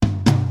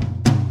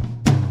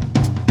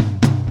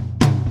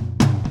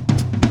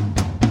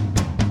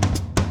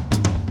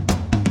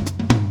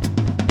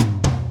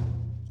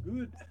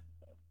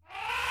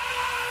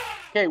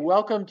Okay,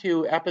 welcome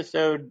to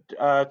episode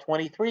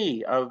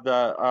 23 of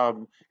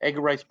the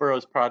Edgar Rice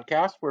Burroughs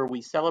podcast, where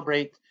we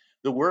celebrate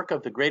the work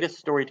of the greatest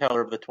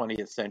storyteller of the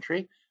 20th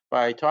century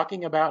by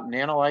talking about and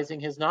analyzing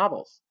his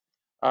novels.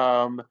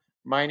 Um,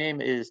 my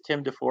name is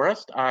Tim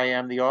DeForest. I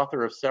am the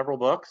author of several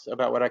books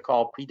about what I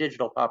call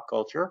pre-digital pop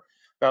culture,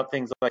 about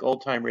things like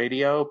old-time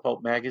radio,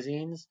 pulp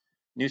magazines,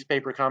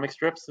 newspaper comic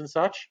strips, and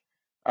such.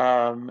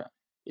 Um,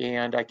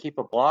 and I keep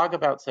a blog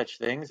about such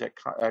things at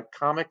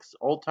comics,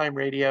 old time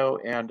radio,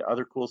 and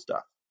other cool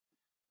stuff.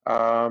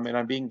 And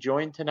I'm being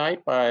joined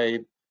tonight by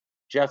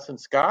Jess and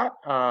Scott.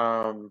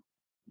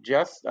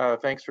 Jess,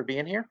 thanks for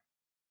being here.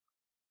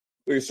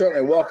 Well, you're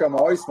certainly welcome.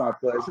 Always my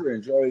pleasure.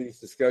 Enjoy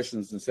these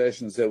discussions and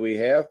sessions that we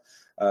have.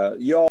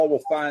 You all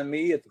will find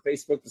me at the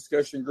Facebook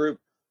discussion group,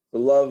 The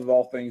Love of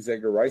All Things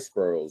Edgar Rice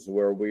Burroughs,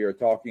 where we are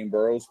talking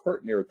Burroughs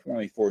pert near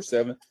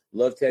 24/7.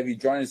 Love to have you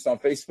join us on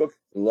Facebook,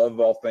 The Love of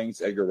All Things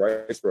Edgar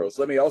Rice Burroughs.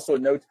 Let me also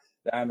note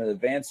that I'm an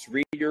advanced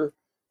reader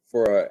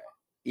for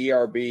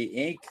ERB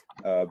Inc.,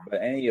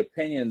 but any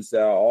opinions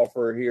that I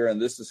offer here in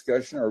this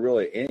discussion, or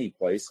really any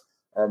place,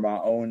 are my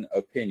own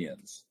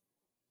opinions.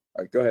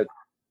 All right, go ahead.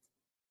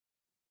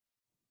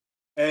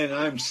 And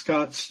I'm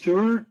Scott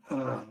Stewart.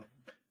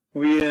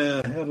 We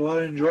had a lot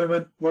of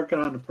enjoyment working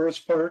on the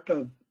first part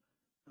of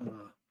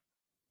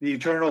The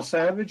Eternal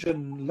Savage,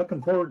 and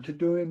looking forward to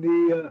doing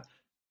the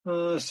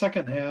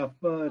second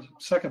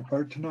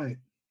part tonight.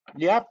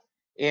 Yep,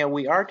 and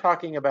we are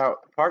talking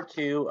about part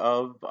two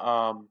of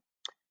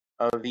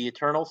The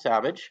Eternal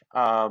Savage,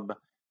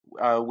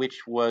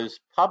 which was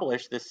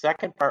published. The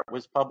second part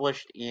was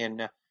published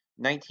in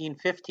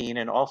 1915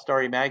 in All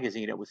Starry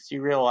magazine. It was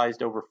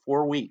serialized over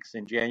 4 weeks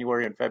in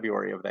January and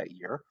February of that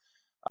year.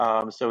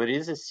 So it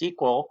is a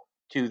sequel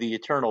to The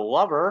Eternal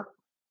Lover,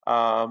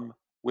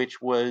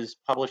 which was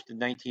published in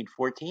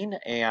 1914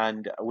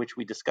 and which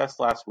we discussed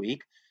last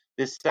week.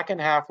 This second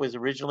half was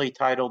originally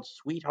titled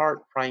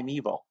Sweetheart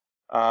Primeval,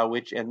 the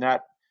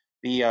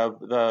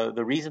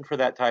reason for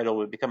that title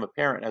would become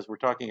apparent as we're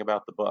talking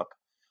about the book.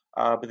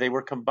 But they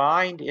were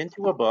combined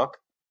into a book,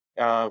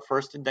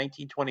 first in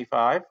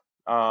 1925,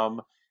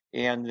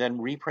 and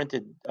then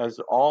reprinted, as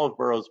all of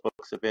Burroughs'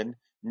 books have been,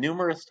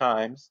 numerous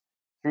times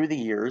through the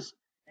years,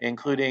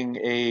 including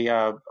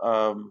a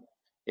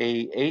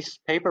ace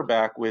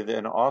paperback with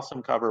an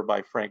awesome cover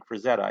by Frank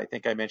Frazetta. I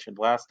think I mentioned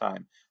last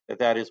time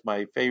that is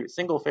my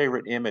single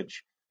favorite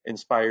image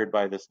inspired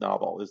by this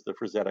novel, is the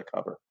Frazetta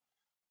cover.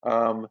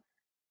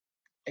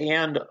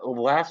 And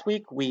last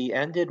week we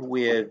ended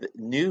with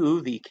Nu,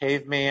 the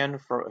caveman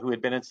who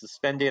had been in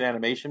suspended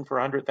animation for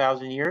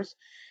 100,000 years,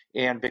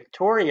 and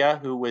Victoria,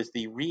 who was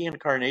the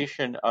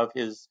reincarnation of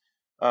his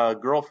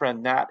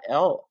girlfriend Nat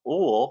Ul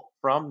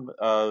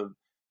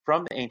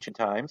from ancient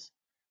times,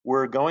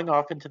 were going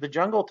off into the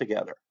jungle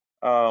together.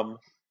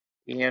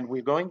 And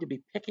we're going to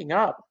be picking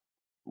up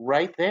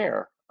right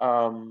there.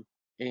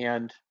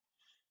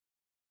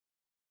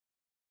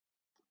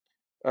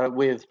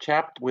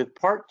 With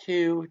part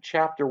 2,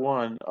 chapter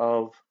 1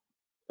 of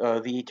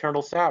The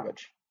Eternal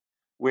Savage,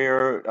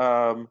 where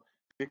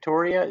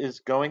Victoria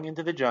is going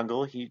into the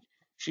jungle.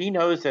 She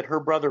knows that her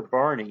brother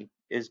Barney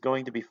is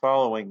going to be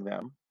following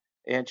them,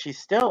 and she's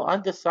still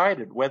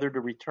undecided whether to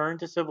return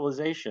to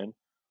civilization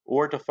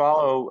or to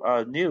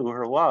follow Nu,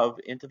 her love,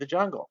 into the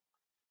jungle.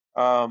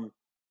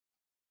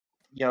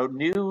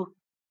 Nu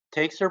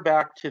takes her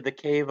back to the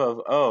cave of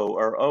O,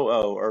 or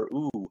Oo, or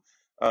Oo,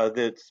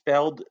 that's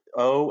spelled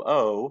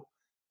O-O.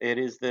 It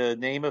is the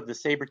name of the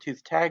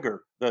saber-toothed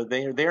tiger.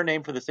 Their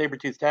name for the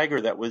saber-toothed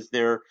tiger that was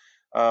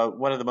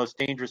one of the most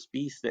dangerous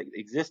beasts that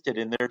existed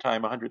in their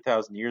time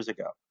 100,000 years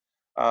ago.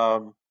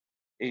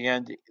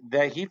 And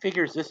that he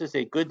figures this is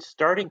a good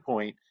starting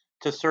point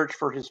to search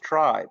for his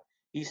tribe.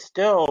 He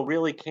still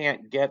really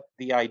can't get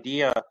the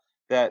idea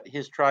that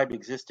his tribe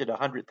existed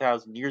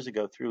 100,000 years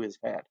ago through his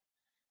head.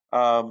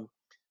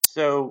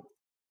 So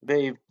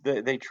they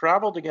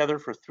travel together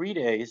for 3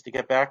 days to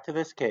get back to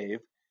this cave,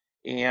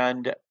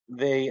 and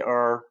they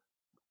are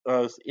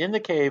in the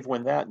cave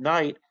when that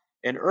night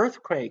an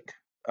earthquake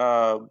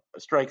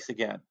strikes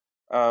again.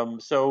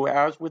 So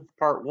as with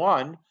part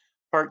 1,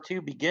 part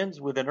 2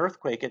 begins with an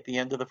earthquake at the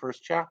end of the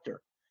first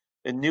chapter.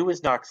 The Nu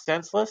is knocked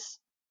senseless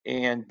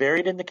and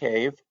buried in the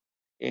cave,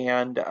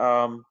 and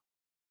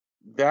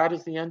that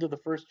is the end of the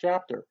first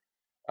chapter.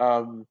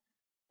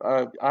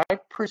 I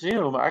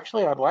presume,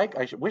 actually,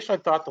 wish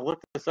I'd thought to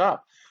look this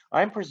up.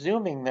 I'm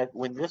presuming that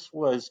when this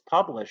was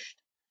published,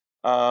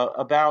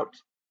 about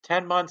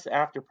 10 months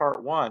after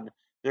part 1,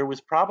 there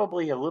was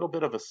probably a little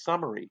bit of a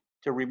summary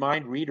to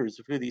remind readers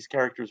of who these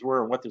characters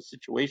were and what their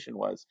situation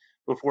was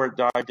before it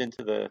dived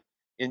into the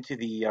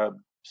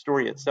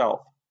story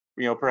itself.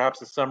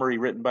 Perhaps a summary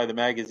written by the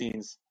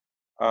magazine's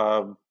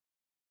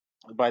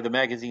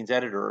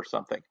editor or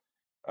something,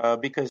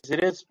 because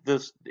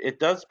it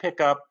does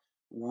pick up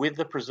with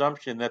the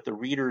presumption that the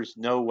readers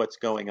know what's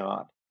going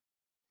on.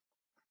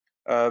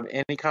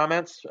 Any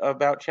comments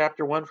about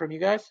chapter 1 from you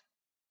guys?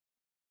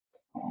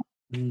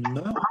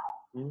 No.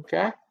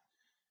 Okay.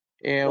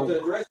 And Well, to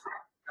address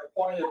your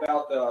point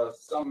about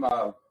some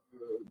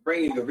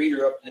bringing the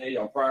reader up to date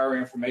on prior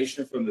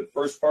information from the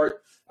first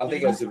part. I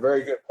think that's a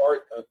very good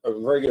part, a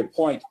very good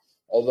point.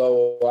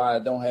 Although I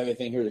don't have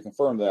anything here to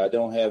confirm that. I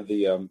don't have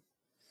the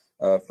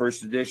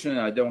first edition.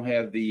 I don't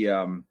have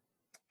the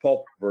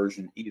pulp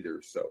version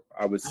either. So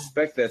I would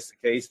suspect that's the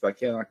case, but I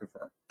cannot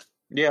confirm.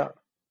 Yeah.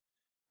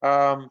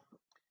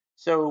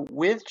 So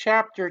with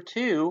chapter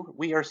 2,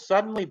 we are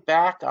suddenly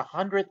back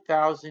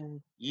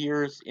 100,000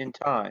 years in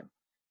time.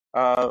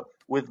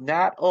 With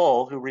Nat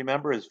Ull, who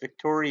remember is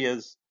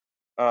Victoria's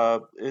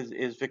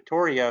is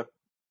Victoria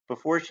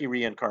before she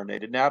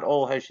reincarnated. Nat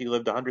Ull has she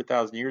lived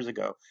 100,000 years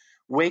ago,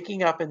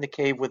 waking up in the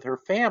cave with her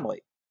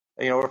family.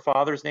 You know, her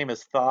father's name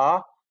is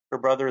Tha, her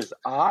brother is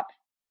At,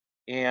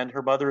 and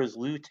her mother is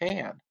Lu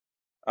Tan.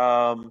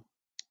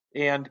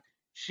 And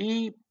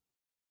she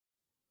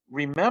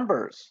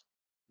remembers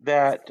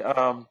that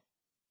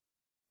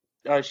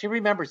she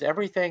remembers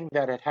everything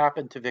that had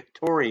happened to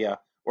Victoria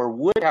or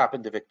would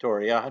happen to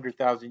Victoria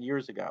 100,000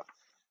 years ago.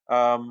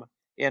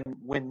 And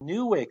when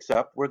Nu wakes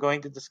up, we're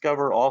going to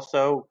discover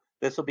also,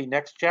 this will be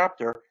next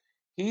chapter,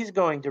 he's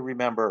going to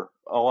remember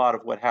a lot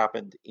of what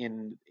happened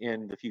in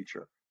the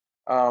future.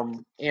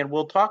 And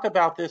we'll talk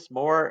about this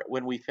more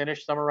when we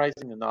finish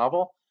summarizing the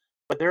novel,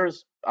 but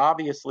there's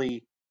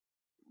obviously,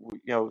 you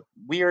know,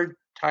 weird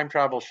time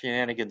travel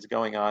shenanigans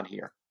going on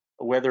here,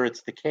 whether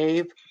it's the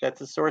cave that's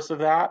the source of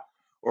that,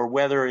 or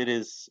whether it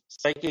is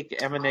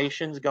psychic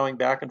emanations going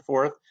back and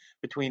forth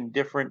between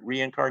different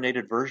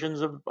reincarnated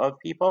versions of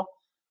people,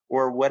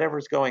 or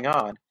whatever's going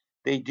on.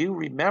 They do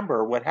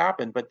remember what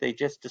happened, but they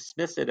just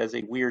dismiss it as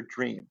a weird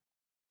dream.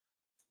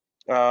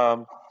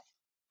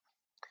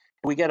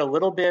 We get a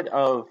little bit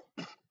of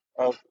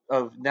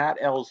Nat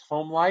L's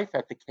home life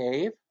at the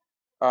cave.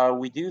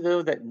 We do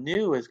know that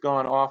Nu has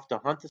gone off to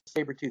hunt the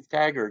saber-toothed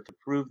tiger to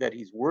prove that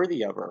he's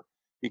worthy of her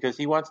because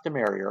he wants to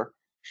marry her.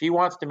 She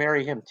wants to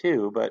marry him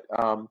too, but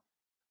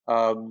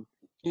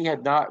he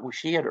had not.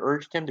 She had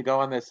urged him to go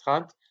on this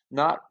hunt,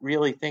 not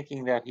really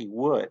thinking that he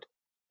would.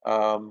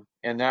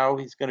 And now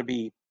he's going to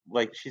be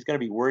like, she's going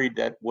to be worried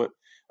that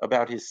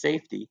about his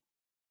safety.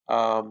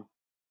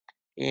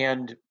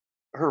 And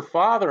her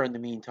father, in the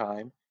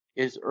meantime,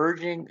 it's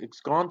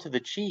gone to the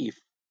chief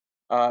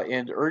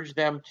and urged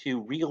them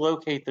to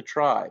relocate the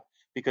tribe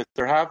because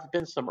there have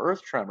been some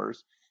earth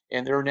tremors,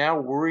 and they're now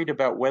worried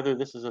about whether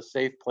this is a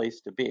safe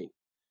place to be.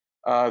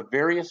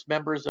 Various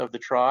members of the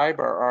tribe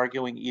are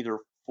arguing either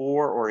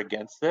for or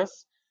against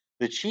this.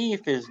 The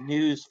chief is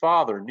Nu's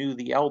father, Nu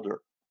the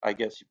Elder, I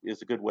guess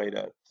is a good way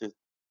to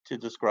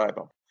describe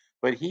him.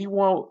 But he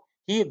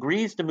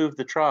agrees to move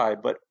the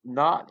tribe, but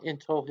not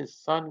until his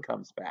son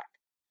comes back.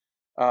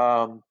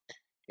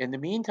 In the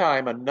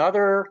meantime,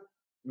 another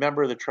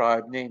member of the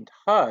tribe named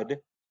Hud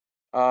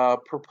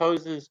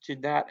proposes to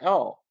Nat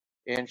L,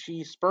 and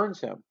she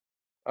spurns him.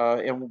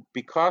 And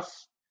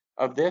because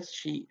of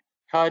this,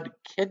 Hud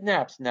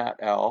kidnaps Nat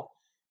L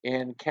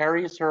and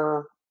carries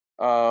her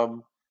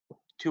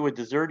to a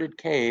deserted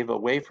cave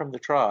away from the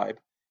tribe.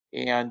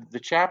 And the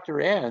chapter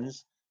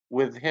ends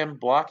with him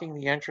blocking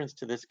the entrance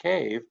to this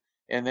cave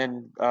and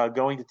then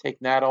going to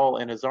take Nat L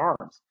in his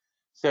arms.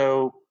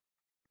 So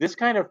this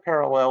kind of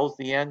parallels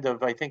the end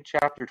of, I think,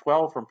 chapter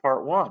 12 from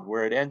part 1,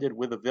 where it ended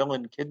with a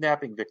villain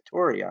kidnapping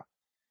Victoria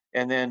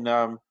and then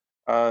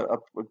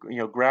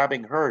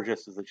grabbing her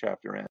just as the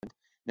chapter ends.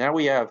 Now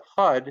we have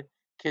Hud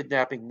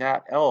kidnapping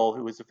Nat L,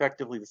 who is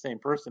effectively the same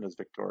person as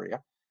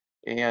Victoria,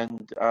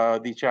 and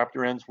the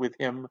chapter ends with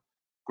him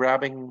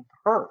grabbing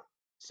her.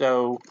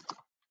 So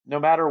no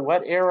matter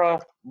what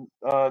era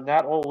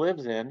Nat L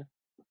lives in,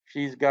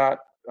 she's got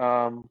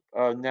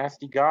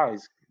nasty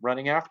guys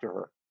running after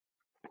her.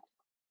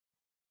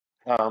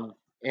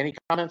 Any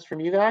comments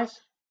from you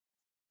guys?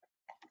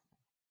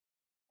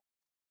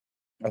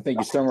 I think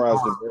you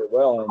summarized it very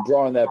well, and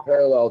drawing that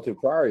parallel to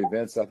prior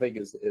events, I think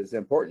is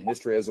important.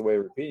 History has a way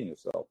of repeating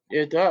itself.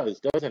 It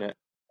does, doesn't it?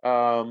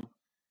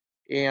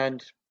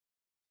 And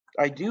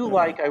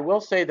I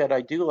will say that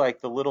I do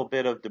like the little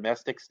bit of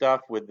domestic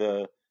stuff with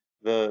the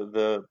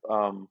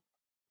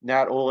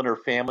Nat Ull and her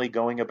family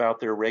going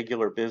about their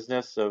regular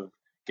business of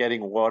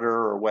getting water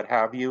or what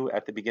have you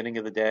at the beginning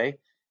of the day.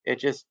 It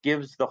just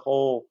gives the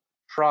whole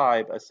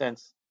tribe a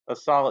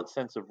solid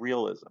sense of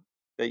realism,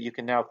 that you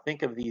can now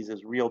think of these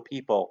as real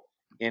people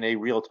in a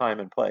real time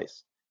and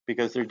place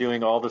because they're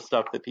doing all the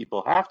stuff that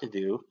people have to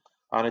do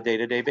on a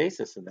day-to-day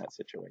basis in that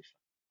situation.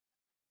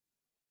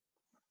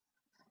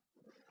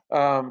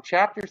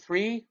 Chapter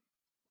 3,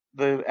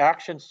 the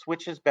action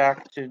switches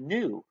back to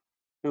Nu,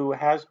 who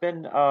has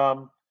been,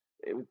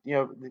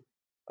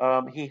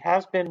 he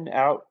has been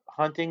out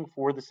hunting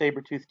for the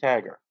saber-toothed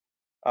tiger,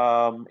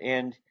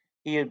 and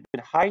he had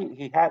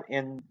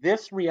in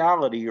this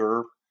reality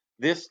or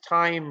this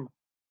time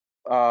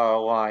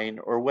line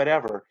or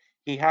whatever,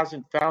 he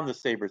hasn't found the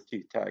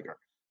saber-toothed tiger.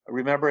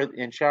 Remember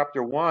in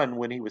chapter 1,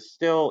 when he was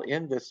still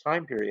in this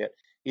time period,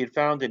 he had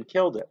found and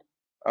killed it.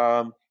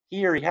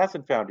 Here he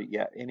hasn't found it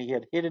yet, and he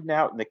had hidden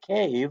out in the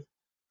cave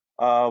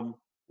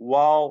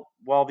while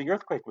the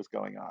earthquake was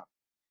going on.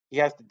 He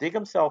has to dig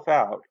himself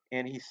out,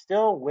 and he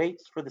still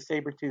waits for the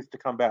saber-tooth to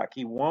come back.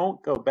 He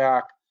won't go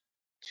back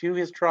to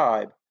his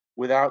tribe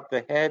without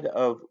the head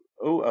of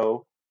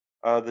Oo,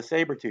 the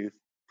saber-tooth,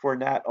 for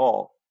Nat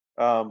Ul.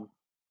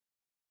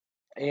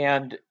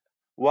 And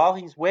while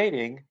he's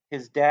waiting,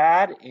 his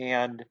dad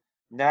and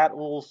Nat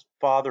Ul's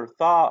father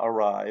Thaw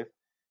arrive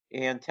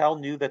and tell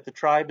Nu that the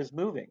tribe is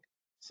moving.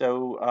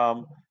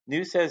 So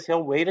Nu says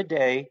he'll wait a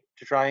day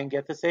to try and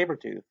get the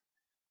saber-tooth.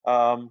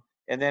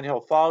 And then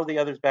he'll follow the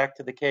others back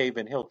to the cave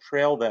and he'll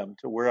trail them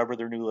to wherever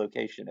their new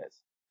location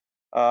is.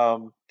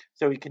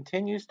 So he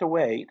continues to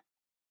wait.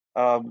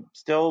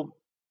 Still,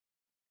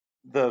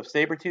 the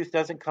saber-tooth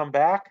doesn't come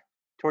back.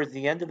 Towards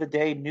the end of the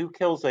day, Nu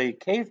kills a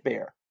cave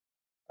bear.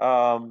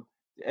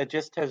 It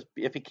just has,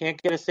 if he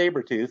can't get a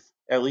saber-tooth,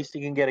 at least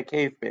he can get a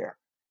cave bear.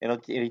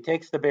 And he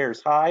takes the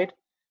bear's hide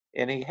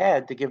and a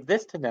head to give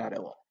this to Nat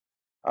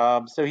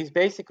Ul. So he's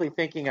basically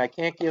thinking, I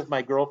can't give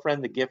my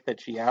girlfriend the gift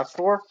that she asked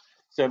for,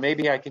 so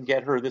maybe I can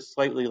get her this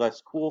slightly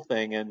less cool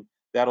thing, and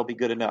that'll be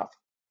good enough.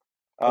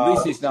 At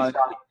least he's not.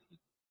 At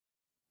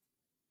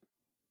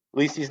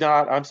least he's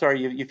not. I'm sorry,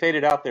 you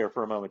faded out there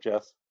for a moment,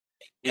 Jess.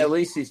 At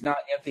least he's not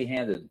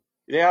empty-handed.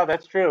 Yeah,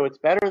 that's true. It's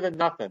better than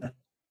nothing.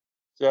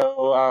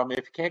 So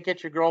if you can't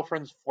get your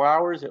girlfriend's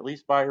flowers, at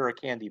least buy her a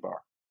candy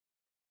bar.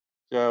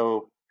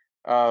 So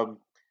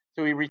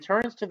he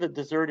returns to the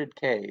deserted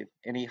cave,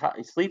 and he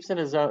sleeps in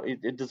his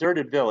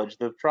deserted village.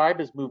 The tribe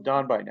has moved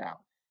on by now.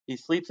 He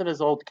sleeps in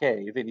his old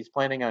cave, and he's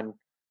planning on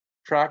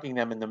tracking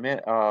them in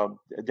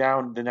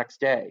down the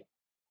next day.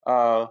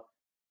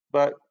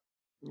 But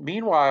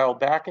meanwhile,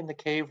 back in the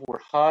cave where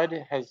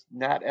Hud has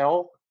Nat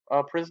Ul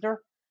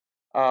prisoner,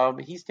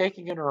 he's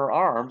taking in her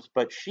arms,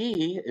 but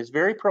she is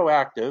very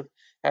proactive,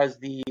 as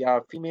the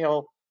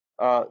females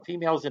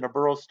in a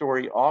Burroughs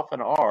story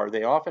often are.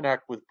 They often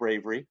act with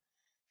bravery.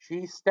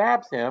 She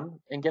stabs him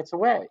and gets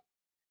away.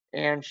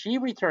 And she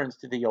returns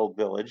to the old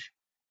village,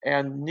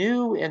 and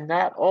Nu and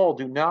Nat Ul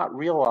do not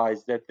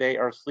realize that they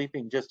are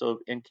sleeping just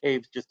in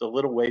caves just a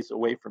little ways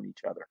away from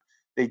each other.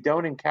 They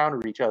don't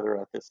encounter each other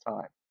at this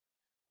time.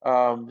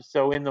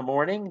 So in the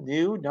morning,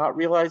 Nu, not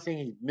realizing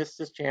he missed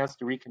his chance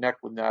to reconnect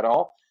with Nat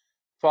Ul,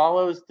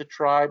 follows the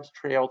tribe's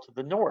trail to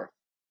the north.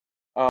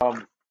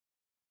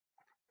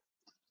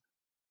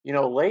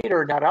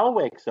 Later, Nat Ul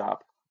wakes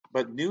up,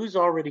 but Nu's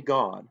already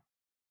gone.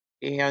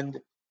 And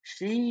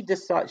she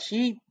decides,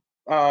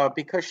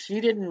 because she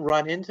didn't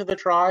run into the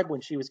tribe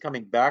when she was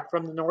coming back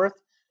from the north,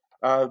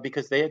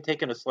 because they had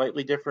taken a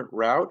slightly different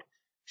route,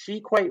 she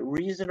quite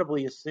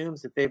reasonably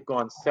assumes that they've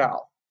gone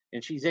south.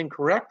 And she's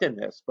incorrect in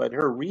this, but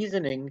her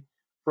reasoning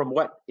from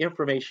what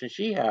information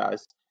she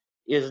has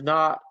is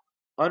not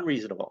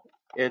unreasonable.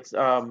 It's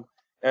in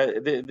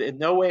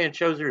no way it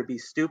shows her to be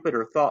stupid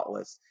or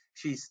thoughtless.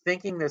 She's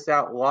thinking this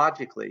out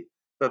logically,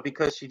 but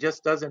because she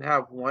just doesn't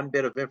have one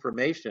bit of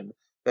information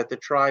that the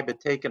tribe had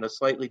taken a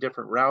slightly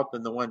different route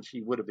than the one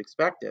she would have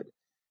expected,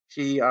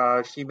 she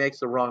makes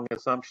the wrong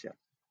assumption.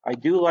 I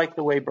do like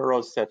the way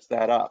Burroughs sets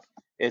that up.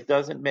 It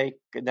doesn't make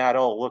Nat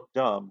Ul look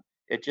dumb.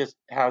 It just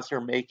has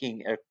her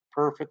making a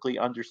perfectly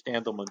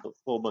understandable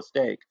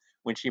mistake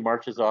when she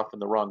marches off in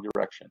the wrong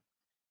direction.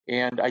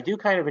 And I do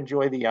kind of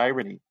enjoy the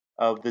irony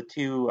of the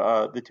two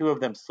of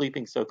them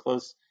sleeping so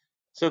close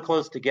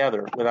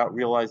together without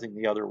realizing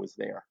the other was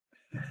there.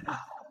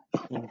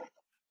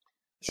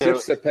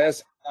 Ships that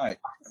pass at night.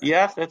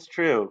 Yes, that's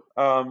true.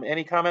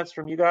 Any comments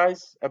from you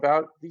guys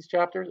about these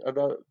chapters,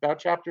 about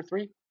chapter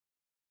 3?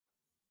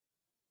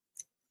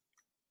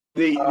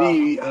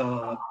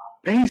 The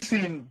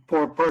pacing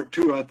for part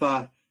 2, I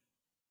thought,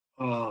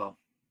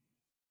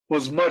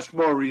 was much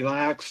more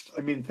relaxed.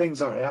 I mean,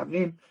 things are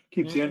happening,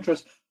 keeps the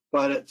interest,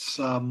 but it's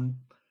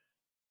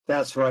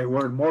that's the right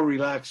word, more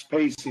relaxed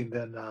pacing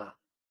than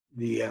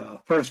the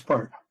first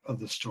part of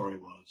the story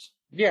was.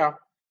 Yeah,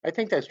 I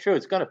think that's true.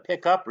 It's going to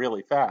pick up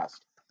really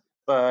fast,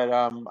 but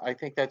I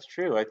think that's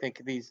true. I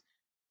think these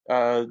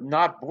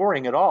not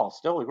boring at all.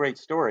 Still a great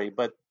story,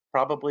 but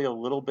probably a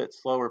little bit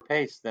slower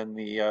pace than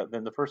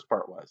the first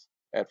part was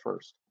at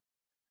first.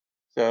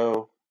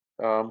 So,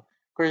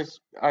 Chris,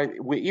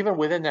 even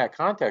within that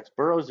context,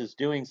 Burroughs is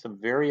doing some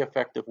very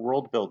effective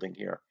world building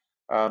here.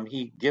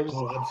 He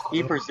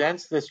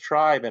presents this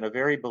tribe in a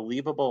very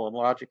believable and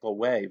logical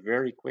way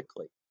very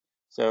quickly.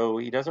 So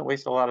he doesn't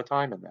waste a lot of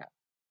time in that.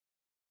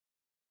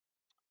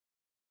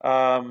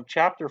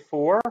 Chapter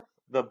 4,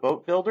 the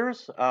boat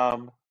builders.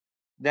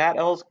 Nat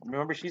Ul's,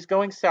 remember, she's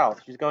going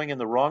south. She's going in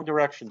the wrong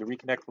direction to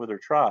reconnect with her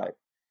tribe.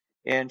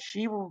 And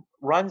she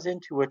runs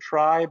into a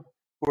tribe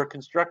who are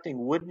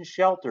constructing wooden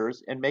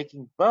shelters and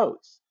making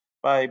boats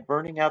by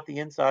burning out the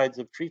insides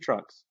of tree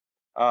trunks.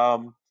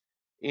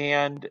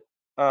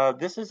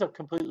 This is a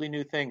completely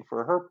new thing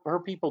for her. Her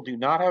people do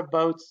not have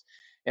boats,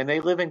 and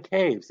they live in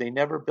caves. They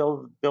never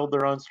build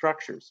their own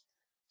structures.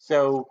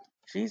 So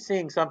she's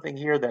seeing something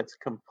here that's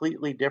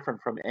completely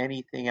different from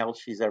anything else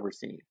she's ever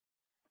seen.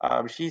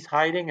 She's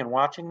hiding and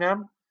watching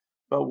them,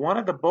 but one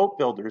of the boat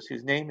builders,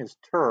 whose name is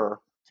Tur,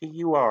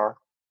 T-U-R,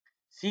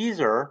 sees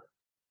her,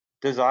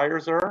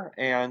 desires her,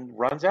 and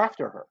runs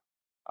after her.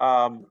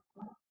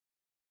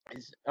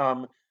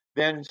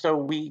 Then so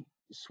we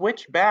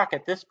switch back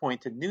at this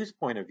point to New's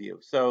point of view.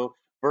 So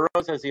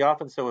Burroughs, as he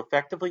often so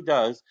effectively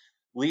does,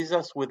 leaves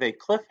us with a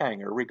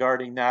cliffhanger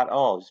regarding Nat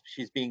All.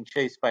 She's being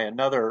chased by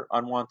another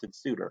unwanted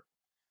suitor.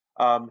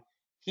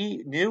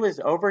 New has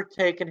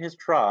overtaken his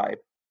tribe,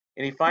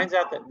 and he finds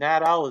out that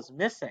Nat Al is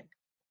missing.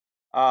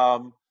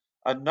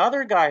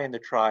 Another guy in the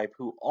tribe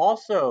who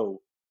also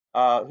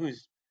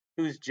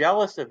who's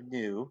jealous of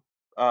New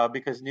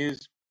because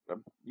New's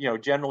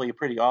generally a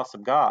pretty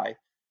awesome guy,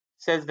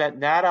 says that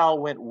Nat Al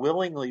went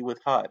willingly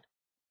with HUD.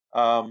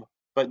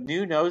 But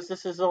New knows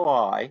this is a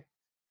lie,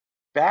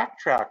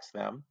 backtracks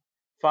them,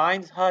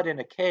 finds HUD in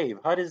a cave.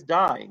 HUD is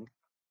dying,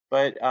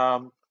 but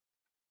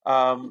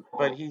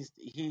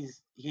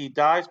he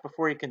dies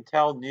before he can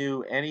tell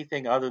New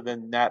anything other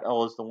than Nat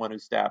Al is the one who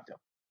stabbed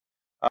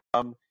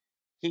him.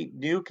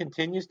 New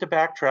continues to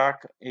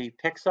backtrack. He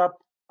picks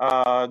up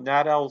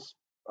Nat Al's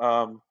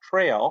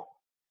trail,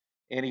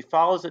 and he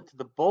follows it to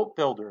the boat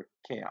builder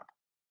camp.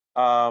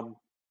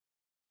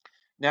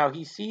 Now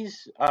he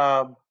sees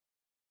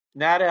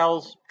Nat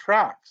Al's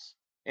tracks,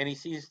 and he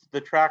sees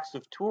the tracks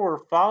of Tor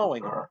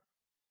following her,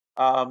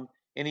 and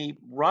he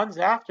runs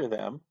after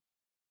them,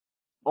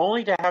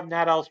 only to have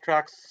Nat Al's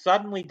tracks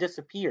suddenly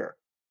disappear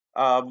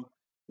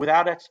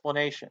without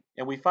explanation.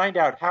 And we find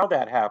out how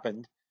that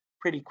happened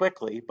pretty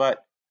quickly,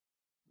 but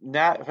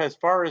as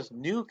far as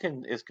New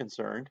is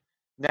concerned,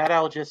 Nat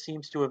Al just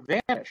seems to have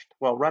vanished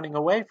while running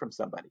away from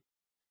somebody.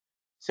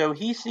 So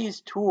he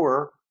sees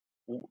Tor,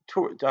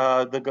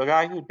 the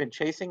guy who'd been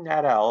chasing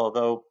Nat Al,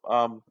 although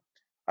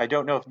I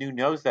don't know if New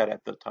knows that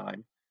at the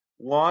time,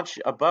 launch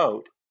a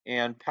boat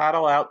and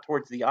paddle out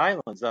towards the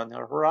islands on the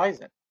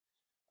horizon.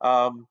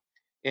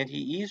 And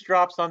he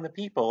eavesdrops on the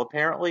people.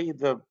 Apparently,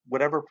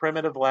 whatever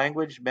primitive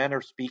language men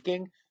are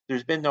speaking,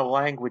 there's been no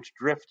language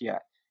drift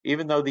yet.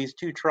 Even though these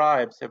two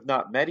tribes have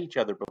not met each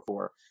other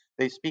before,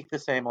 they speak the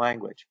same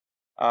language.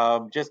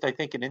 Just, I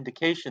think, an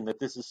indication that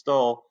this is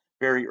still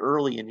very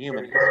early in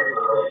human history.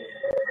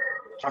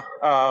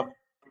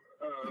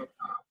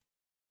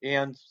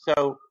 And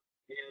so,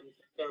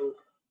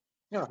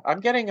 I'm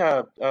getting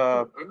a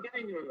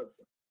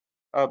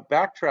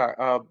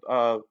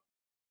backtrack.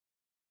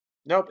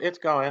 Nope, it's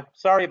going.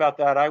 Sorry about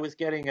that. I was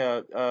getting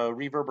a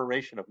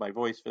reverberation of my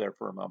voice there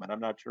for a moment.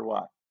 I'm not sure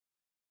why.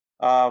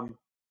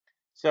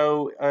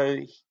 So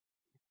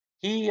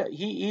he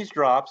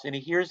eavesdrops, and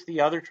he hears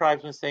the other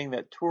tribesmen saying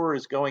that Tor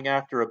is going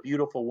after a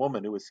beautiful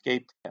woman who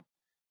escaped him.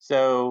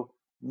 So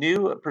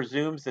New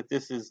presumes that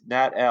this is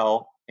Nat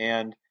El,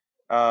 and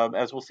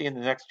as we'll see in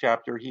the next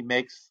chapter, he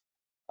makes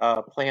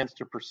plans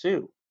to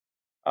pursue.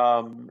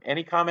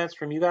 Any comments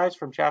from you guys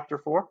from chapter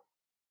 4?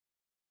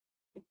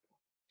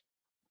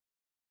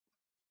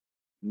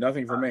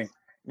 Nothing for me.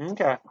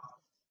 Okay.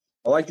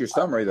 I like your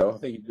summary, though. I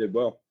think you did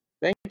well.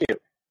 Thank you.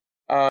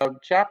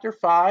 Chapter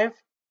 5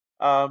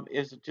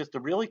 is just a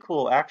really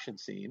cool action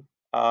scene.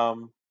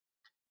 So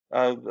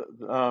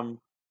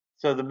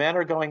the men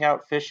are going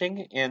out fishing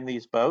in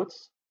these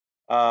boats.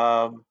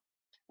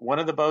 One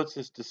of the boats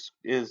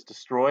is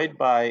destroyed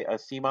by a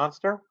sea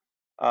monster,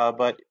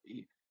 but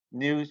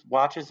New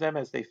watches them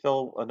as they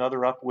fill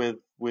another up with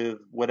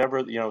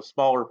whatever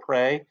smaller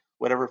prey,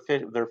 whatever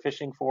they're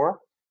fishing for,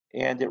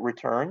 and it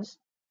returns.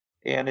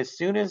 And as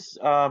soon as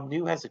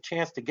New has a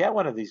chance to get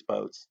one of these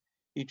boats,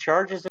 he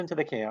charges into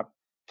the camp,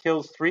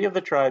 kills 3 of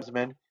the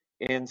tribesmen,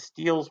 and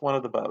steals one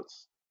of the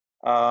boats.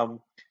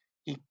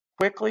 He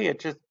quickly,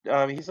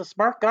 he's a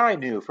smart guy,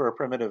 New, for a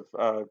primitive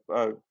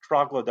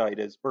troglodyte,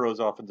 as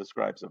Burroughs often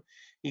describes him.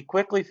 He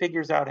quickly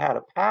figures out how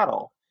to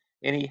paddle,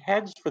 and he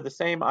heads for the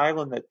same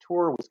island that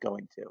Tor was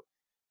going to.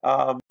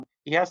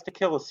 He has to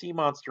kill a sea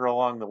monster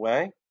along the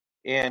way,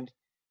 and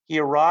he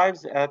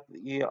arrives at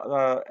the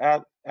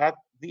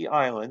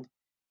island.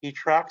 He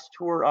tracks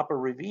Tor up a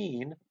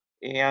ravine,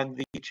 and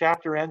the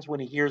chapter ends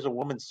when he hears a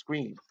woman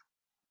scream.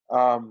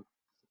 So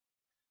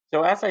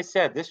as I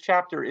said, this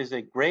chapter is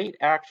a great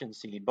action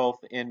scene, both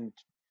in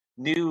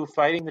New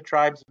fighting the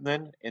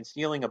tribesmen and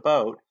stealing a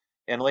boat,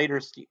 and later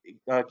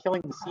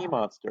killing the sea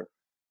monster.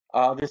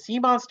 The sea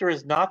monster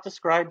is not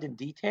described in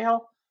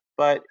detail,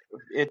 but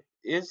it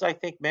is, I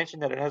think,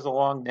 mentioned that it has a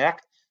long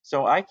neck.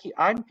 So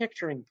I'm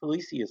picturing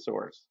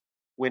Plesiosaurs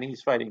when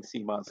he's fighting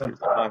sea monsters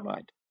in my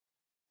mind.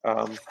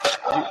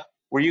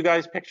 Were you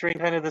guys picturing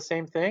kind of the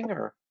same thing,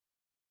 or?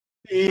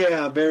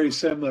 Yeah, very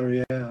similar.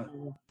 Yeah.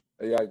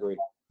 Yeah, I agree.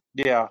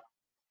 Yeah.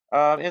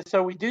 And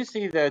so we do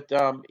see that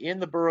in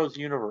the Burroughs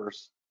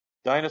universe,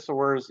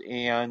 dinosaurs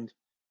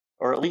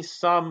or at least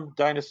some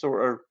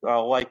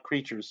dinosaur-like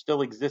creatures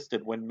still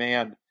existed when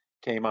man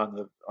came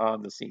on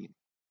the scene.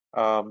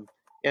 And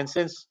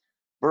since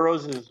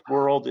Burroughs'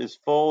 world is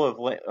full of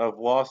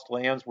lost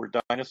lands where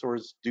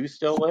dinosaurs do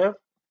still live,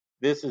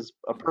 this is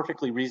a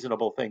perfectly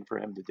reasonable thing for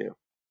him to do.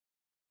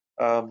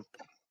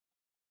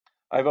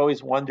 I've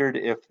always wondered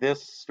if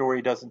this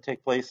story doesn't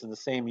take place in the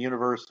same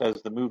universe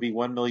as the movie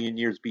 1 Million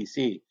Years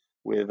BC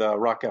with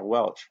Raquel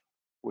Welch,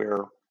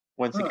 where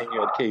once again you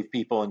had cave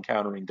people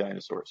encountering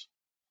dinosaurs.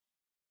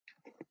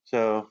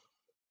 So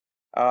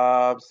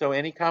So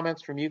any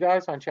comments from you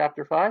guys on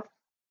chapter 5?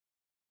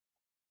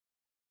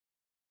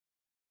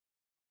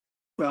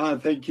 Well, I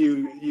think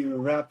you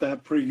wrapped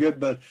that pretty good,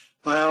 but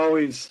I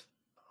always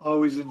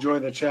enjoy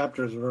the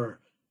chapters where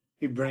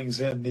he brings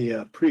in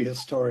the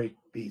prehistoric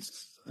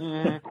beasts.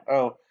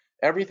 Oh,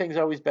 everything's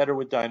always better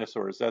with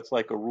dinosaurs. That's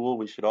like a rule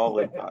we should all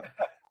live by.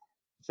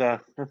 So,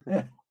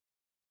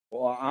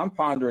 Well, I'm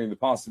pondering the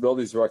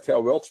possibilities of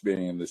Raquel Welch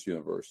being in this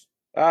universe.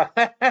 and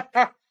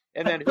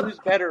then who's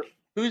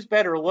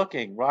better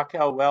looking,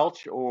 Raquel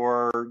Welch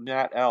or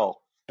Nat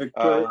L?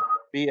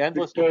 Be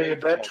endless Victoria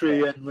debate about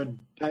Petri and with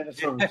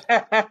dinosaurs.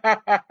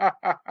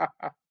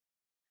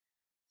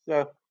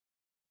 that.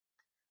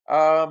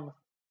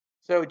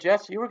 So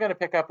Jess, you were going to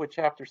pick up with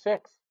chapter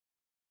 6.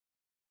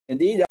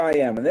 Indeed, I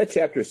am. And that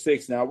chapter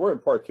 6, now we're in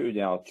part 2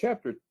 now.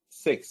 Chapter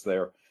 6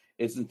 there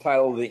is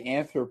entitled The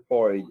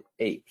Anthropoid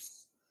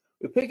Apes.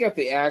 We pick up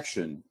the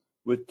action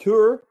with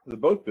Tur, the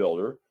boat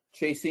builder,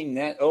 chasing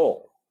Nat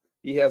Ull.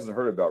 He hasn't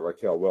heard about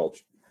Raquel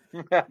Welch.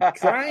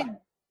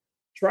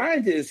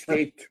 Trying to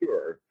escape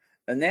Tur,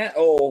 Nat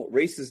Ull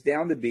races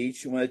down the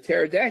beach when a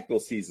pterodactyl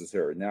seizes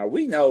her. Now,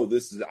 we know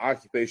this is an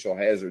occupational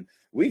hazard.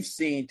 We've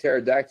seen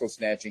pterodactyl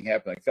snatching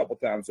happen a couple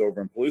times over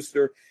in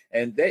Palooster,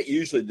 and that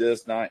usually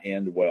does not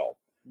end well.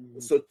 Mm-hmm.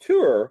 So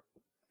Tur,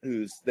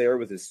 who's there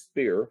with his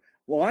spear,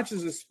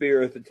 launches a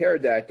spear at the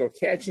pterodactyl,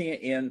 catching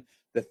it in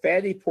the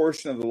fatty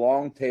portion of the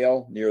long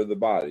tail near the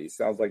body.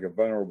 Sounds like a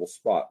vulnerable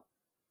spot.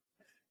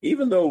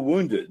 Even though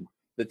wounded,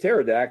 the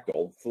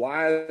pterodactyl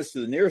flies to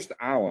the nearest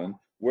island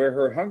where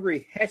her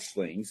hungry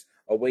hatchlings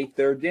await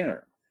their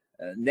dinner.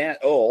 Nat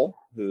Ull,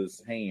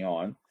 who's hanging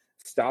on,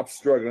 stops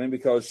struggling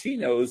because she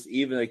knows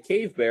even a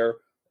cave bear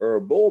or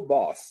a bull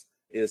boss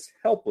is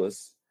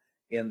helpless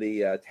in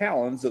the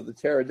talons of the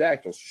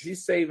pterodactyl. So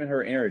she's saving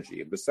her energy.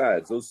 And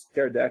besides, those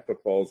pterodactyl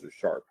claws are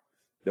sharp.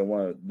 Don't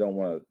want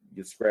to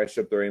get scratched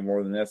up there any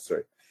more than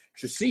necessary.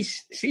 She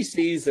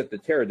sees that the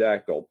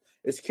pterodactyl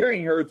is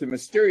carrying her to a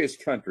mysterious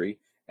country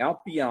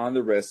out beyond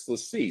the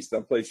restless sea,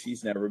 someplace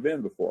she's never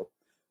been before.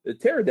 The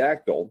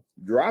pterodactyl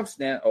drops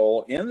Nat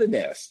Ull in the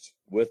nest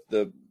with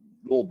the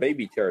little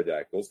baby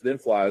pterodactyls, then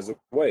flies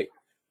away.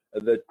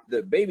 The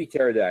baby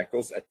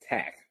pterodactyls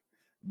attack,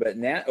 but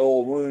Nat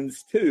Ull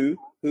wounds two,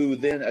 who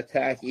then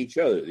attack each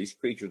other. These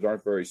creatures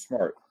aren't very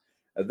smart.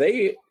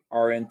 They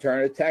are in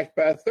turn attacked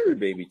by a third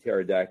baby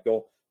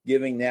pterodactyl,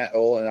 giving Nat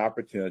Ull an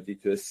opportunity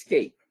to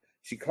escape.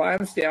 She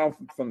climbs down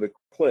from the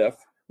cliff,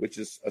 which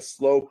is a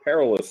slow,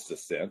 perilous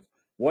descent,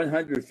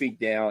 100 feet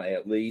down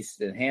at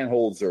least, and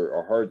handholds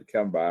are hard to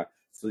come by,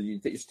 so you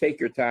just take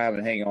your time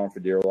and hang on for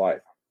dear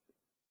life.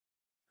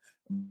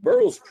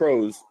 Burroughs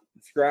Prose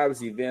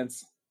describes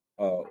events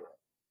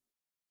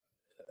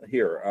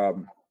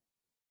here.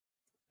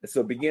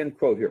 So begin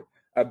quote here.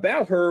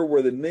 About her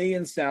were the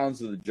million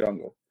sounds of the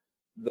jungle.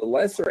 The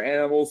lesser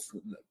animals.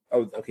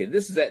 Oh, okay.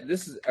 This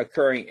is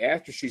occurring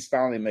after she's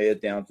finally made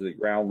it down to the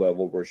ground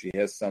level, where she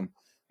has some.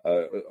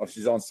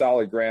 She's on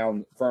solid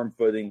ground, firm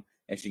footing,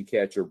 and she can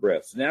catch her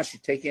breath. So now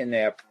she's taking a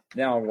nap.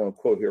 Now I'm going to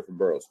quote here from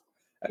Burroughs.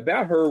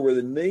 About her were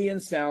the million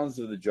sounds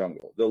of the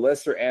jungle, the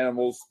lesser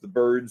animals, the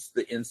birds,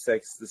 the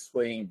insects, the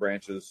swaying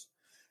branches.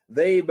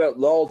 They but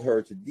lulled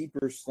her to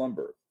deeper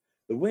slumber.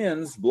 The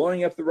winds,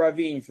 blowing up the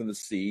ravine from the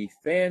sea,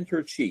 fanned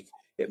her cheek.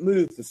 It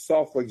moved the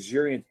soft,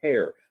 luxuriant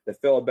hair that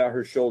fell about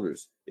her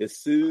shoulders. It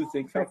soothed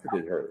and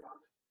comforted her.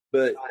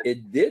 But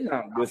it did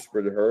not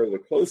whisper to her the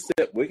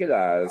close-set, wicked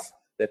eyes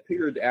that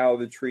peered out of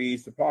the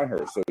trees upon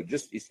her. So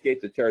just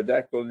escaped the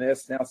pterodactyl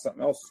nest. Now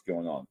something else is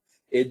going on.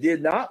 It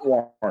did not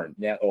warn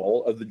Nat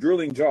Ull of the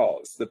drooling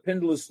jaws, the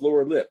pendulous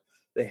lower lip,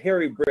 the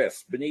hairy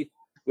breast beneath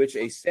which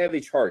a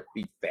savage heart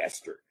beat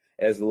faster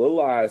as the little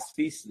eyes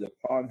feasted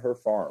upon her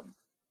farm.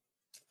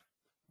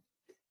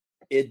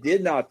 It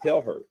did not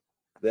tell her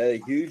that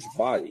a huge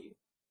body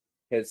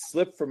had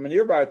slipped from a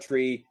nearby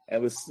tree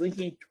and was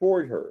slinking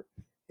toward her.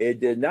 It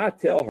did not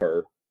tell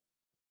her,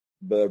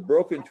 but a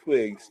broken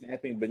twig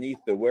snapping beneath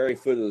the wary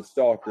foot of the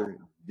stalker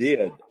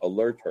did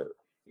alert her.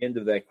 End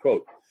of that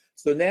quote.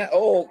 So Nat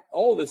Ull,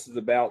 all this is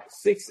about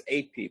 6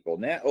 ape people.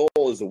 Nat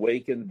Ull is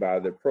awakened by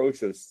the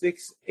approach of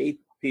 6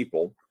 ape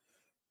people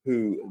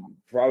who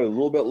probably a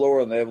little bit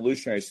lower on the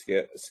evolutionary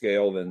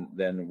scale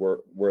than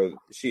where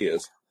she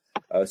is.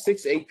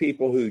 6 ape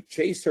people who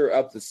chased her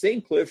up the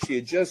same cliff she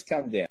had just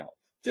come down.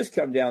 Just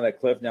come down that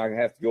cliff. Now I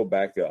have to go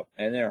back up,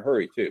 and in a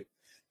hurry too.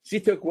 She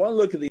took one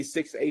look at these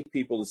 6 ape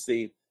people to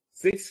see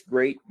 6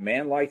 great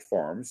man-like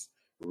forms,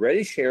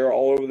 reddish hair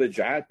all over the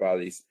giant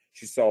bodies.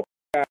 She saw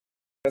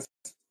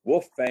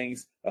wolf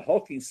fangs, a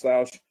hulking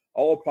slouch,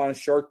 all upon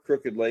short,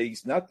 crooked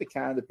legs, not the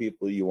kind of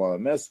people you want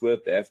to mess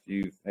with after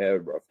you've had a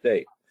rough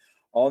day.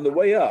 On the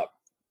way up,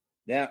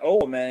 Nat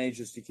Ull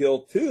manages to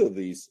kill 2 of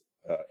these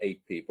 8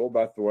 people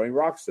by throwing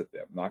rocks at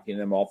them, knocking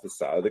them off the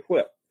side of the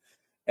cliff.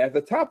 At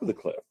the top of the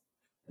cliff,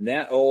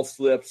 Nat Ull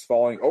slips,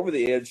 falling over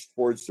the edge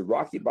towards the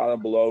rocky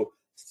bottom below,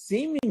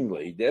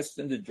 seemingly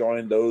destined to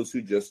join those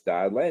who just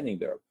died landing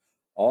there.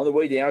 On the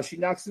way down, she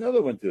knocks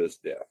another one to his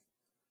death.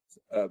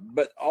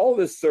 But all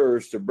this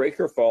serves to break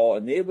her fall,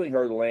 enabling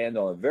her to land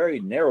on a very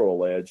narrow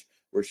ledge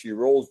where she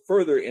rolls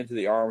further into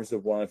the arms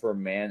of one of her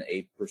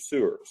man-ape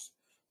pursuers.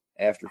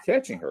 After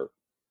catching her,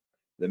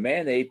 the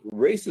man-ape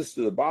races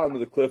to the bottom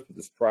of the cliff with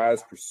his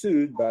prize,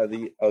 pursued by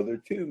the other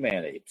two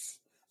man-apes.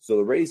 So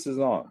the race is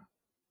on.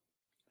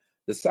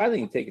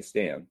 Deciding to take a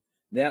stand,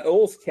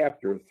 Na'ul's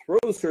captor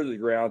throws her to the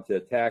ground to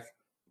attack,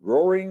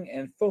 roaring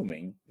and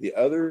foaming, the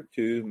other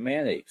two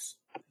man-apes.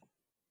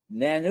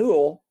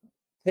 Na'ul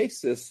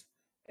takes this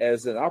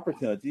as an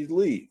opportunity to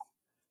leave.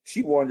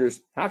 She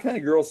wonders, how can a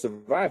girl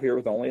survive here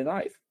with only a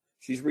knife?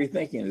 She's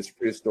rethinking this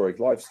prehistoric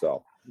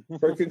lifestyle.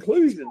 Her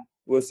conclusion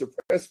was to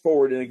press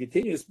forward in a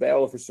continuous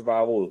battle for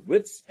survival with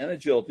wits and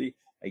agility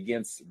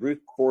against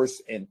brute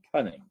force and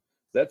cunning.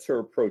 That's her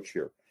approach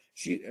here.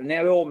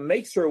 Na'ul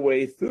makes her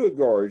way through a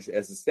gorge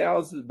as the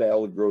sounds of the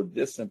battle grow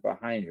distant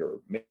behind her.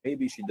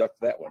 Maybe she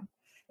ducked that one.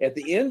 At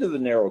the end of the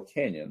narrow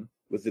canyon,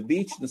 with the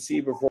beach and the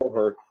sea before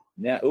her,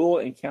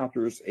 Na'ul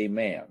encounters a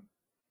man.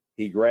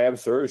 He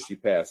grabs her as she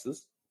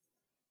passes.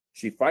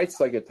 She fights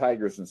like a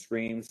tigress and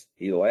screams.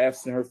 He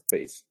laughs in her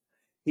face.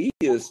 He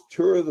is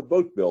Tur the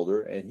boat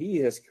builder, and he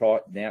has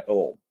caught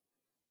Na'ul.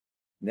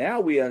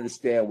 Now we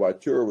understand why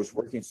Tur was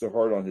working so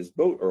hard on his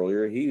boat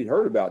earlier. He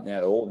heard about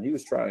Na'ul, and he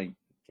was trying to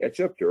catch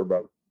up to her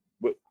about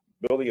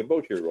building a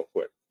boat here real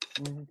quick.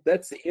 Mm-hmm.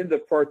 That's the end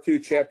of part 2,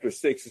 chapter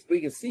 6. As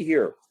we can see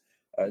here,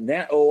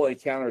 Na'ul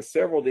encounters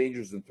several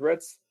dangers and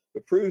threats,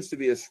 but proves to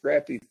be a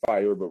scrappy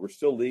fighter, but we're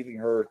still leaving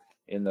her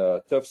in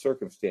a tough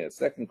circumstance.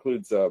 That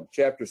concludes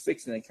chapter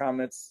 6. Any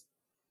comments?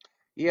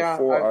 Yeah,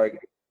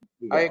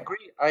 I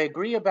agree. I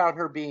agree about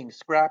her being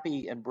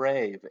scrappy and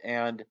brave,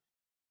 and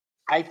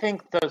I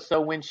think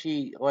so. When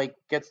she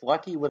gets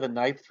lucky with a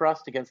knife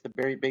thrust against the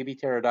baby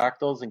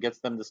pterodactyls and gets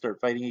them to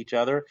start fighting each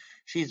other,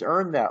 she's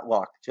earned that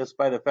luck just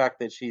by the fact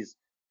that she's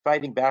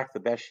fighting back the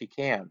best she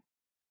can.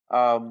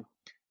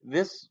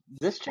 This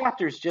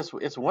chapter is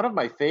it's one of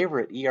my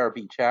favorite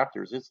ERB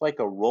chapters. It's like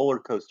a roller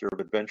coaster of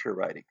adventure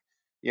writing.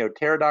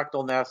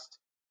 Pterodactyl nest,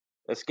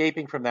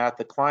 escaping from that,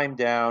 the climb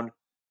down,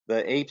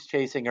 the apes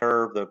chasing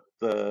her,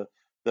 the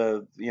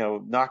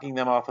knocking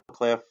them off a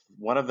cliff,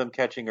 one of them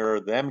catching her,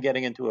 them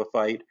getting into a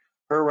fight,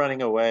 her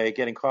running away,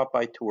 getting caught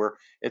by Tur.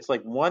 It's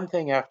like one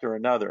thing after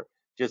another,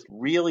 just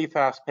really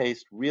fast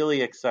paced,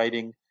 really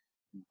exciting,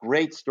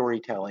 great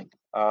storytelling.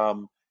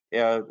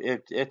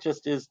 It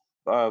just is.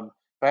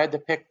 If I had to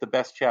pick the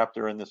best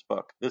chapter in this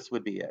book, this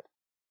would be it.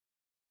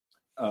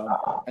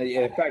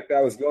 In fact,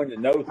 I was going to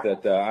note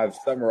that I've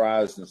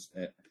summarized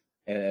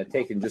and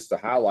taken just the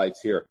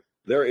highlights here.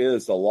 There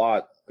is a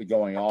lot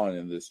going on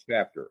in this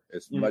chapter.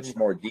 It's much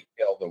more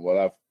detailed than what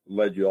I've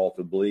led you all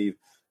to believe.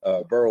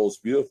 Burroughs'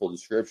 beautiful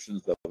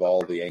descriptions of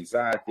all the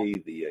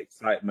anxiety, the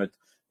excitement,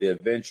 the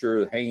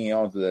adventure, hanging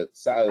onto the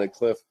side of the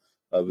cliff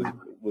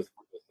with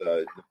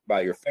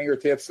by your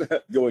fingertips,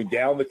 going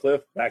down the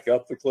cliff, back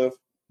up the cliff.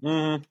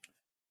 Mm-hmm.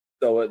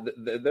 So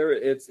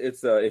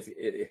if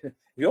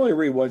you only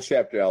read one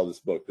chapter out of this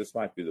book, this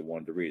might be the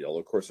one to read.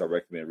 Although, of course, I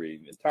recommend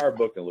reading the entire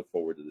book and look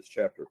forward to this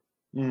chapter.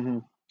 Mm-hmm.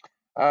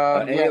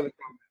 Any other comments?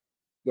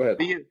 Go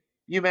ahead.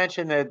 You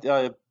mentioned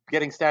that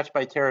getting snatched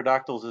by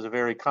pterodactyls is a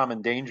very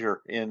common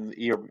danger in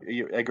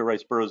Edgar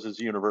Rice Burroughs'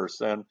 universe.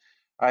 And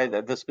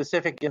the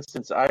specific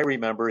instance I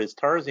remember is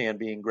Tarzan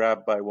being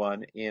grabbed by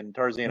one in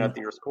Tarzan at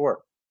the Earth's Core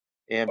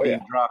and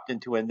being dropped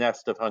into a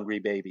nest of hungry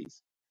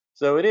babies.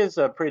 So it is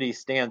a pretty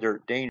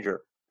standard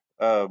danger.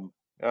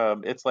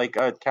 It's like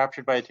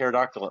captured by a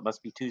pterodactyl. It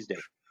must be Tuesday.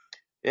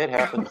 It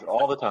happens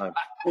all the time.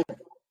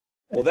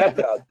 Well, that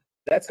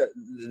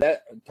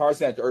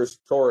Tarzan at the Earth's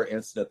Core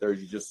incident there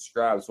you just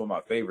described is one of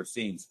my favorite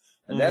scenes,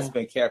 and that's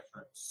been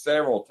captured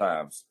several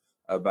times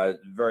by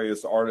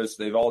various artists.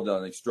 They've all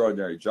done an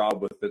extraordinary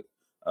job with it.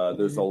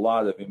 There's a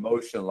lot of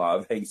emotion, a lot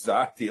of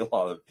anxiety, a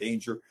lot of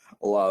danger,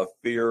 a lot of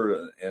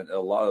fear, and a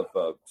lot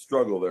of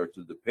struggle there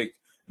to depict.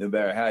 No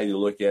matter how you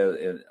look at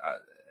it,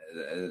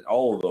 and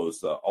all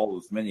those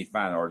many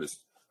fine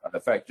artists. In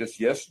fact, just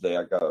yesterday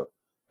I got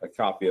a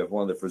copy of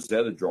one of the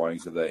Frazetta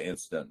drawings of that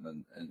incident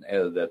and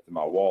added that to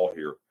my wall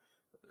here.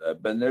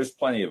 But there's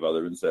plenty of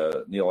others.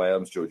 Neil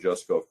Adams, Joe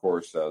Jusko, of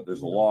course.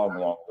 There's a long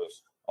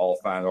list, all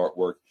fine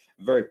artwork.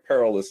 A very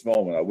perilous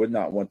moment. I would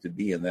not want to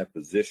be in that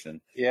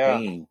position,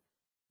 hanging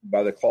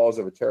by the claws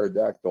of a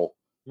pterodactyl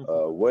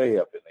way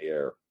up in the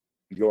air,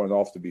 going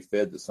off to be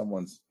fed to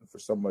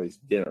somebody's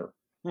dinner.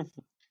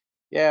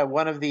 Yeah,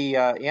 one of the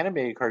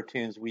animated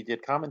cartoons we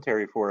did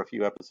commentary for a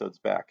few episodes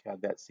back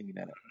had that scene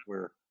in it,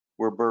 where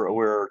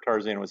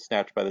Tarzan was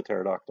snatched by the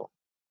pterodactyl.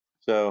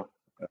 So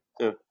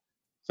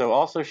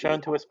also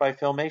shown to us by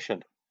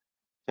Filmation.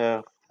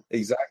 So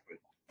exactly.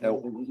 Now,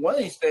 one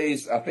of these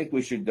days, I think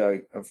we should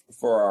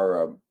for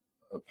our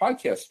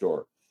podcast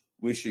store,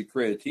 we should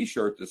create a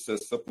T-shirt that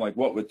says something like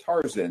 "What would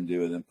Tarzan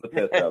do?" and then put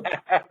that down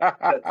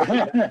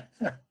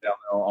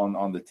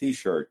on the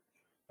T-shirt.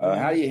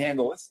 How do you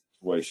handle this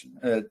situation?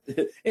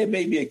 It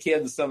may be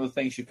akin to some of the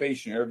things you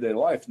face in your everyday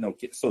life,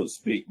 so to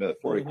speak,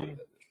 metaphorically.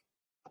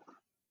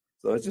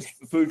 So it's just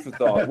food for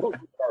thought. What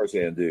would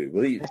Tarzan do?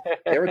 Well,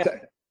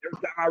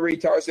 Every time I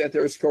read Tarzan at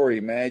their score, he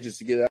manages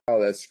to get out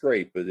of that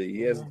scrape, but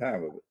he has a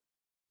time of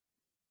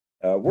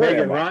it. Where Make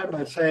it am I? right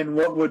by saying,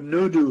 what would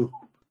new do?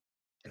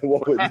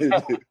 What would New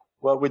do?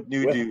 What would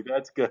New Well, do?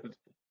 That's good.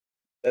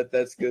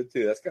 That's good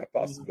too. That's got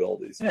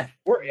possibilities. Yeah.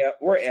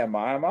 Where am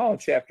I? I'm on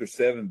chapter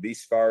 7,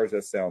 Beast Fires.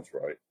 That sounds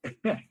right.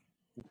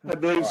 I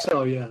believe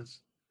so,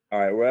 yes. All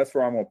right, well, that's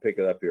where I'm going to pick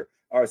it up here.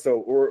 All right,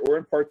 so we're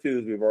in part 2,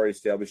 as we've already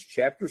established.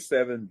 Chapter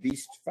 7,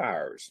 Beast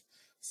Fires.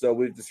 So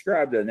we've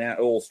described Nat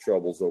Oll's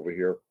troubles over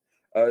here.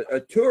 A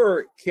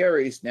tour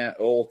carries Nat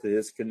Oll to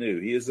his canoe.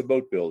 He is a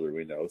boat builder,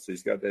 we know, so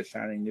he's got that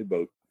shining new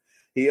boat.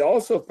 He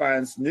also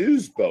finds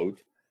Nu's boat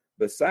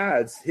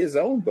besides his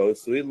own boat,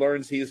 so he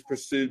learns he is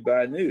pursued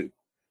by Nu.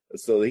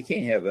 So he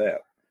can't have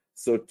that.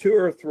 So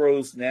Tour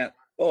throws Nat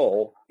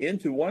Oll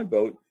into one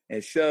boat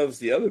and shoves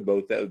the other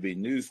boat, that would be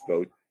Nu's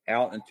boat,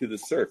 out into the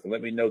surf. And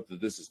let me note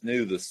that this is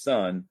Nu the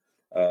son.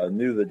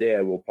 Nu the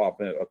dad will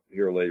pop up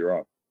here later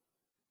on.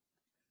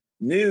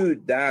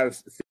 Nu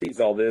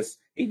sees all this.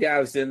 He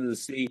dives into the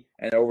sea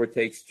and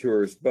overtakes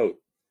Tour's boat.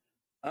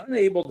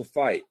 Unable to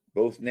fight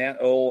both Nat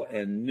Oll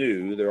and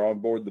Nu, they're on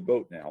board the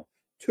boat now.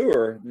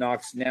 Tour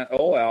knocks Nat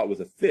Oll out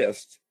with a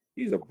fist.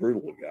 He's a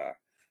brutal guy.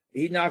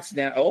 He knocks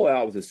Nat Oll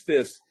out with his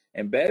fist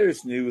and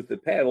batters Nu with the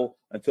paddle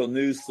until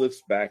Nu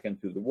slips back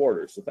into the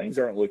water. So things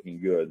aren't looking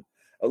good.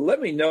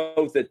 Let me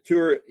note that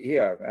Tour,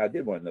 I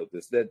did want to note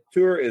this, that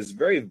Tour is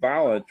very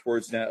violent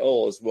towards Nat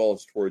Oll as well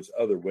as towards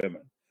other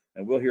women.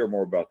 And we'll hear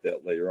more about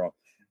that later on.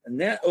 And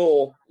Nat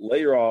Oll,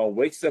 later on,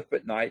 wakes up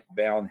at night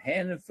bound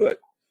hand and foot.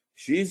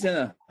 She's in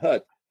a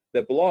hut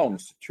that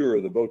belongs to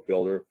Tour, the boat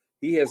builder.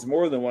 He has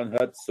more than one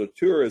hut, so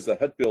Tour is a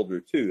hut builder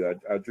too.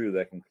 I drew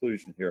that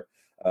conclusion here.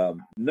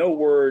 No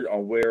word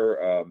on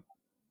where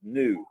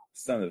Nu,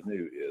 son of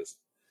Nu, is.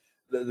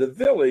 The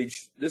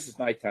village, this is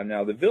nighttime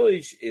now, the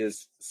village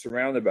is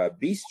surrounded by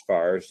beast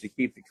fires to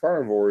keep the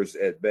carnivores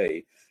at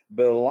bay.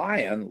 But a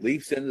lion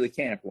leaps into the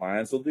camp.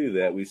 Lions will do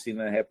that. We've seen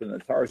that happen in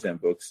the Tarzan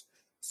books.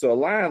 So a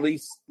lion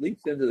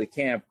leaps into the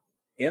camp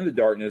in the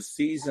darkness,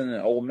 seizing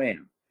an old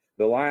man.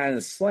 The lion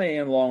is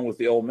slain along with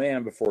the old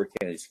man before it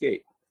can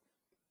escape.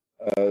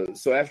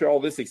 So after all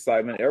this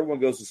excitement, everyone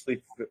goes to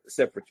sleep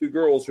except for two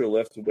girls who are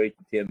left to wait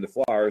to tend the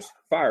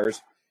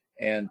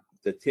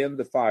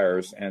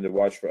fires and to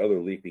watch for other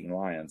leaping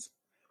lions.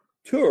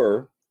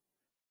 Tour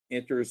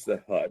enters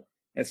the hut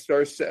and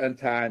starts to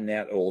untie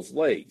Nat Oll's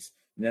legs.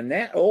 Now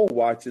Nat Oll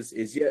watches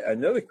as yet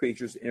another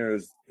creature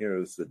enters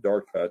the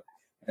dark hut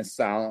and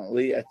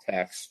silently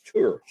attacks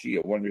Tour. Gee,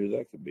 I wonder who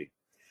that could be.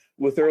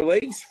 With her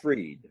legs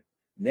freed,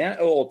 Nat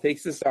Oll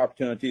takes this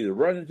opportunity to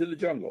run into the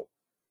jungle.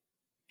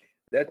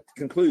 That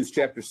concludes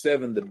chapter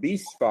 7, the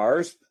beast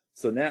fires.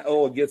 So Nat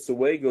Oll gets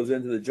away, goes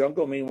into the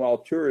jungle. Meanwhile,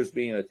 Tour is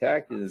being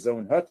attacked in his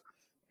own hut.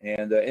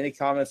 And any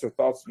comments or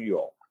thoughts from you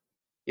all?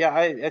 Yeah,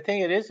 I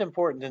think it is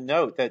important to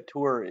note that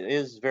Tour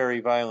is very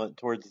violent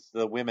towards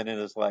the women in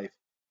his life,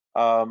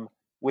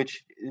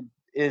 which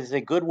is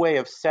a good way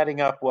of setting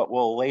up what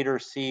we'll later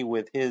see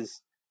with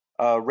his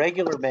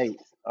regular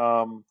mate,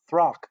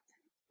 Throck,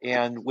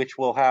 and which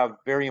will have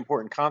very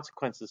important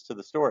consequences to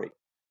the story.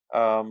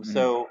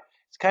 So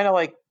it's kind of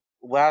like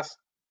last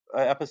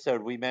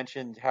episode, we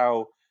mentioned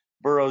how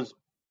Burroughs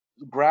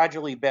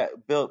gradually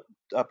built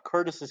up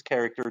Curtis's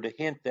character to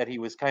hint that he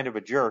was kind of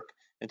a jerk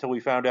until we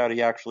found out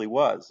he actually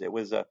was. It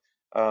was a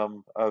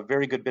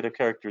very good bit of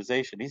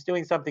characterization. He's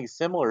doing something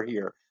similar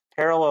here,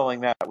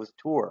 paralleling that with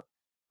Tour,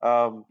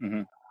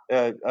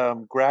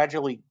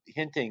 gradually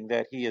hinting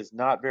that he is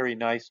not very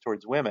nice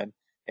towards women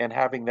and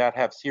having that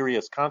have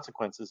serious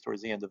consequences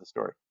towards the end of the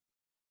story.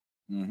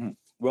 Mm-hmm.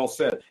 Well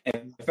said.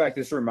 And in fact,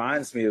 this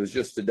reminds me, it was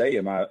just today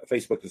in my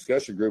Facebook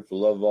discussion group, The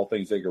Love of All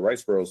Things Edgar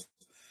Rice Burroughs,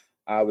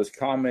 I was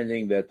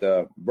commenting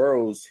that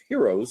Burroughs'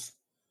 heroes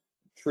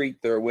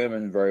treat their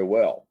women very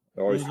well.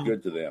 They're always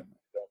good to them.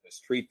 Don't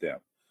mistreat them.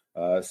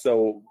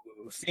 So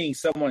seeing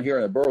someone here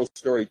in a Burroughs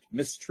story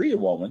mistreat a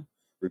woman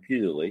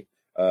repeatedly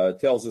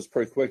tells us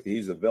pretty quick that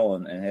he's a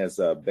villain and has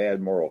a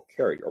bad moral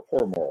character or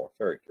poor moral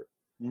character.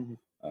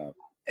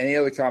 Any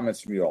other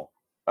comments from you all?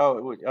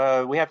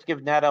 Oh, we have to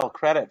give Nat Oll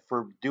credit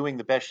for doing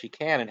the best she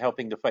can and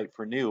helping to fight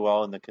for Nu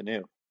while in the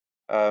canoe.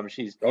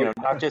 She's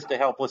not just a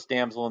helpless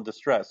damsel in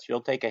distress.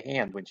 She'll take a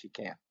hand when she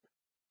can.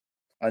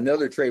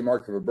 Another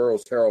trademark of a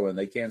Burroughs heroine,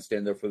 they can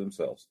stand up for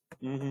themselves.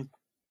 All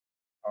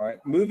right,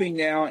 moving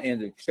now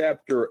into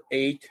chapter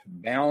 8,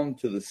 Bound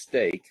to the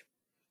Stake.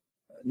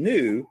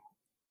 Nu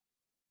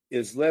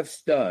is left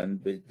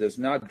stunned but does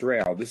not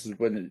drown. This is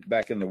when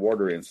back in the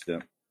water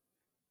incident.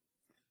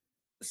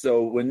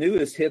 So when Nu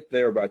is hit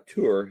there by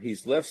Tour,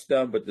 he's left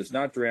stunned but does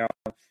not drown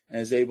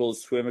and is able to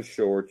swim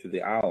ashore to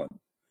the island.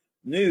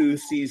 Nu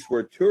sees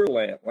where Tour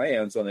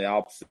lands on the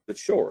opposite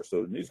shore,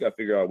 so Nu's got to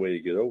figure out a way to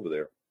get over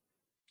there.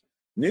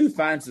 Nu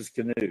finds his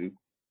canoe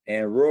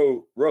and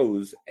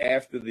rows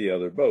after the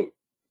other boat.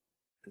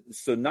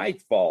 So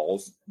night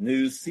falls.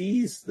 Nu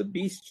sees the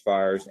beast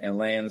fires and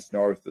lands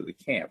north of the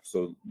camp.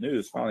 So Nu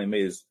has finally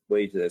made his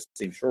way to that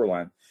same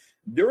shoreline.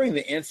 During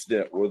the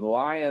incident where the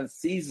lion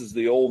seizes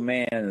the old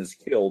man and is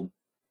killed,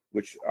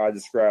 which I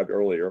described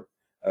earlier,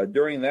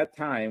 During that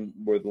time,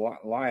 where the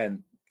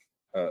lion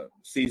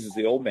seizes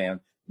the old man,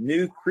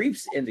 Nu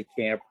creeps into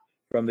camp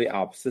from the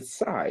opposite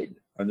side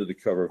under the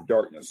cover of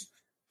darkness.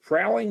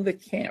 Prowling the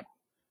camp,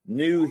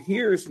 Nu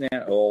hears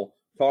Na'ul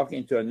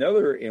talking to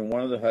another in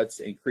one of the huts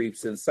and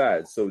creeps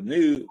inside. So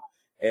Nu,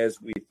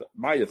 as we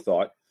might have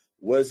thought,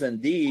 was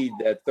indeed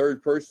that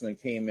third person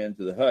that came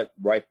into the hut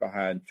right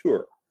behind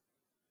Tur.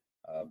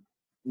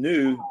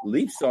 Nu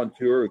leaps on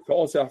Tur, who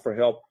calls out for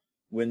help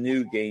when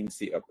Nu gains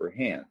the upper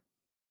hand.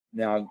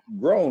 Now,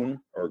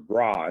 Groan, or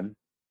Gron,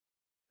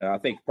 and I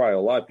think probably a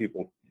lot of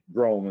people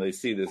groan when they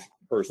see this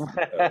person.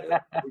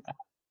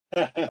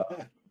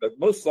 But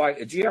most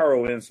likely,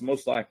 Gron,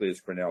 most likely is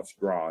pronounced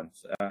Gron.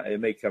 It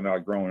may come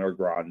out Groan or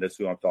Gron. That's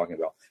who I'm talking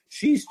about.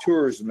 She's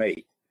Tur's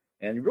mate,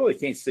 and you really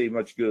can't say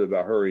much good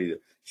about her either.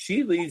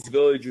 She leads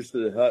villagers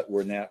to the hut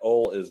where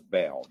Na'ul is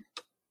bound,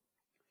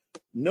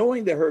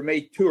 knowing that her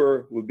mate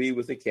Tur would be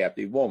with a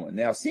captive woman.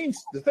 Now,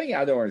 seems the thing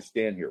I don't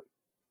understand here.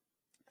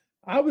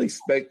 I would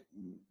expect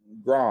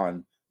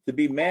Gron to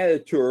be mad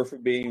at Tur for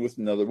being with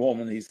another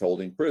woman he's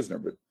holding prisoner,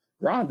 but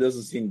Gron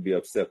doesn't seem to be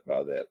upset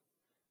by that.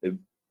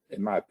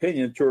 In my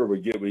opinion, Tur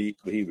would get what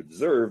he would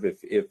deserve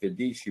if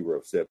indeed she were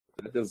upset,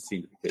 but that doesn't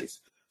seem to be the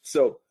case.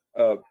 So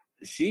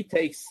she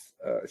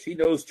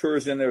knows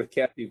Tur's in there with a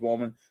captive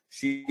woman.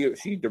 She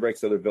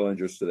directs other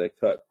villagers to that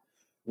hut.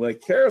 When a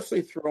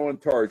carelessly thrown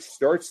torch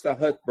starts the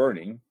hut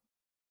burning,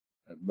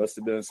 it must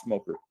have been a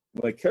smoker.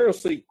 When a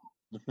carelessly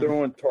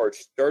thrown torch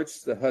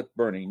starts the hut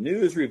burning, Nu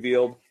is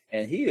revealed,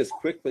 and he is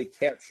quickly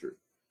captured.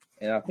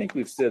 And I think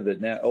we've said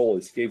that Na'ul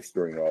escapes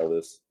during all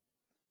this.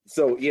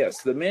 So,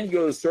 yes, the men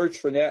go to search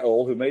for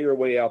Na'ul, who made her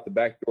way out the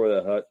back door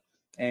of the hut,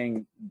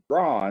 and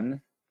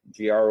Gron,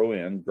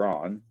 Gron,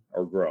 Gron,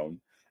 or Groan,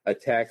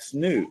 attacks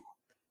Nu.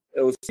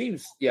 It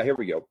seems, here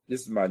we go.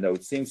 This is my note.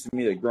 It seems to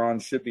me that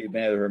Gron should be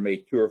mad at her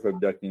mate Tur for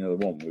abducting another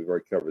woman. We've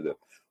already covered that.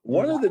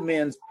 One of the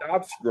men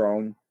stops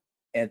Groan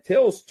and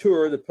tells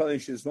Tur to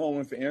punish his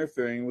woman for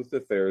interfering with the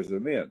affairs of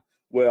the men.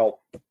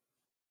 Well,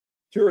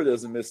 Tur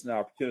doesn't miss an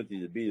opportunity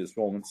to beat his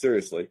woman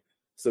seriously,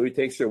 so he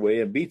takes her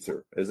away and beats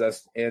her. As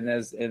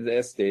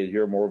stated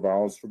here, more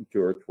violence from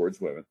Tur towards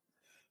women.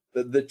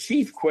 The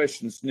chief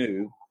questions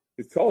Nu,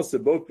 who calls the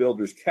boat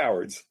builders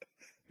cowards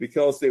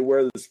because they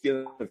wear the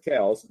skin of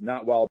cows,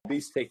 not wild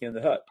beasts taken in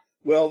the hut.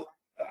 Well,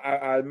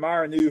 I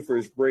admire Nu for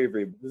his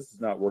bravery, but this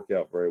does not work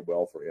out very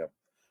well for him.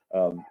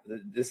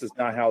 This is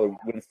not how to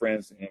win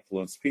friends and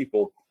influence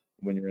people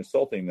when you're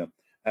insulting them.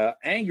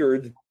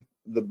 Angered,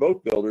 the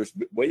boat builders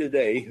wait a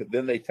day,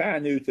 then they tie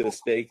Nu to a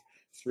stake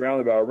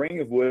surrounded by a ring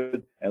of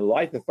wood and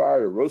light the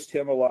fire to roast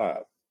him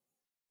alive.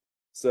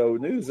 So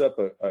Nu's up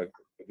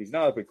if he's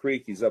not up a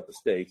creek, he's up a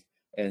stake,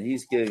 and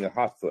he's getting a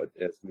hot foot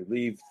as we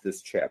leave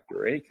this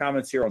chapter. Any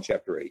comments here on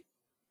chapter 8?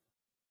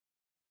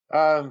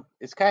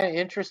 It's kind of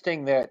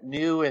interesting that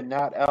Nu and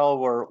Na'ul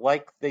were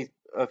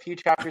a few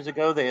chapters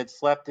ago, they had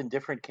slept in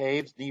different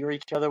caves near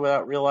each other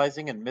without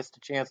realizing and missed a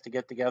chance to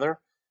get together.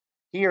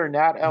 Here,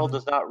 Na'ul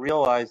does not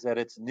realize that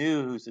it's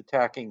Nu who's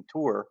attacking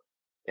Tur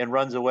and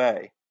runs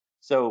away.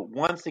 So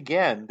once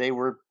again, they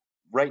were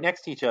right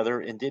next to each other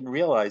and didn't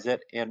realize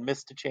it and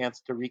missed a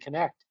chance to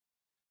reconnect.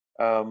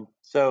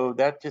 So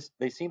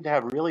they seem to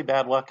have really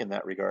bad luck in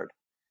that regard.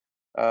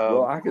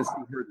 Well, I can see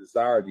her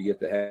desire to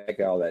get the heck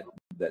out of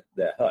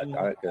that hut.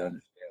 I can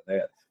understand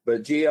that.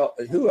 But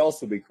GL, who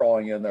else would be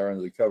crawling in there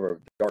under the cover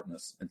of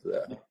darkness into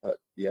that hut?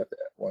 You have to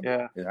have one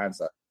in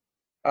hindsight.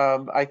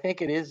 I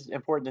think it is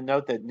important to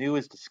note that Nu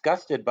is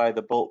disgusted by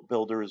the boat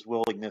builders'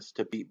 willingness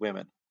to beat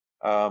women.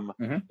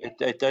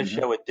 It does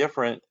show a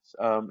difference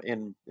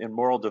in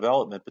moral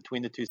development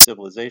between the two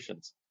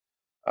civilizations.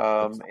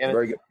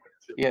 Very good.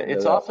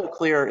 It's also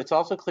clear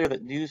that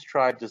Nu's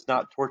tribe does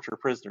not torture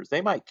prisoners.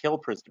 They might kill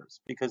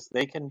prisoners because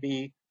they can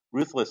be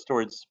ruthless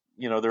towards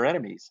their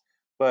enemies,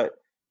 but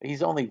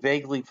he's only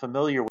vaguely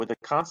familiar with the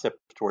concept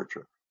of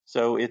torture.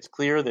 So it's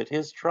clear that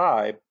his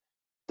tribe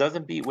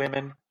doesn't beat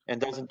women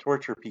and doesn't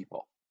torture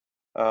people.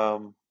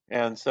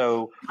 And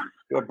so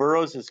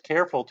Burroughs is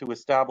careful to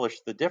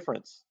establish the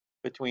difference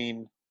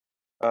between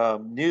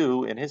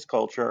Nu and his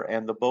culture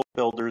and the boat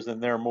builders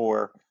and their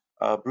more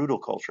brutal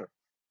culture.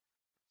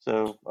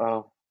 So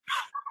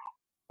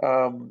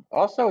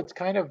also, it's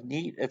kind of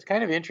neat. It's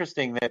kind of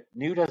interesting that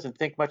Nu doesn't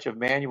think much of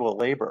manual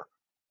labor.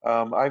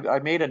 I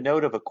made a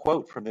note of a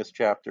quote from this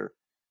chapter.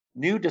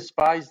 Nu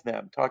despised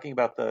them, talking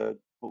about the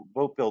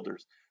boat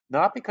builders,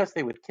 not because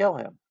they would kill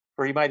him,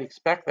 for he might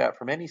expect that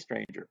from any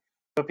stranger,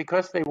 but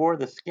because they wore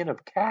the skin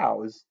of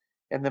cows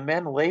and the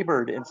men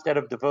labored instead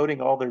of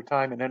devoting all their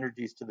time and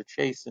energies to the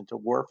chase and to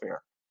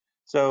warfare.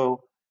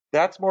 So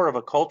that's more of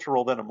a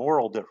cultural than a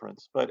moral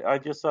difference, but I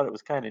just thought it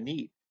was kind of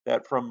neat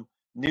that from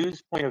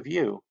Nu's point of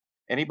view,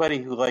 anybody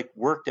who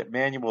worked at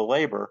manual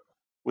labor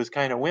was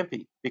kind of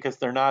wimpy because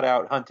they're not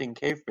out hunting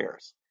cave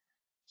bears.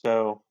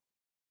 So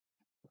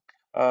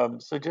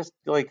just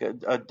like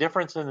a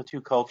difference in the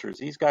two cultures.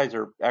 These guys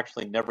are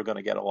actually never going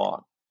to get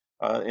along.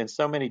 In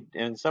so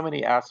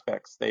many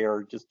aspects, they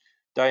are just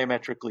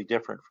diametrically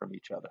different from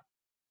each other.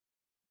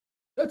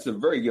 That's a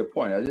very good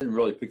point. I didn't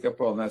really pick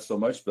up on that so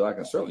much, but I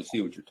can certainly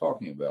see what you're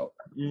talking about.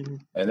 Mm-hmm.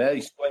 And that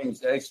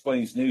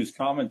explains news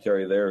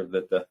commentary there.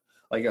 That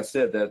like I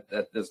said,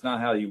 that's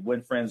not how you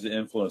win friends and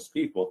influence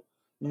people.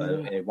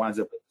 Mm-hmm. It winds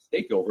up a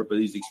takeover, but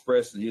he's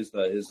expressing his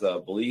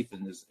belief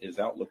and his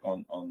outlook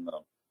on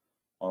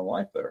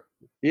life there.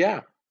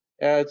 Yeah.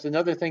 It's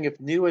another thing. If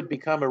New had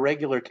become a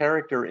regular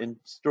character in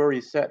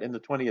stories set in the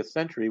 20th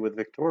century with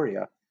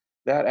Victoria,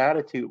 that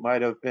attitude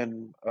might have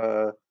been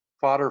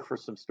fodder for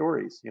some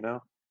stories, you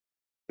know.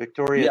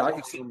 Victoria. Yeah, I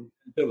can see him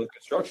with a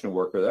construction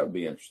worker. That would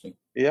be interesting.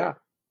 Yeah.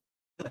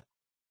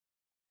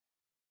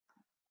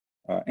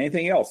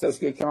 Anything else? That's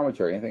good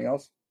commentary. Anything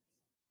else?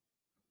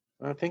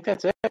 I think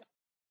that's it.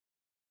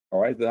 All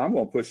right, then I'm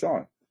going to push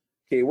on.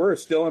 Okay, we're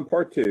still in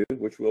part 2,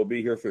 which will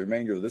be here for the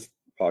remainder of this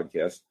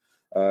podcast.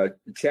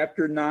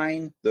 Chapter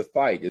 9, The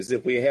Fight. As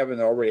if we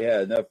haven't already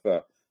had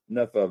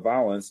enough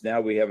violence,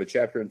 now we have a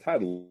chapter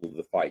entitled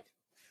The Fight.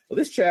 Well,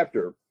 this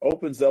chapter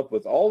opens up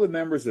with all the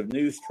members of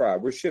Nu's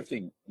tribe. We're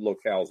shifting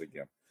locales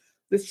again.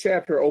 This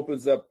chapter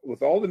opens up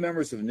with all the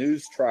members of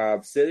Nu's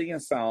tribe sitting in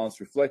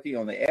silence, reflecting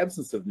on the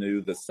absence of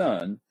Nu, the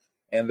son,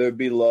 and their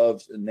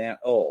beloved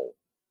Nat-ul.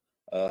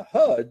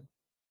 Hud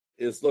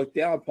is looked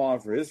down upon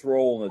for his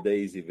role in the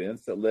day's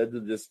events that led to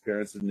the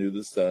disappearance of Nu,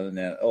 the son, and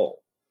Nat-ul.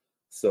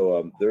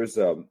 So there's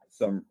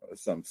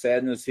some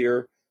sadness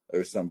here.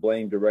 There's some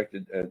blame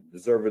directed,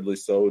 deservedly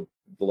so,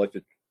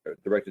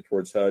 directed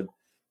towards Hud,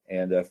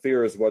 and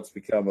fear is what's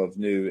become of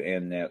Nu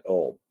and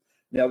Nat-ul.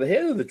 Now, the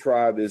head of the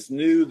tribe is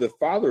Nu, the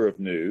father of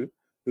Nu,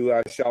 who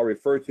I shall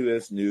refer to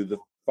as Nu, the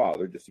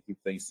father, just to keep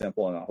things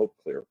simple and I hope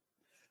clear.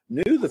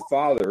 Nu, the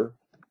father,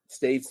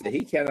 states that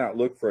he cannot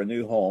look for a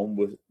new home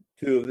with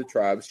 2 of the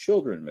tribe's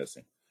children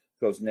missing,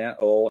 because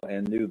Nat-ul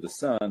and Nu, the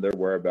son, their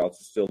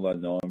whereabouts are still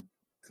unknown,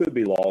 could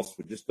be lost,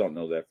 we just don't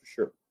know that for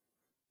sure.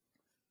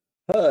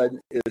 Hud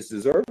is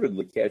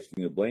deservedly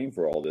catching the blame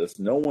for all this.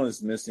 No one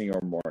is missing or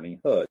mourning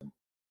Hud.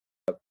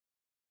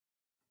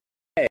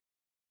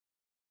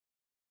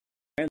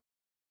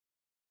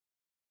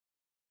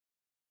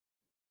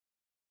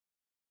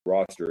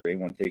 Roster,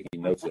 anyone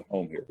taking notes at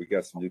home here? We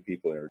got some new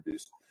people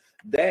introduced.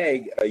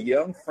 Dag, a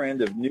young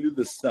friend of Nu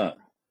the son,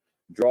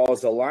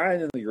 draws a line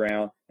in the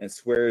ground and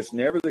swears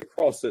never to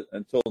cross it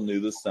until Nu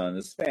the son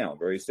is found.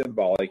 Very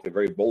symbolic, a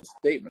very bold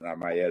statement, I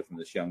might add, from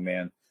this young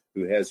man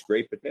who has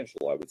great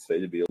potential, I would say,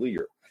 to be a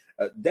leader.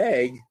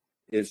 Dag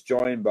is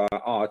joined by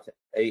Ott,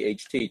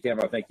 A-H-T.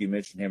 Tim, I think you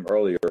mentioned him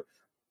earlier.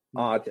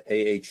 Ott,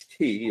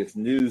 A-H-T, is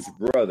Nu's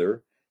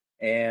brother.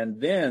 And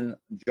then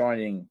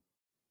joining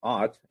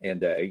Ott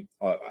and Dag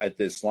at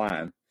this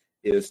line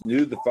is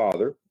Nu the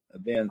father,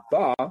 then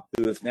Tha,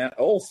 who is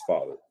Nat-ul's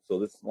father. So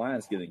this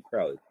line's getting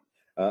crowded.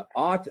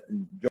 Ott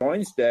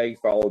joins Dag,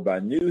 followed by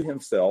Nu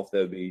himself. That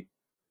would be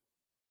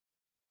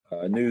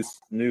Nu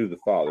the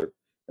father.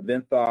 And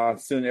then Tha.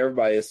 Soon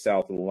everybody is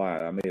south of the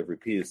line. I may have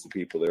repeated some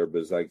people there,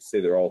 but as I can say,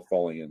 they're all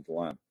falling into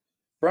line.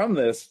 From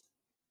this,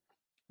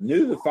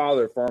 Nu the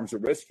father forms a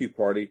rescue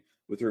party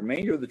with the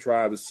remainder of the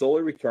tribe is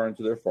slowly returned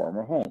to their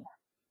former home.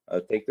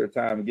 Take their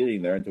time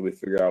getting there until we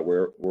figure out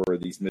where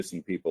these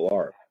missing people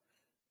are.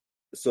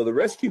 So the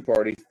rescue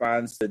party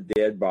finds the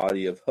dead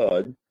body of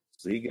Hud.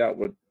 So he got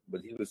what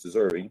he was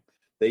deserving.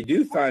 They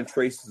do find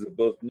traces of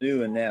both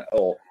Nu and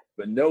Nat-ul,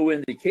 but no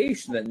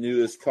indication that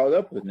Nu is caught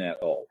up with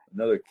Nat-ul.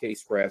 Another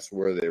case perhaps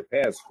where their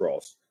paths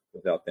cross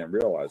without them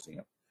realizing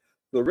it.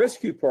 The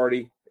rescue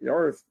party, in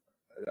order,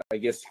 I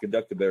guess, to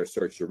conduct a better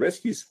search, the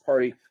rescue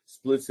party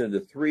splits into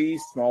 3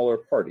 smaller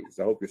parties.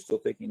 I hope you're still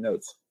taking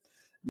notes.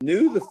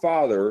 Nu the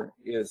father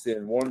is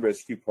in one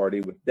rescue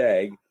party with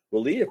Dag,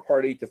 will lead a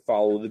party to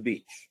follow the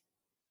beach.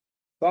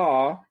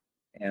 Tha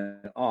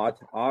and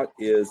Ott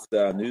is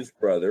Nu's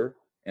brother,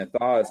 and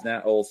Tha is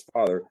Nat-ul's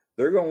father.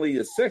 They're going to lead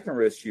a second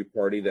rescue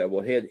party that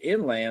will head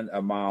inland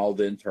a mile,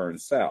 then turn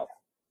south.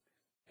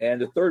 And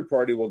the third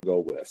party will go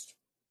west.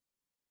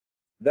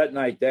 That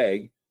night,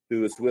 Dag,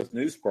 who is with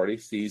Nu's party,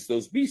 sees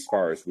those beast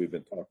fires we've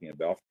been talking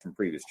about from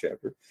previous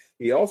chapter.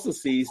 He also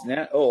sees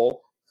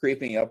Nat-ul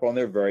creeping up on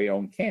their very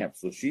own camp.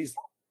 So she's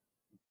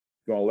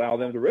going to allow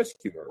them to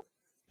rescue her.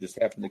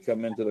 Just happened to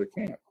come into their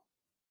camp.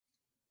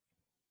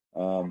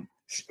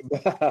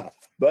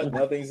 But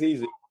nothing's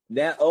easy.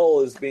 Nat-ul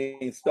is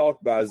being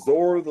stalked by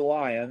Zor the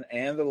lion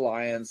and the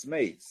lion's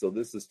mate. So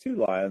this is 2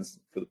 lions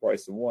for the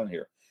price of 1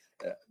 here.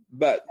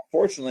 But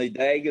fortunately,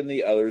 Dag and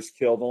the others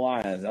kill the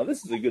lions. Now,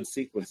 this is a good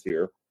sequence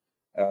here.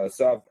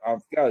 So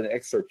I've got an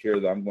excerpt here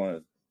that I'm going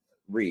to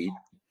read.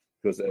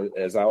 Because,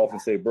 as I often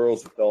say,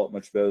 Burroughs will tell it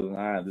much better than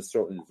I, and this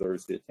certainly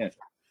deserves the attention.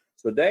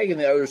 So Dag and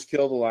the others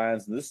kill the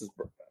lions, and this is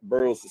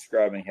Burroughs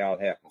describing how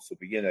it happens. So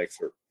begin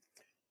excerpt.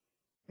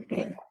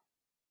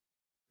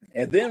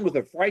 And then with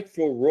a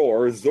frightful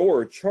roar,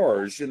 Zor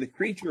charged, and the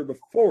creature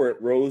before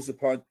it rose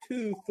upon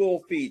 2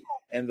 full feet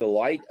and the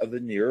light of the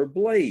nearer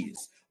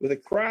blaze. With a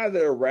cry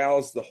that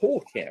aroused the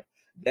whole camp,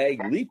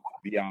 Dag leaped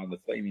beyond the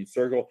flaming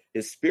circle,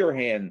 his spear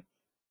hand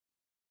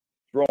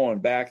thrown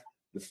back.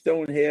 The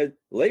stone head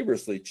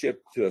laboriously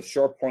chipped to a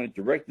sharp point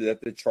directed at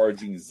the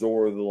charging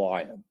Zor the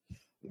lion.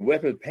 The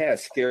weapon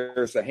passed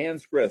scarce a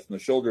hand's breadth from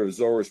the shoulder of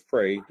Zora's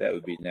prey, that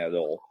would be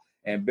Nadol,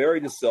 and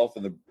buried itself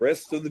in the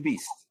breast of the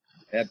beast.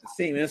 And at the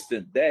same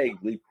instant, Dag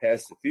leaped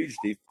past the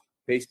fugitive,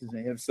 placing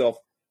himself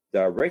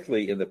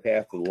directly in the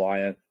path of the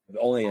lion with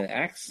only an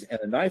axe and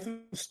a knife of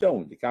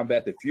stone to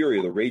combat the fury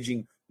of the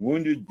raging,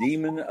 wounded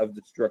demon of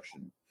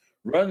destruction.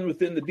 Run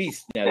within the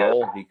beast,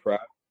 Nadol, he cried.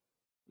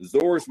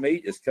 Zora's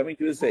mate is coming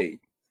to his aid.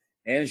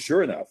 And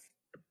sure enough,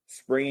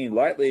 springing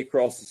lightly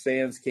across the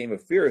sands came a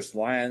fierce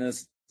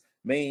lioness,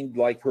 maned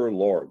like her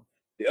lord.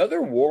 The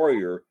other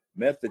warrior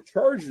met the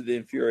charge of the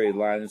infuriated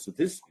lioness with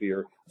his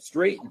spear.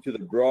 Straight into the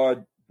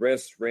broad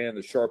breast ran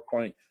the sharp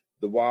point,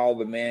 the while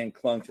the man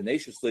clung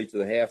tenaciously to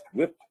the haft,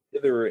 whipped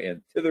hither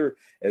and thither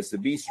as the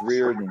beast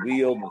reared and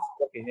wheeled and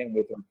struck at him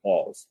with her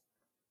paws.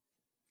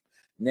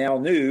 Now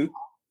Nu,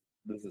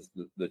 this is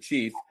the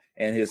chief,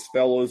 and his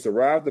fellows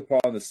arrived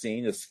upon the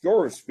scene. A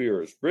score of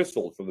spears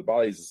bristled from the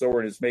bodies of Zora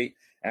and his mate.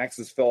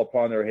 Axes fell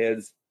upon their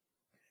heads,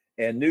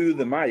 and Nu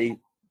the mighty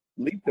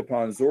leaped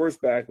upon Zora's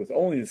back with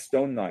only a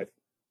stone knife.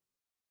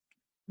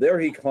 There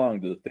he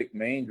clung to the thick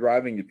mane,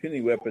 driving the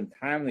puny weapon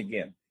time and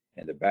again,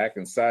 and the back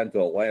and side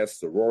until at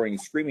last the roaring,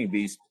 screaming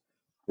beast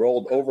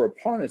rolled over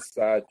upon its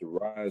side to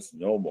rise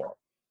no more.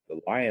 The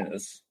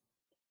lioness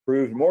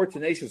proved more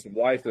tenacious of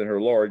life than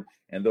her lord,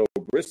 and though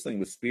bristling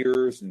with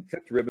spears and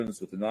cut to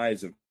ribbons with the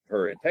knives of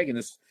her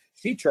antagonists,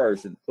 she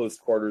charged in close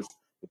quarters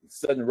with a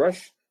sudden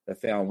rush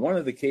that found one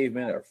of the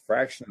cavemen a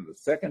fraction of a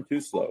second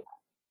too slow.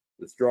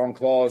 The strong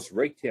claws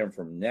raked him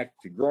from neck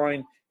to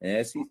groin, and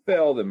as he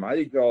fell, the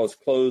mighty jaws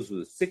closed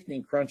with a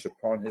sickening crunch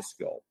upon his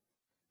skull.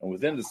 And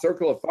within the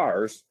circle of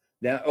fires,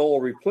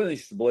 Nadol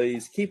replenished the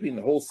blaze, keeping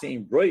the whole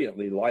scene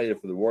brilliantly lighted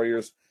for the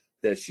warriors.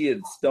 That she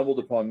had stumbled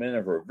upon men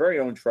of her very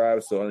own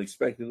tribe so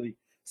unexpectedly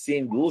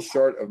seemed little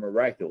short of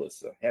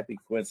miraculous, a happy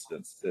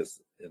coincidence, as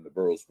in the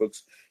Burroughs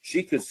books.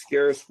 She could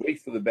scarce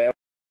wait for the battle.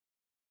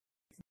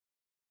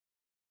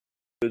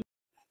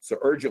 So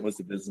urgent was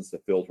the business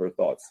that filled her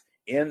thoughts.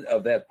 End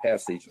of that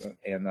passage,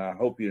 and I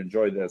hope you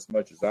enjoyed that as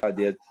much as I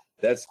did.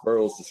 That's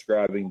Burroughs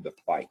describing the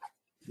fight.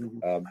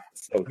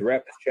 So to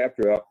wrap this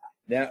chapter up,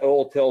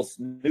 Nadol tells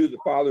Nu the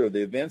father of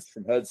the events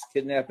from Hud's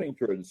kidnapping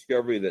to her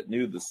discovery that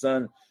Nu the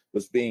son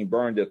was being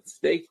burned at the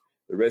stake.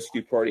 The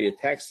rescue party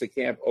attacks the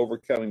camp,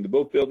 overcoming the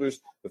boat builders,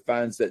 but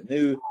finds that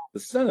Nu, the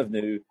son of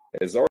Nu,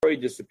 has already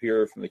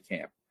disappeared from the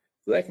camp.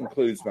 So that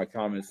concludes my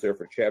comments there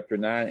for chapter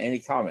 9. Any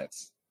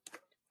comments?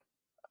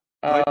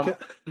 Go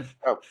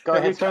Every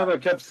ahead. time I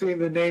kept seeing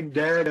the name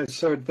Dag, I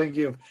started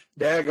thinking of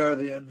Dagar,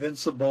 the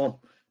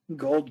invincible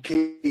gold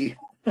key.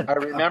 I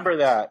remember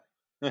that.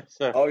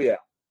 So, Oh, yeah.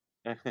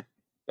 that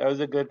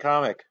was a good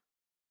comic.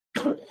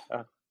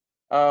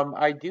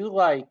 I do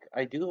like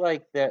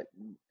that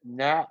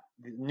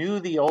Nu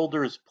the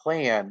Older's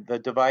plan, the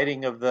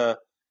dividing of the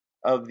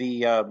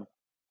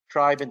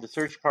tribe into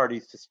search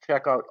parties to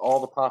check out all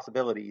the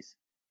possibilities,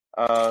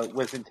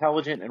 was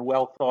intelligent and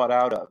well thought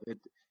out of.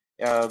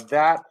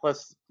 That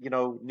plus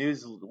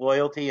Nu's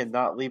loyalty and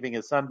not leaving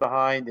his son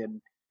behind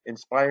and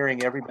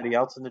inspiring everybody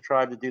else in the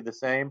tribe to do the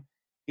same.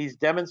 He's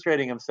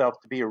demonstrating himself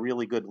to be a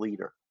really good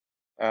leader,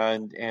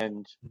 and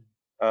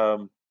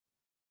that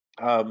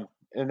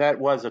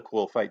was a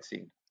cool fight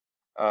scene.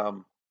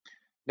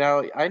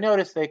 Now, I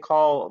noticed they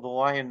call the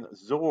lion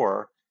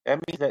Zor. That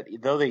means that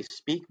though they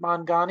speak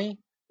Mangani,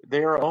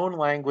 their own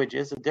language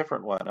is a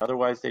different one.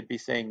 Otherwise, they'd be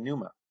saying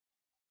Numa.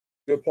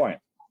 Good point.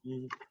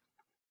 Mm-hmm.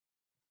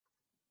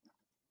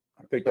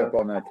 I picked up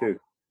on that too.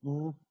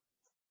 Mm-hmm.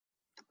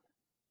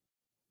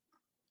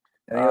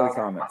 Any other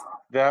comments?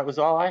 That was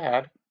all I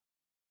had.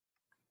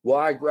 Well,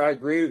 I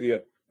agree with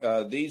you.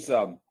 These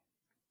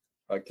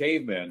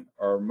cavemen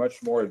are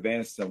much more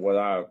advanced than what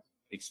I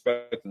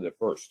expected at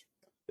first.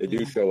 They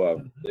do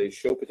show they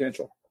show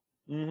potential.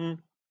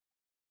 Mm-hmm.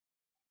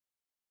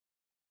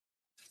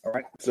 All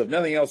right. So if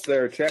nothing else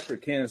there, chapter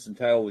 10 is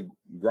entitled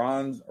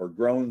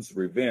Groan's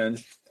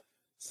Revenge.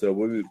 So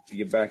we'll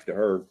get back to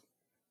her.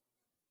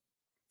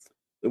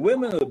 The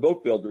women of the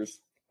boat builders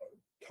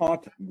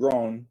taunt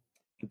Groan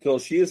until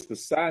she is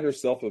beside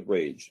herself with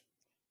rage.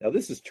 Now,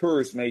 this is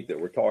Tur's mate that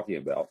we're talking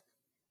about.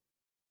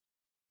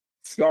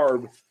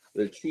 Scarb,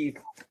 the chief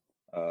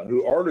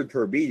who ordered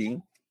her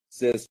beating,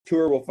 says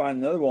Tur will find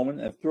another woman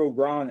and throw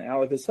Gran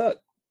out of his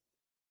hut.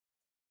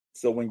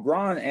 So when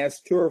Gran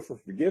asks Tur for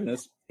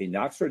forgiveness, he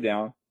knocks her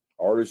down,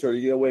 orders her to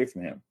get away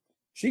from him.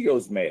 She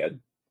goes mad.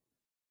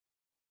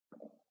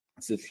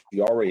 Since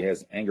she already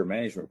has anger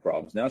management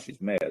problems, now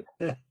she's mad.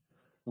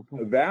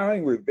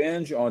 Vowing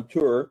revenge on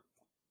Tur,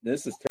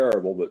 this is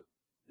terrible, but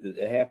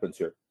it happens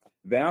here.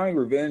 Vowing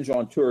revenge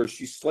on Tur,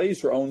 she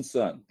slays her own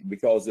son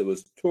because it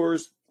was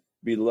Tur's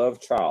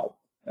beloved child.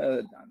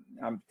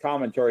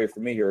 Commentary for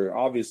me here.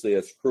 Obviously,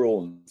 it's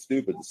cruel and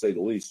stupid to say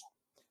the least,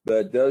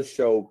 but it does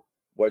show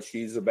what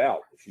she's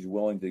about. She's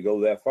willing to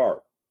go that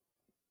far.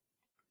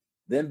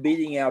 Then,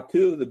 beating out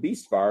two of the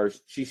beast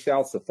fires, she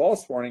shouts a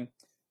false warning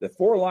that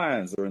 4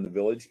 lions are in the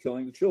village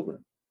killing the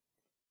children.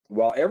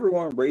 While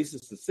everyone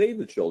races to save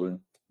the children,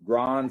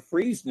 Gran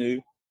frees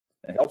Nu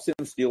and helps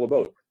him steal a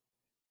boat.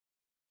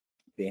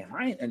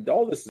 Behind, and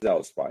all this is out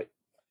of spite.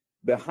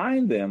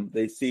 Behind them,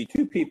 they see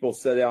two people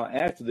set out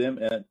after them,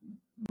 and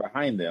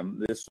behind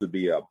them, this would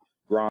be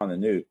Gron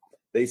and Nu.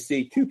 They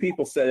see two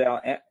people set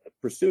out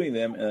pursuing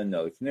them in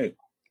another canoe.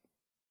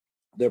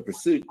 Their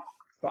pursuit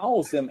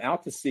follows them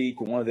out to sea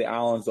to one of the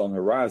islands on the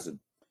horizon.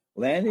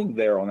 Landing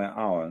there on that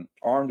island,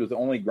 armed with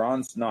only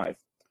Gron's knife,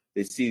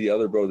 they see the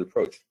other boat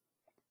approach.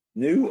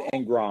 Nu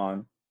and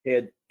Gron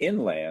head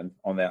inland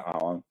on that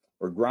island,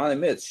 where Gron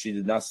admits she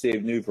did not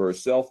save Nu for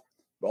herself,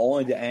 but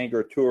only to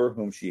anger Tur,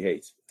 whom she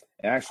hates.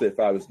 And actually, if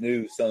I was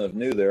son of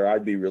Nu there,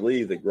 I'd be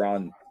relieved that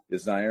Gron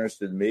is not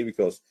interested in me,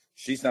 because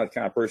she's not the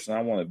kind of person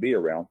I want to be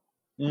around.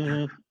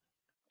 Mm-hmm.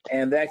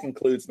 And that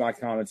concludes my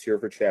comments here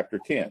for chapter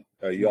 10.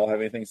 You all have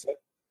anything to say?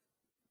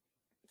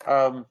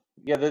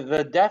 Yeah,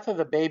 the death of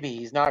the baby,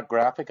 he's not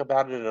graphic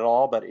about it at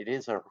all, but it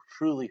is a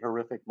truly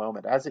horrific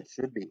moment, as it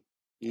should be.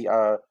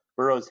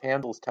 Burroughs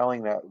handles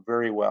telling that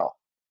very well.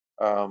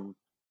 And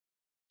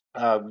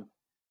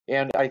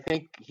I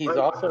think he's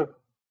also...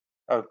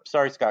 Oh,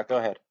 sorry, Scott, go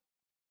ahead.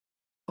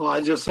 Well,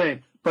 I just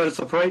saying, but it's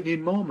a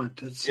frightening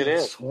moment.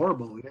 It's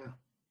horrible, yeah.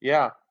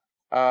 Yeah.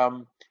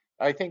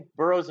 I think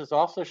Burroughs is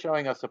also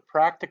showing us a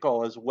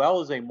practical as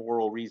well as a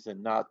moral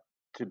reason not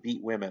to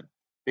beat women,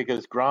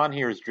 because Gron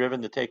here is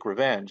driven to take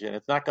revenge, and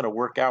it's not going to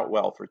work out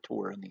well for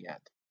Tur in the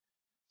end.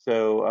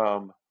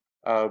 So,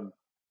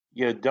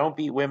 don't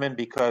beat women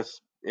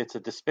because it's a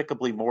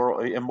despicably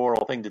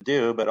immoral thing to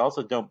do, but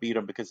also don't beat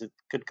them because it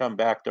could come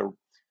back to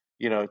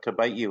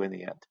bite you in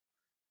the end.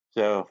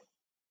 So,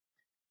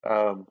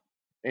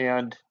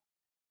 and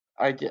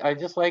I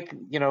just like,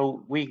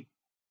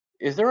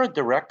 is there a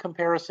direct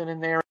comparison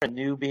in there? A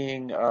Nu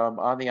being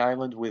on the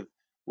island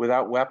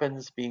without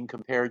weapons being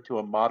compared to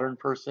a modern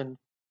person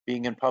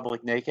being in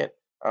public naked?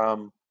 I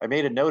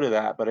made a note of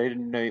that, but I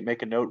didn't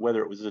make a note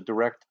whether it was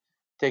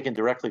taken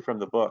directly from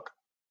the book.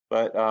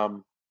 But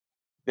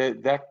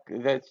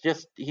that's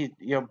just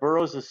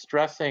Burroughs is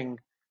stressing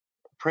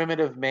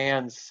primitive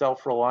man's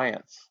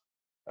self-reliance,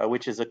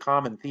 which is a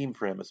common theme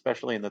for him,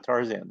 especially in the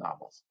Tarzan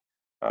novels.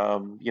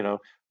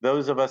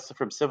 Those of us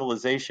from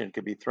civilization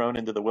could be thrown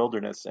into the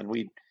wilderness and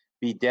we'd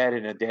be dead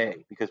in a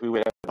day because we would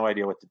have no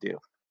idea what to do.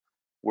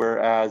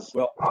 Whereas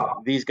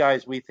these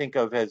guys we think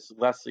of as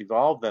less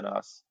evolved than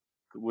us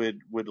would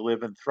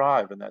live and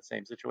thrive in that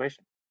same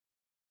situation.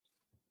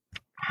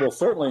 Well,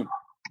 certainly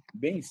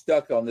being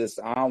stuck on this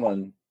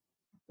island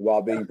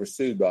while being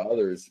pursued by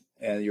others,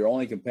 and your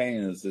only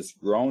companion is this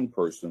grown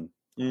person,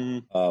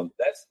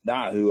 that's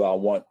not who I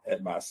want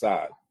at my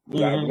side.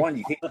 Mm-hmm. One,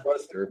 you can't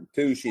trust her.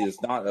 Two, she is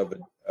not of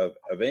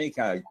any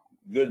kind of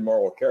good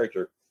moral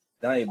character.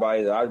 Not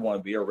anybody that I'd want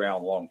to be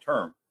around long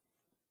term.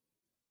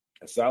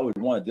 So I would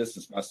want to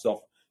distance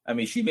myself. I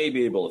mean, she may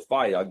be able to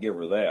fight. I'll give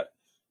her that,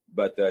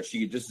 but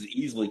she could just as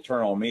easily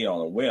turn on me on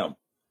a whim,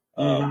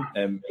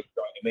 and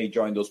may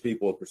join those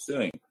people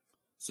pursuing.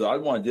 So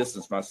I'd want to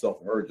distance myself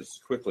from her just as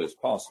quickly as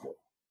possible.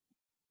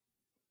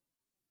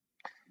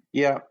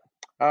 Yeah.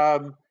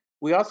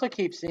 We also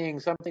keep seeing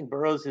something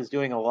Burroughs is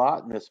doing a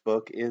lot in this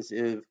book is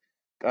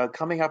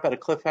coming up at a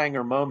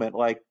cliffhanger moment,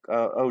 like,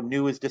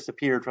 Nu has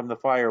disappeared from the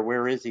fire.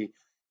 Where is he?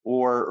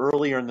 Or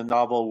earlier in the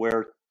novel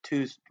where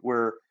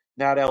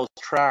Nadel's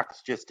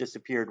tracks just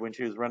disappeared when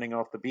she was running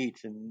off the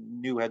beach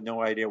and Nu had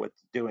no idea what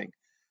to doing.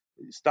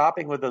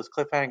 Stopping with those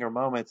cliffhanger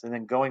moments and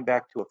then going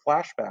back to a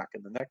flashback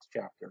in the next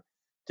chapter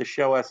to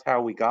show us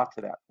how we got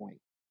to that point.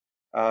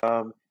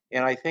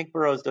 And I think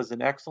Burroughs does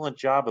an excellent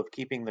job of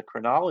keeping the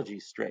chronology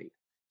straight,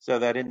 so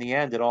that in the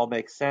end it all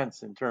makes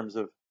sense in terms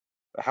of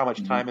how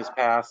much time has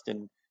passed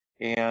and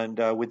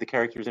with the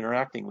characters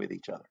interacting with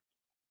each other.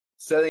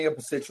 Setting up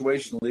a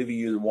situation, leaving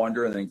you to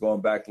wonder, and then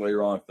going back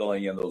later on and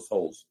filling in those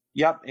holes.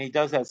 Yep, and he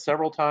does that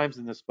several times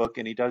in this book,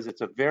 and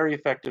it's a very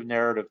effective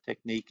narrative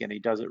technique, and he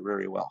does it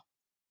very well.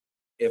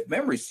 If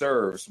memory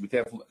serves,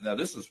 now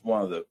this is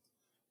one of the,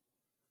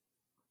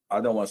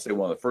 I don't want to say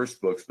one of the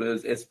first books, but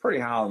it's pretty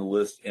high on the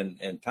list in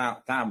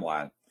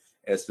timeline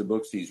as to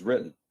books he's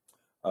written.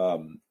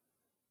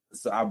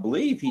 So I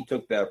believe he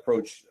took that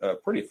approach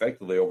pretty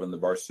effectively over in the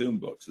Barsoom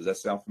books. Does that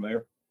sound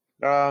familiar?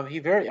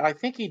 I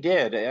think he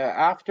did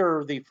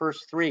after the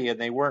first three, and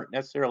they weren't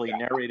necessarily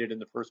narrated in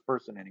the first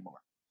person anymore.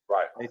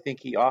 Right. I think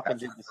he often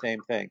did the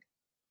same thing.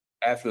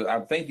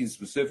 I'm thinking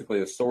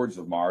specifically of Swords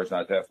of Mars,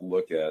 and I'd have to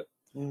look at.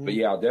 But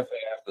yeah, definitely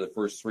after the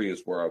first three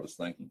is where I was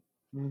thinking.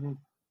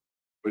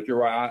 But you're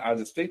right. I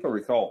distinctly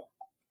recall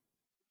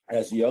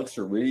as a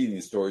youngster reading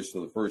these stories for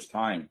the first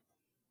time,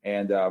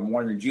 and I'm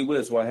wondering, gee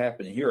whiz, what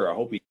happened here? I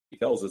hope he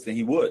tells us, and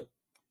he would.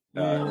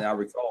 And I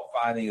recall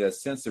finding a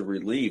sense of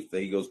relief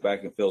that he goes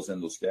back and fills in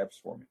those gaps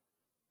for me.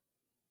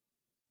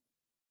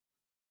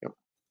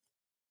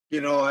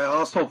 Yep. I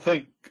also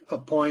think a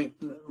point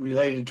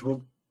related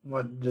to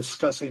what I'm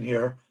discussing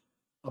here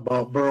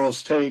about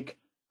Burroughs' take,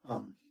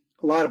 a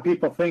lot of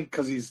people think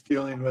because he's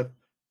dealing with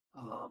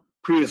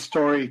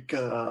prehistoric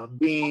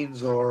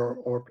beings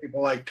or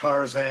people like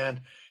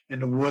Tarzan in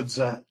the woods,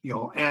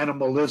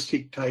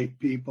 animalistic type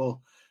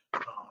people,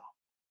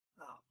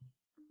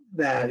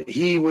 that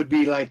he would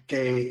be like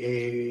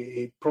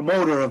a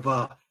promoter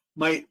of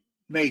might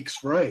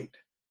makes right.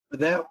 But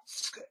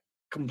that's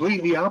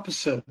completely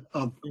opposite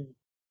of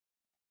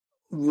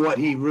what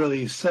he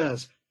really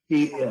says.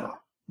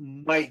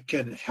 Might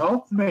can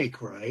help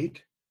make right,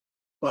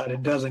 but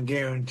it doesn't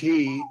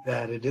guarantee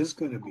that it is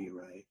going to be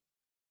right.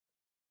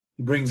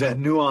 He brings that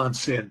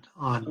nuance in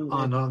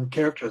on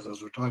characters,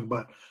 as we're talking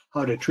about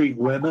how to treat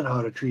women,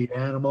 how to treat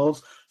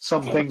animals.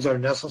 Some things are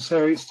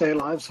necessary to stay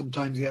alive.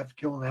 Sometimes you have to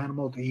kill an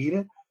animal to eat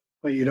it,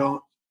 but you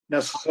don't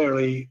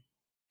necessarily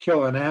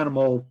kill an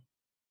animal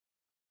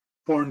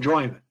for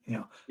enjoyment.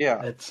 Yeah,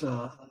 It's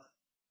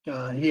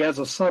he has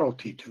a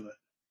subtlety to it.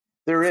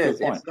 there That's a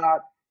is. good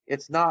point.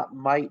 It's not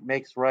might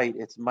makes right.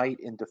 It's might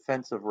in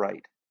defense of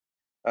right.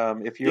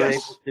 If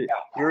Yes.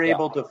 you're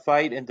able to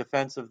fight in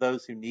defense of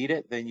those who need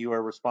it, then you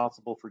are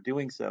responsible for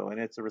doing so, and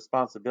it's a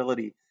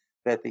responsibility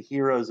that the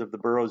heroes of the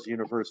Burroughs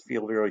universe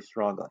feel very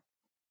strongly.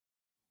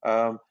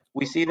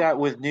 We see that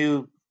with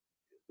New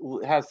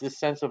has this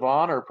sense of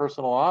honor,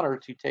 personal honor,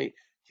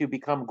 to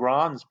become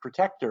Gron's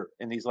protector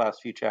in these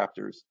last few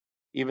chapters,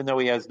 even though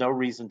he has no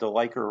reason to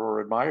like her or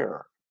admire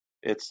her.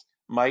 It's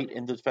might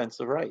in defense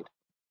of right.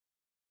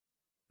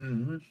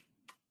 Mm-hmm.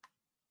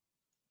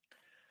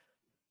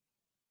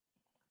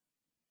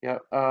 Yeah.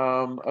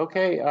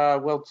 Okay.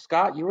 Well,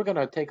 Scott, you were going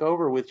to take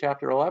over with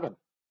chapter 11.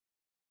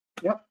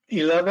 Yep,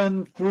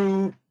 11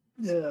 through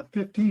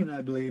 15,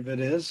 I believe it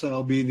is. So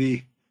it'll be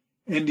the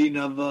ending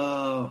of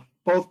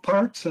both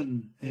parts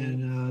and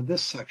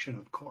this section,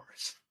 of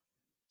course.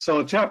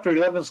 So chapter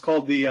 11 is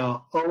called the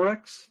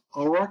Oryx.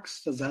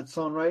 Oryx, does that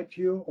sound right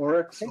to you?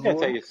 Oryx? I think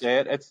that's how you say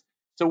it. It's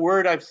a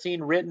word I've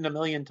seen written a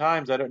million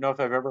times. I don't know if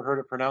I've ever heard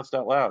it pronounced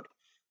out loud.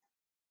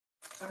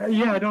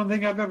 Yeah, I don't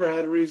think I've ever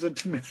had a reason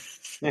to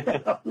mention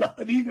it out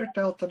loud either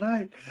till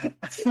tonight.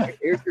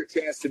 Here's your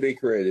chance to be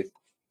creative.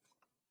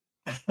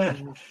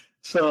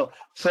 So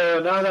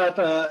now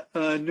that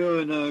New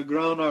and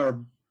Gron are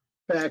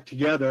back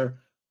together,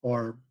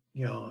 or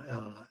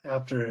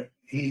after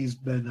he's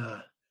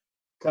been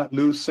cut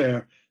loose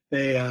there,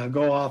 they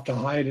go off to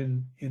hide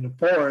in the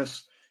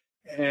forest,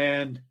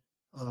 and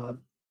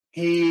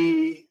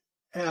he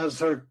has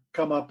her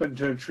come up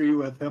into a tree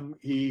with him.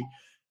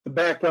 The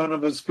background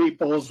of his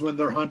people is when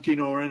they're hunting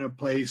or in a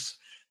place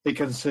they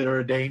consider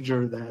a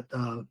danger,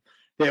 that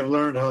they have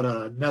learned how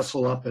to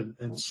nestle up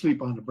and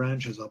sleep on the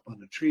branches up on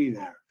the tree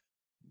there.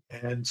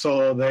 And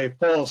so they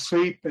fall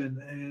asleep,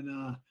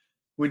 and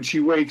when she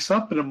wakes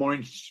up in the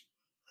morning,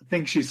 I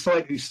think she's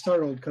slightly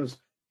startled because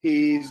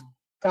he's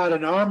got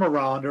an arm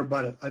around her,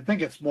 but I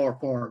think it's more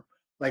for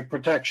like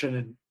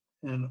protection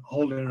and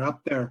holding her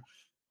up there.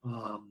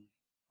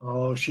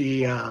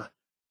 She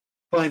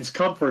finds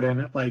comfort in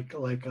it, like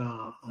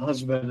a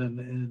husband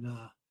and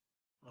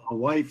a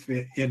wife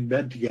in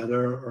bed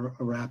together or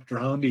wrapped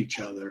around each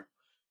other.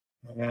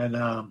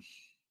 And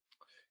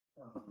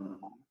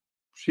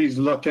she's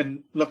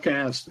looking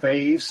at his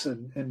face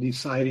and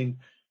deciding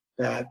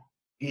that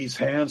he's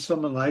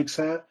handsome and likes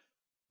that.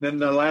 Then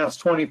the last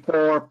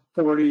 24,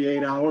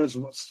 48 hours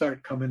will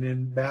start coming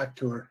in back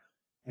to her.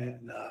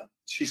 And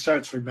she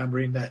starts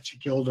remembering that she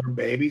killed her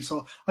baby.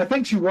 So I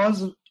think she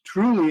was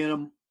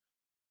truly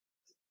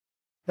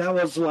that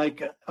was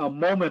like a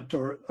moment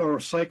or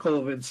a cycle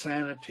of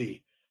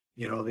insanity.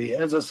 It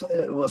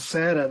was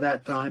sad at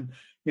that time,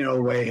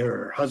 the way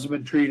her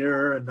husband treated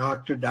her and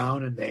knocked her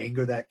down and the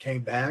anger that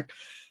came back.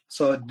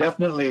 So it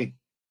definitely,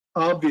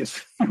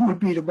 obviously, would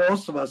be to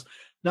most of us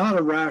not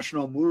a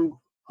rational move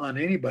on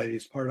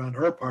anybody's part, on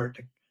her part,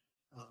 to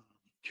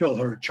kill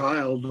her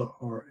child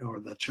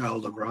or the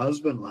child of her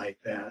husband like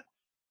that.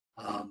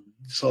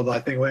 So I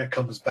think when it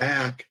comes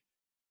back,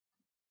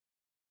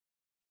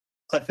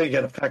 I think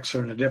it affects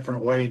her in a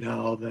different way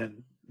now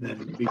than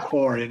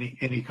before.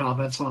 Any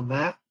comments on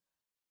that?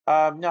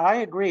 No, I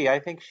agree. I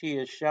think she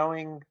is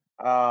showing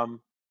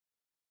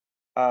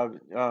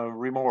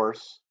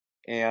remorse,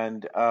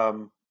 and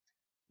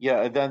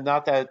then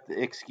not that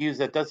excuse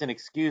that doesn't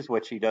excuse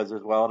what she does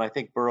as well. And I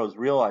think Burroughs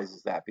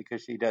realizes that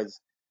because she does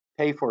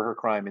pay for her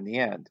crime in the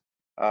end,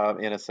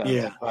 in a sense.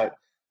 Yeah.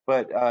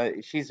 But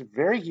she's a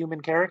very human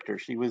character.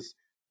 She was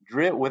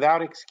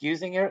without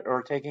excusing it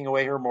or taking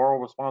away her moral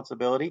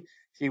responsibility.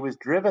 She was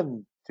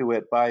driven to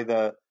it by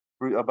the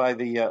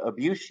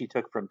abuse she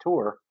took from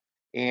Tor,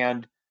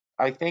 and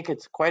I think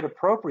it's quite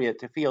appropriate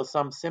to feel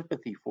some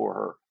sympathy for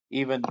her,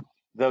 even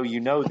though you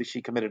know that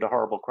she committed a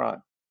horrible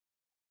crime.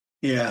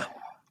 Yeah.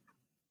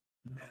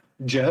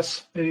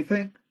 Jess,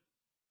 anything?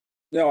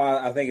 No,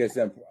 I think it's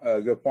a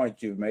good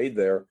point you've made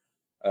there.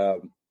 I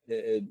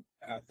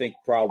think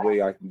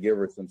probably I can give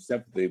her some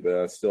sympathy, but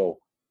I still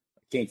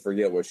can't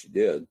forget what she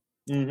did.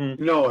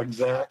 Mm-hmm. No,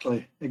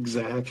 exactly.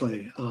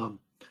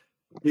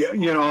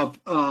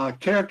 A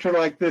character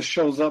like this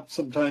shows up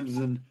sometimes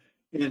in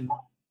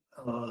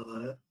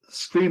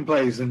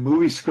screenplays and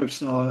movie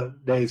scripts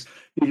nowadays.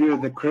 You hear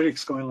the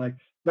critics going like,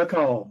 look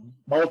how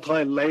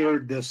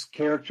multi-layered this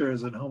character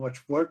is and how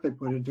much work they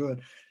put into it.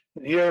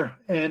 And here,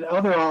 and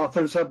other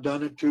authors have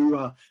done it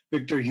too.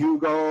 Victor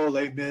Hugo,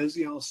 Les Mis,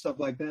 stuff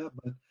like that.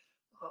 But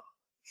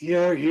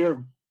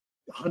here,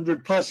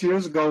 100+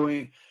 years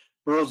ago,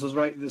 Burroughs is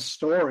writing this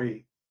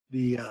story,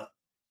 the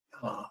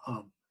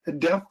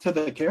depth to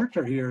the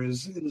character here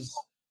is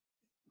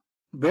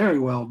very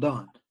well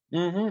done.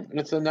 Mm-hmm.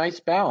 It's a nice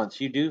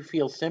balance. You do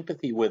feel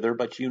sympathy with her,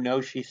 but you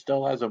know she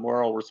still has a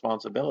moral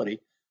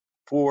responsibility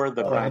for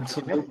the crime.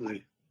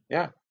 Absolutely.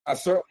 Yeah. I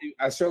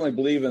certainly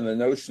believe in the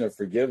notion of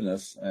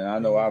forgiveness, and I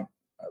know I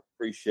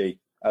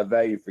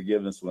value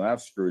forgiveness when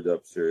I've screwed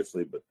up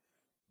seriously, but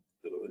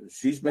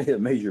she's made a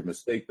major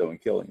mistake though in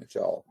killing a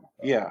child.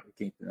 Yeah.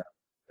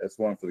 That's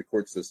one for the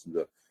court system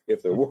to,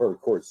 if there were a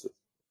court system,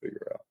 to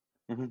figure out.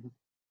 Mm-hmm.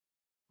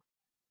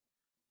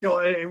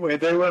 Anyway,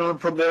 they went on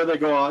from there. They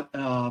go out,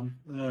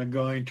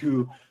 going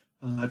to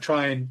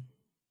try and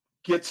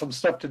get some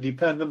stuff to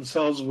defend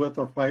themselves with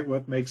or fight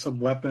with, make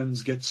some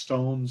weapons, get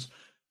stones,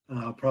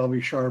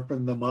 probably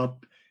sharpen them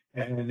up.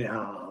 And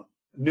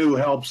New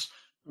helps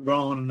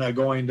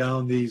going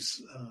down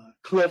these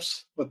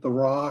cliffs with the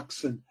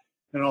rocks and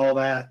all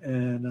that,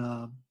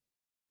 and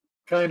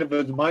kind of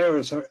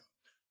admires her.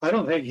 I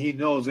don't think he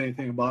knows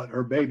anything about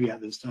her baby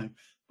at this time,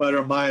 but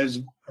admires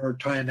her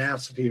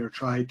tenacity or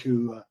try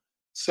to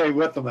stay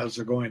with them as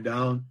they're going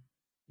down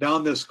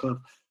this cliff.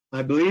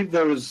 I believe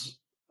there was,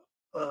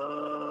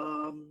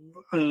 I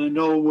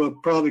know we'll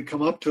probably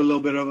come up to a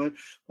little bit of it,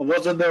 but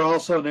wasn't there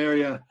also an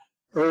area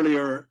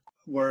earlier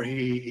where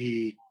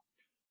he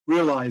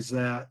realized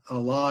that a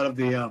lot of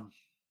the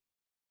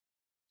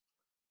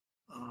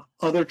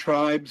other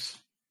tribes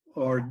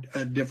or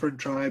different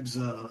tribes,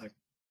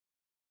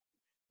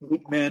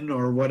 men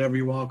or whatever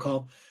you want to call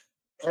them,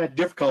 had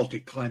difficulty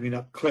climbing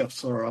up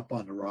cliffs or up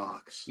on the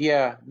rocks.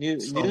 Yeah,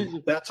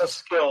 that's a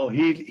skill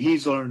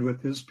he's learned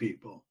with his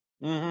people.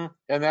 Mm-hmm.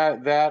 And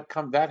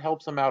that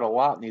helps him out a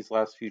lot in these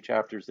last few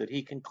chapters, that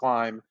he can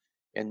climb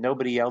and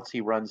nobody else he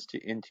runs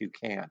into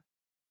can.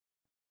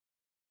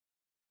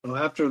 So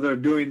after they're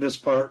doing this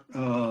part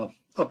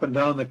up and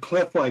down the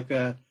cliff like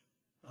that,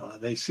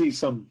 they see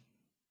some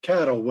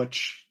cattle,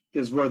 which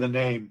is where the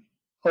name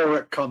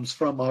Ulrich comes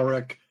from.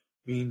 Ulrich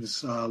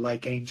means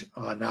like ancient,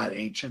 not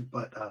ancient,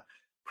 but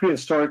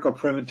prehistoric or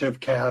primitive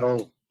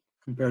cattle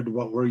compared to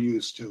what we're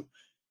used to.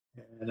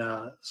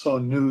 And so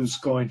New's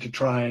going to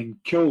try and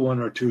kill one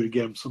or two to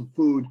get them some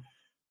food,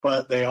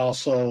 but they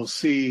also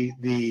see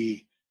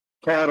the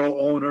cattle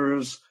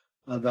owners,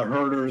 the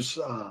herders,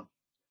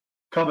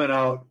 coming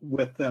out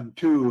with them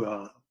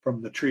too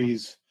from the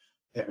trees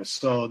there.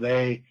 So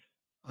they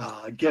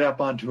get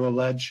up onto a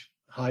ledge,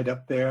 hide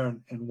up there,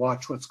 and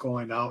watch what's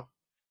going out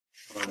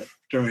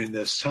during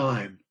this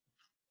time.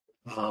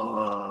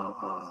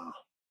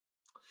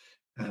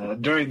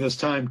 During this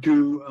time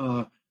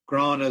too,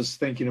 Grana is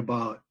thinking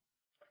about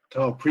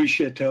how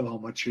appreciative, how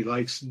much she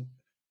likes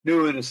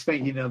New, and is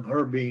thinking of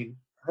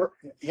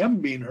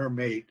him being her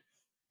mate.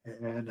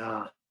 And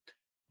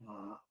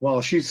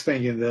while she's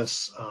thinking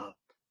this,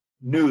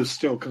 New is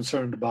still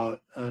concerned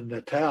about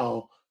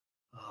Natal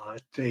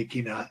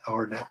taking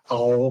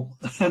Natal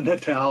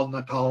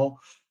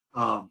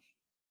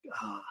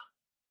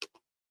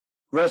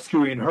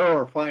rescuing her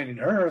or finding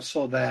her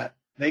so that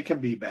they can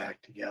be back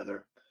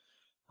together.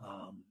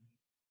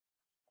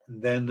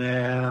 And then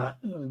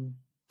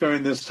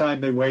during this time,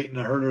 they wait and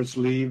the herders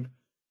leave,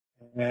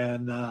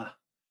 and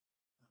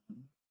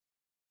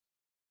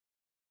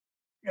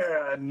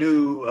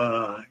New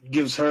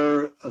gives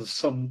her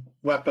some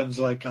weapons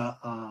like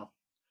a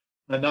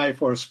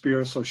knife or a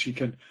spear so she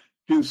can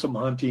do some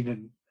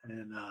hunting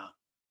and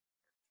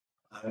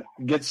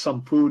get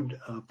some food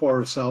for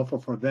herself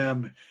or for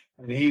them.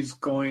 And he's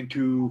going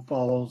to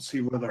follow and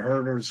see where the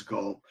herders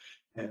go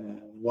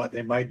and what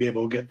they might be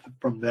able to get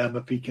from them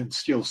if he can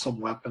steal some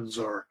weapons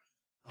or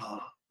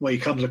what he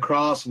comes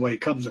across. What he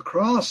comes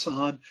across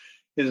on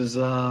is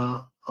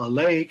a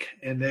lake,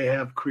 and they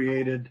have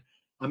created,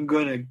 I'm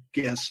going to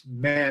guess,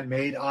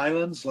 man-made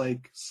islands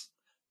like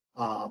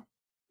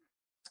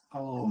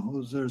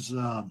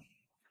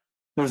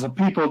there's a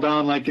people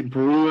down like in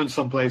Peru and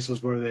some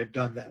places where they've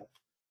done that,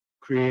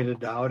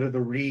 created out of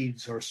the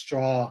reeds or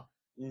straw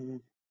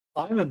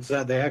islands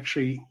that they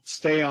actually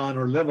stay on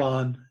or live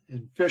on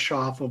and fish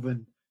off of,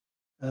 and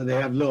they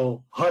have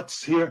little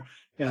huts here.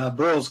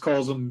 Burroughs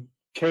calls them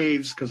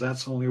caves because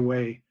that's the only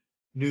way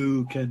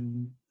New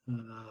can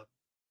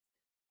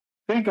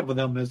think of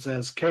them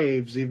as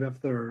caves, even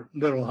if they're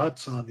little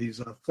huts on these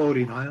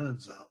floating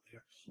islands out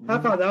there. I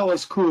thought that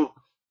was cool.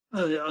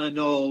 I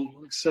know,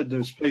 like I said,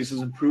 there's places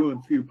in Peru and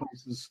a few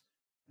places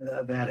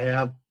that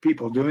have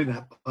people doing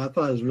that. I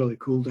thought it was really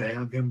cool to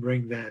have him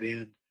bring that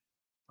in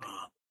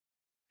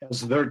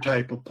as their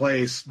type of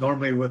place.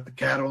 Normally with the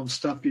cattle and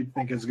stuff, you'd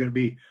think it's going to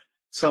be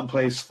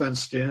someplace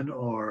fenced in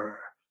or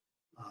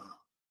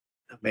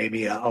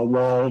maybe a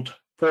walled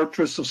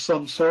fortress of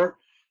some sort.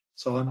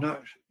 So I'm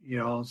not,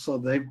 so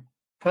they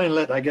kind of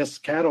let, I guess,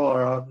 cattle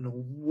are out in the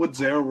woods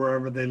there,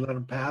 wherever they let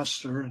them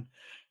pasture, and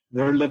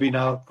they're living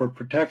out for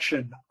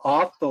protection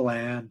off the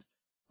land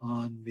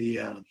on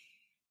the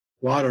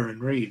water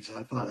and reeds.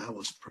 I thought that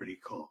was pretty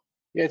cool.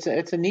 Yeah,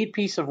 it's a neat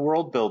piece of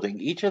world building.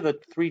 Each of the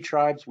three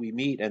tribes we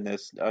meet in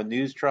this,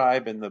 News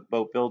tribe and the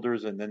boat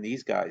builders, and then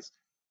these guys,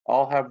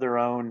 all have their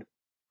own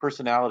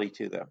personality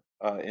to them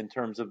in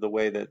terms of the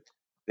way that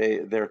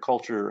their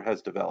culture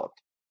has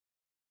developed.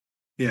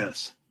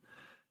 Yes.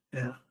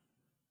 Yeah.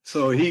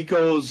 So he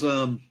goes,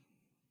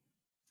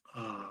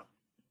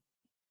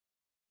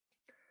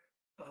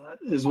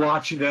 is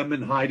watching them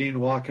and hiding,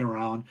 walking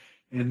around,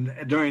 and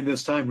during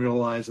this time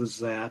realizes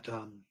that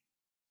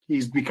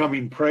he's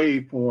becoming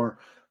prey for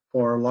a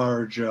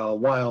large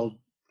wild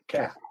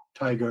cat,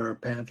 tiger,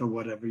 panther,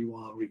 whatever you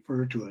want to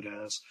refer to it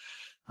as.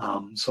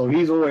 So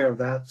he's aware of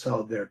that's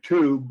out there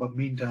too. But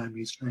meantime,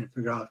 he's trying to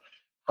figure out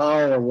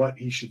how or what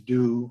he should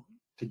do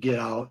to get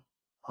out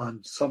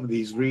on some of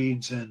these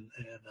reeds and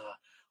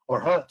or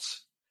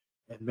huts,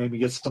 and maybe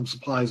get some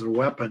supplies or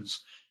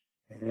weapons.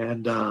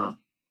 And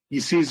he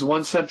sees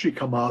one sentry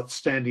come out,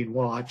 standing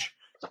watch,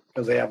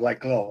 because they have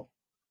like little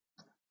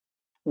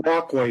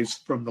walkways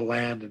from the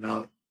land and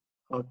out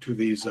to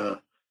these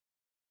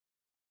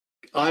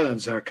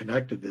islands that are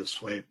connected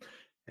this way.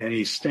 And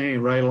he's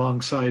staying right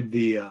alongside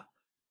the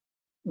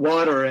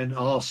water, and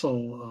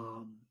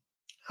also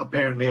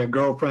apparently a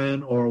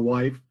girlfriend or a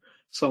wife,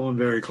 someone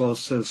very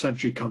close to the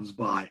sentry, comes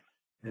by,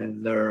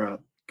 and they're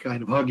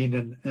kind of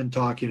hugging and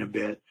talking a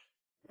bit.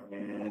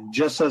 And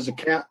just as the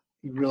cat,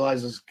 he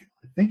realizes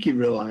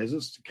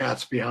the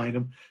cat's behind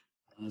him,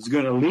 is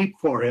going to leap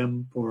for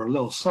him for a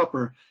little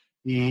supper.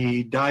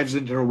 He dives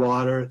into the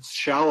water. It's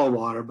shallow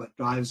water, but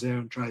dives there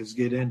and tries to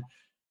get in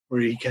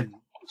where he can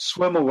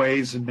swim a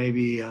ways, and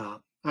maybe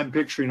I'm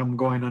picturing him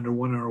going under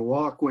one of the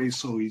walkways,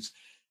 so he's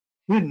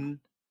hidden,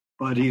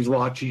 but he's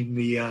watching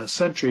the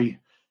sentry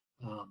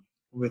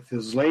with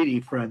his lady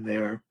friend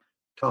there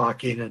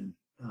talking, and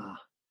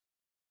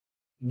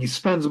he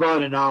spends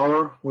about an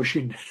hour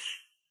wishing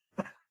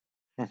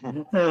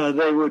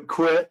they would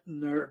quit,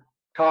 and they're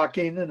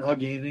talking and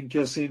hugging and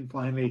kissing.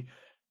 Finally,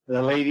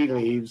 the lady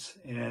leaves,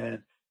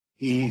 and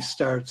he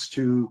starts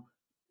to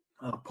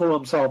pull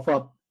himself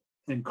up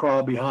and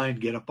crawl behind,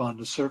 get up on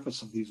the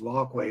surface of these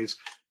walkways,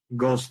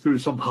 goes through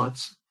some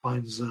huts,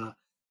 finds a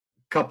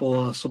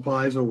couple of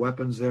supplies or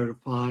weapons there to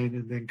find,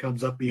 and then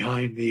comes up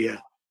behind the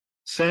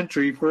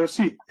sentry. First,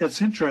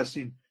 it's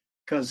interesting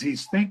because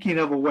he's thinking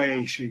of a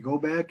way. Should he go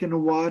back in the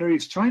water?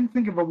 He's trying to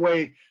think of a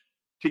way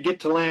to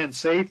get to land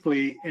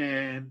safely,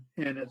 and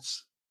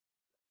it's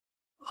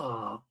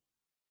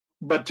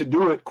but to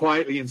do it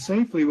quietly and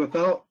safely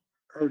without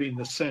hurting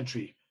the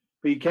sentry.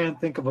 But he can't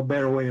think of a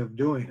better way of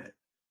doing it.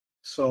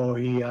 So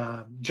he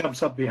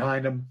jumps up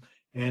behind him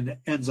and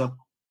ends up,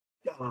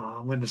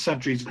 when the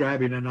sentry's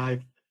grabbing a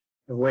knife,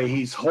 the way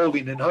he's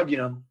holding and hugging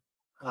him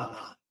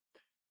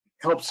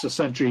helps the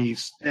sentry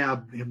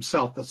stab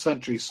himself, the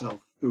sentry self,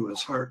 through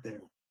his heart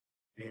there.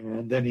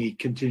 And then he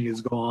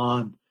continues to go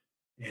on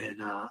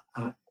and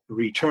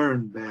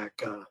return back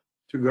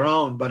to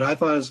ground. But I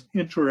thought it was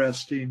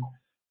interesting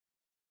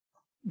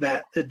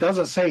that it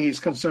doesn't say he's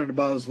concerned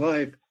about his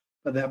life,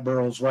 but that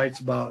Burroughs writes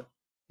about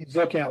he's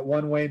looking at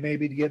one way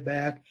maybe to get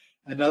back,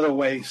 another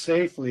way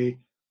safely.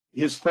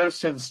 His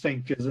first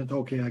instinct isn't,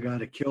 okay, I got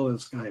to kill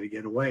this guy to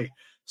get away.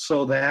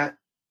 So that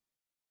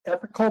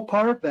ethical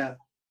part, that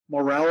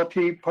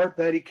morality part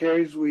that he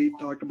carries, we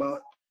talked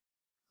about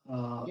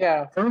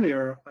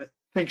earlier, I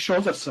think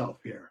shows itself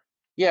here.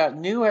 Yeah,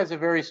 New has a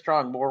very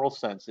strong moral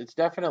sense. It's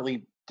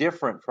definitely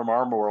different from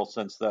our moral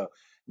sense, though.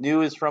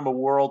 New is from a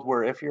world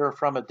where if you're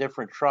from a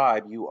different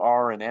tribe, you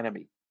are an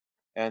enemy.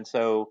 And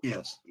so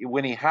yes,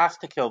 when he has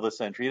to kill the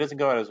sentry, he doesn't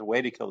go out of his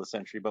way to kill the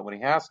sentry, but when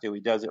he has to, he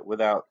does it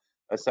without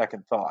a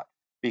second thought,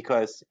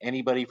 because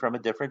anybody from a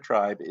different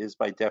tribe is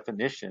by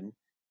definition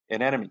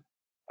an enemy.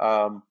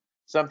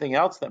 Something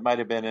else that might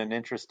have been an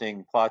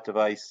interesting plot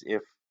device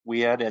if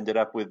we had ended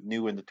up with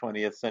New in the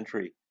 20th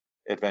century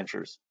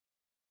adventures.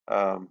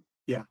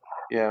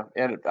 Yeah,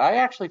 and I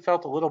actually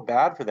felt a little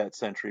bad for that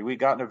sentry. We'd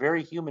gotten a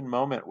very human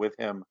moment with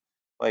him,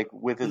 like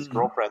with his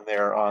girlfriend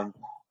there on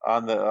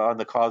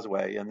the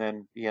causeway, and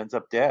then he ends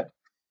up dead.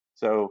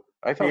 So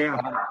I felt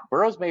bad.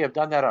 Burroughs may have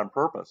done that on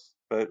purpose,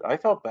 but I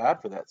felt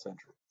bad for that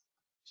sentry.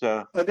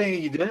 So I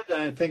think he did.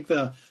 I think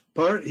the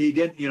part he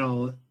didn't,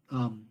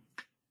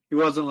 he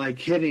wasn't like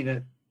hitting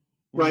it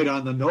right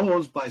on the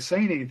nose by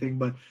saying anything,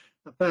 but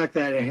the fact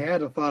that he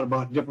had a thought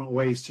about different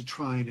ways to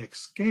try and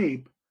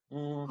escape.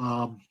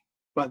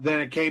 But then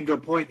it came to a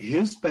point,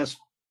 his best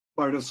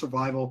part of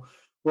survival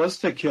was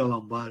to kill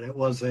him. But it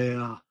was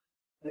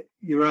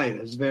you're right,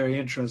 it's a very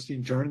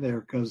interesting turn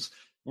there, because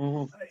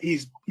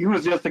he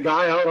was just a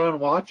guy out on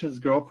watch, his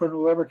girlfriend,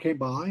 whoever came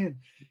by, and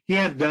he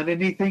hadn't done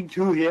anything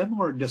to him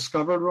or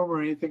discovered him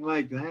or anything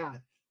like that.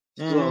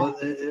 So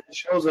it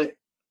shows an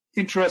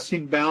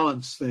interesting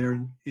balance there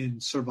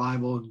in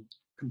survival and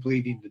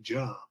completing the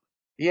job.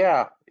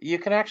 Yeah, you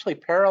can actually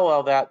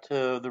parallel that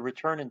to the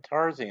return in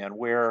Tarzan,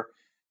 where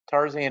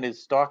Tarzan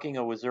is stalking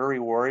a Waziri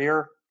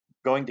warrior,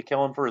 going to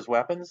kill him for his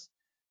weapons,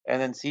 and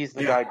then sees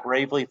the guy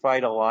bravely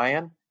fight a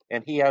lion,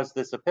 and he has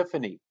this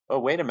epiphany. Oh,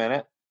 wait a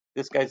minute.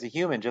 This guy's a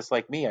human just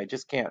like me. I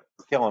just can't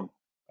kill him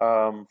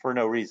for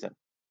no reason.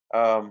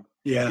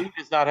 He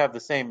does not have the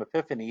same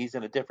epiphany. He's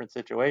in a different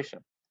situation.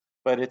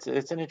 But it's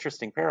an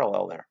interesting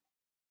parallel there.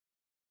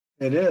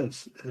 It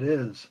is.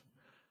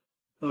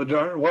 Oh,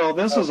 darn. Well,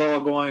 this is all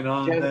going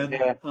on then.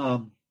 Yeah.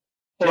 I'm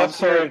Jess,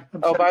 sorry.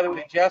 by the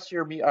way, Jess,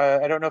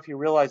 I don't know if you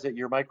realize that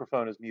your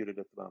microphone is muted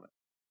at the moment.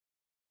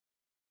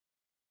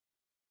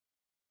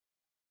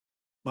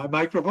 My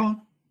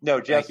microphone? No,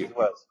 Jess's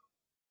was.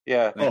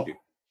 Yeah. Thank you.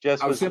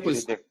 Jess I was simply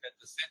muted saying that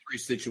the Century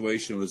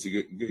situation was a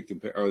good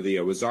compare, or the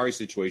Wazari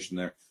situation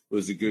there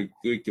was a good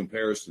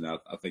comparison. I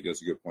think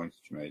that's a good point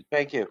that you made.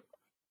 Thank you.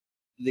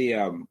 The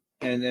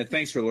and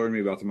thanks for learning me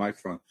about the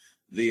microphone.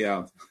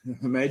 The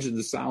imagine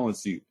the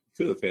silence you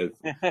could have had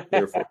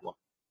there for a while.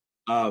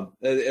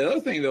 Another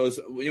thing, though, is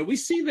we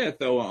see that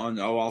though on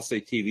I'll say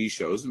TV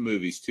shows and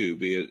movies too.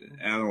 Be it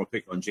I don't want to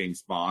pick on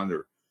James Bond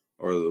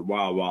or the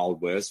Wild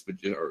Wild West,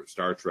 or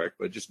Star Trek,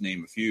 but just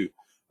name a few.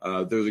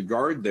 There's a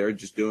guard there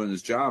just doing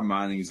his job,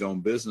 minding his own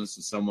business,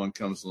 and someone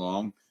comes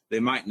along. They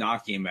might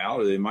knock him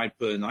out, or they might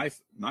put a knife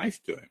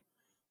to him.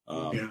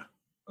 A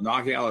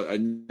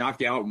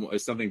knockout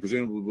is something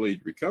presumably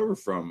to recover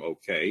from.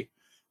 Okay,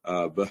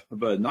 but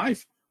a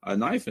knife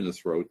in the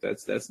throat,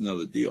 that's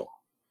another deal.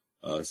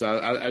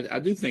 So I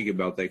do think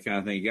about that kind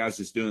of thing. The guy's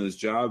just doing his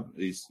job.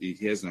 He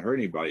hasn't hurt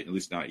anybody, at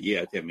least not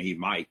yet. I mean, he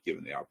might,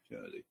 given the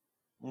opportunity.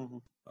 Mm-hmm.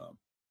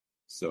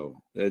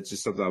 So that's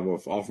just something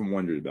I've often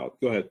wondered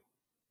about. Go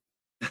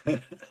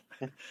ahead.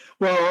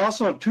 Well,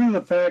 also too,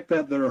 the fact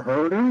that they're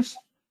herders,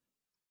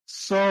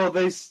 so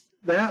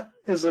that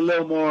is a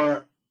little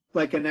more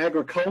like an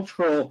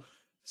agricultural,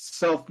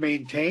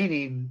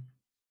 self-maintaining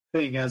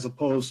thing as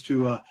opposed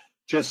to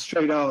just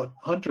straight out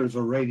hunters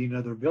or raiding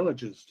other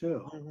villages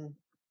too. Mm-hmm.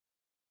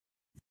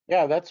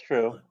 Yeah, that's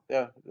true.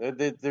 Yeah,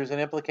 there's an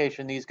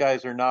implication these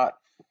guys are not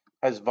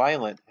as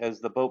violent as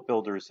the boat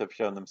builders have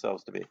shown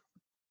themselves to be.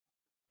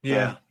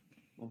 Yeah.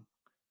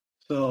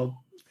 So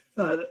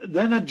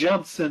then it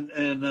jumps and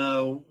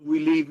we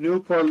leave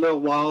Newport a little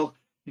while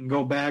and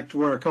go back to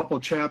where a couple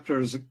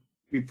chapters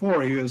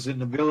before he was in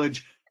the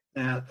village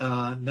that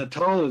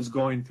Natal is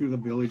going through the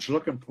village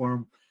looking for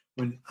him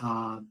when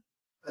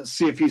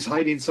see if he's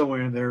hiding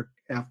somewhere in there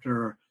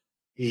after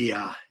he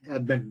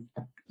had been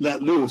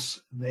let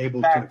loose and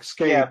able to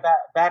escape. Yeah,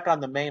 back on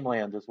the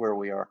mainland is where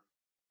we are.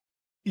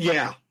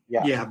 Yeah,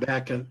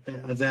 back at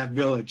that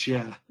village,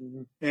 yeah.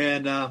 Mm-hmm.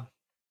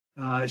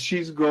 And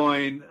she's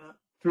going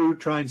through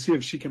trying to see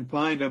if she can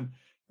find him,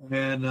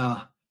 and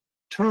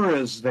Tur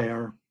is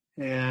there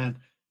and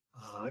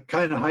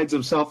kind of hides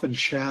himself in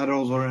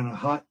shadows or in a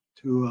hut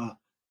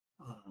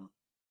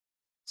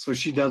so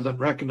she doesn't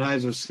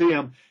recognize or see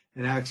him,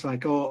 and acts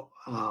like,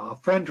 a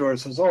friend to her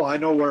says, I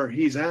know where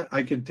he's at,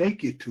 I can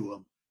take you to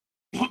him.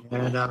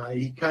 And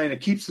he kind of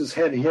keeps his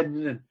head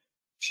hidden, and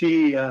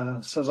she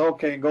says,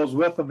 okay, and goes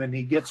with him, and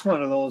he gets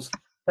one of those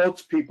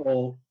boats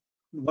people,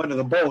 one of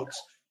the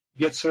boats,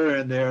 gets her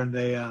in there, and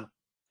they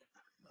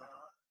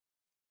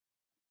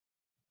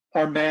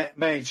are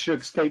managed to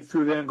escape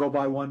through there and go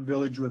by one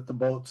village with the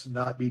boats and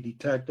not be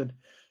detected.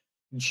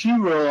 And she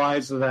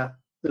realizes that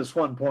this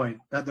one point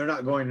that they're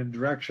not going in the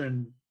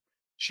direction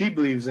she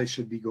believes they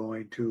should be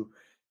going to.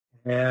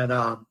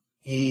 And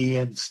he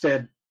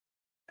instead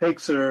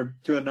takes her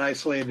to an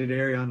isolated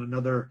area on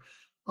another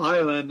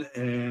island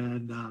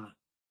and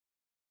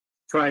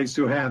tries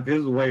to have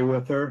his way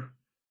with her.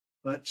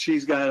 But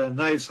she's got a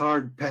nice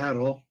hard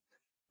paddle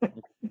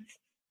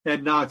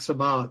and knocks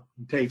him out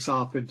and takes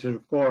off into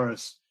the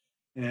forest.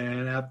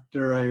 And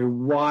after a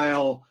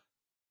while,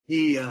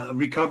 he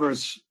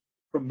recovers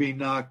from being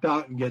knocked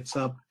out and gets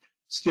up,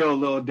 still a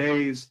little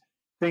dazed,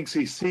 thinks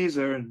he sees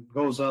her and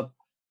goes up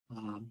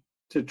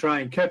to try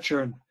and catch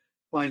her, and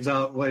finds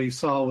out what he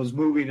saw was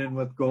moving in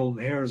with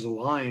golden hair as a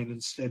lion,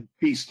 instead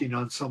feasting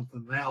on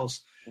something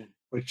else,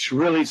 which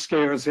really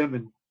scares him.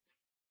 And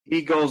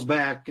he goes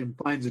back and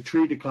finds a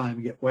tree to climb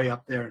and get way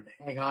up there and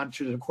hang on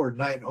to the cord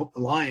night and hope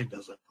the lion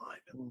doesn't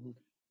find him.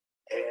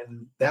 Mm-hmm.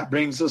 And that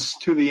brings us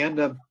to the end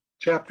of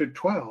chapter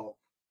 12.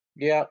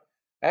 Yeah,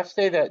 I have to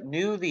say that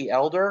Nu the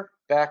Elder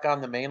back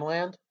on the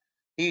mainland,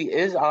 he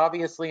is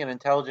obviously an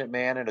intelligent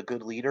man and a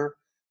good leader,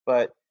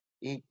 but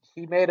he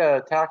made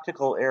a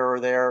tactical error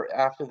there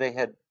after they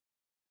had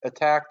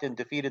attacked and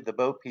defeated the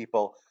boat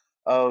people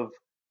of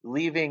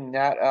leaving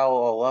Nat El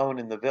alone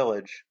in the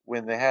village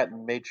when they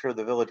hadn't made sure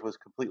the village was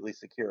completely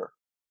secure.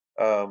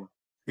 So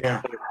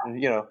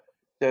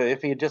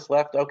if he had just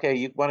left, okay,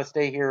 you want to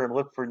stay here and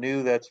look for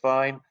Nu, that's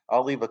fine.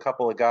 I'll leave a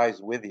couple of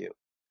guys with you.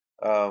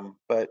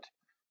 But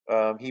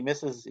he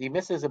misses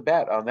a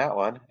bet on that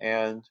one,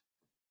 and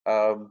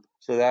so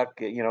that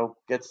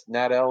gets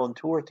Nat El and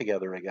Tur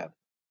together again.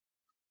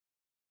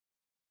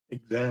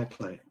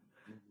 Exactly.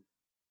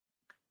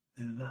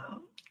 And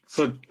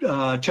so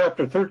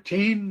chapter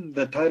 13,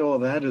 the title of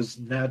that is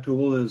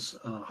Natul is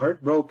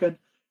heartbroken,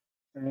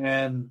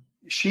 and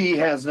she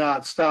has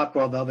not stopped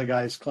while the other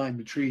guys climb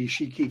the tree.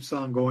 She keeps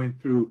on going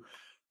through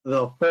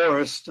the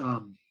forest,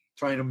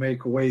 trying to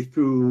make her way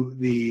through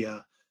the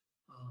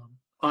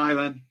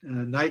island.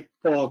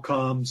 Nightfall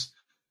comes,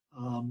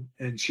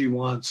 and she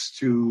wants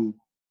to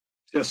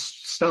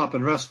just stop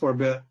and rest for a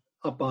bit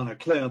up on a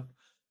cliff.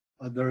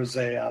 There's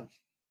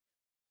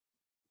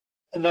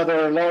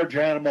another large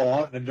animal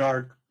out in the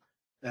dark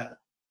that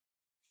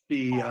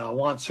she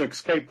wants to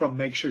escape from,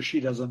 make sure she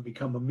doesn't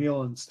become a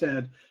meal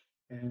instead,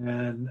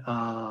 and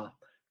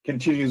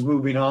continues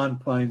moving on,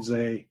 finds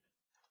a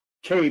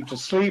cave to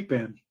sleep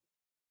in.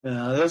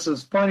 This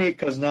is funny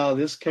because now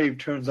this cave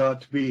turns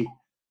out to be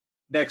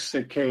next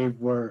to the cave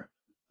where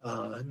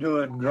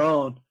New and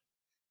Groan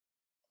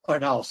are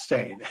now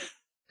staying.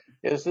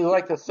 This is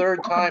like the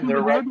third time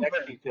they're right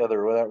next to each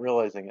other without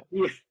realizing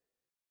it.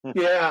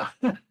 Yeah.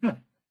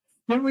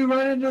 Didn't we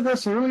run into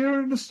this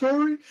earlier in the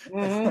story?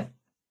 Mm-hmm.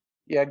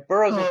 Yeah,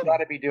 Burroughs has got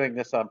to be doing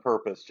this on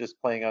purpose,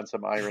 just playing on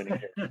some irony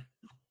here.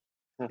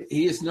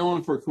 He is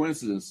known for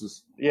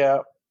coincidences. Yeah.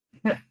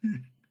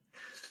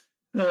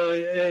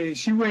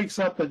 She wakes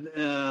up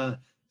and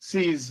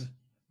sees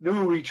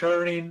New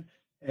returning,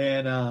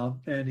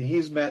 and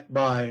he's met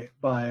by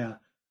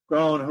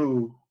Groan,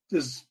 who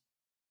is,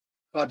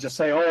 I'll just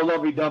say, oh,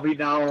 lovey-dovey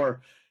now,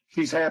 or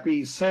she's happy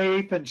he's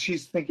safe, and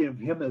she's thinking of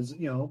him as,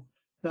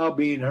 now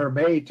being her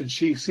mate, and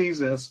she sees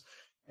this,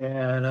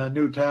 and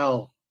New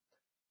Tal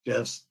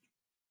just,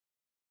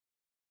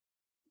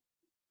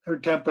 her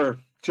temper,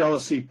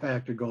 jealousy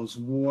factor goes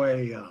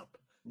way up.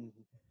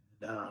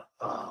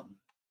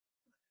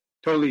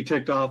 Totally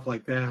ticked off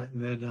like that,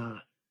 and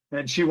then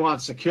and she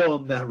wants to kill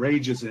him. That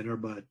rages in her,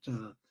 but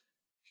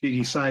she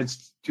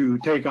decides to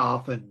take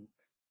off and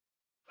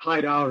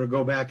hide out or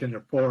go back in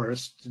the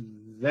forest.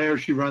 And there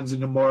she runs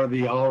into more of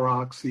the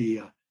Aurochs,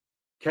 the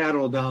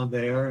cattle down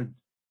there,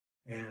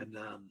 and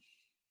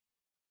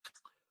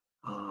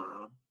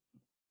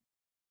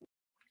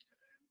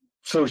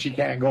so she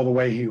can't go the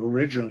way he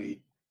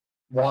originally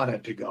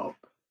wanted to go.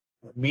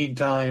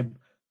 Meantime,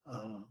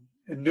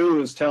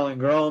 New is telling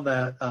Groan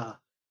that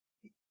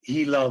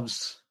he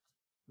loves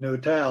New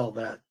Tal,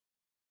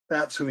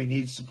 that's who he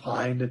needs to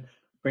find and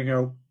bring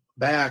her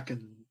back,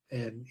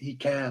 and he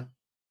can't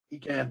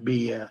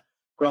be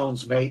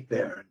Groan's mate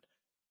there. And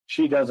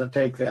she doesn't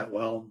take that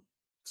well,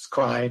 is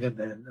crying, and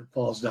then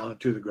falls down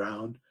to the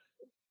ground.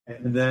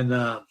 And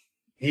then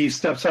he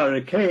steps out of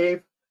the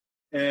cave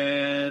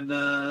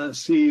and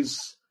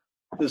sees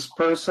this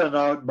person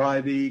out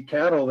by the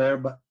cattle there,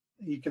 but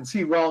you can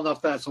see well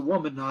enough that's a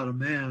woman, not a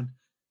man.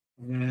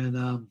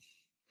 And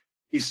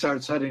he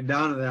starts heading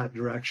down in that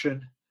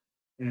direction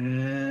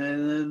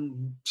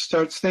and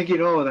starts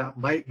thinking, oh, that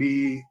might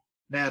be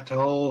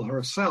Natal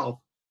herself.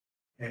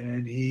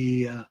 And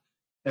he,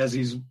 as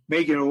he's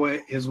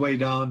making his way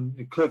down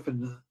the cliff in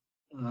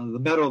the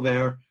meadow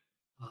there,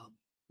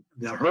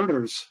 the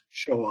herders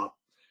show up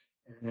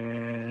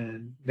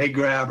and they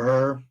grab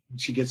her,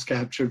 and she gets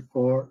captured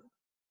for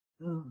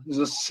is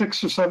the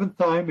 6th or 7th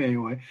time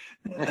anyway.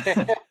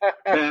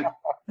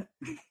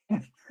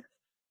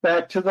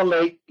 back to the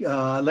lake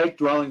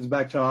dwellings,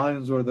 back to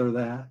islands where they're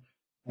at,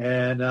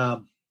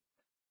 and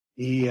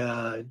he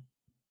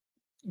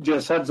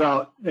just heads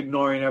out,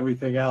 ignoring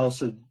everything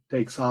else, and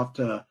takes off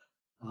to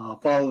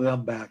follow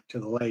them back to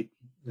the lake.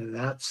 And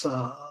that's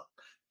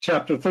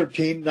chapter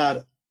 13.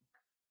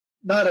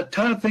 Not a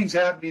ton of things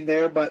happening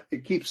there, but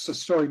it keeps the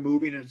story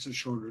moving. It's a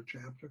shorter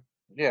chapter.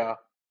 Yeah,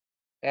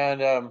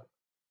 and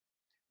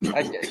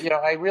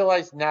I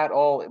realized Nat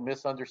all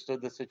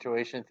misunderstood the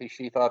situation.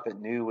 She thought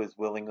that New was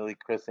willingly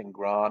kissing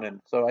Groan,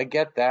 and so I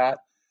get that.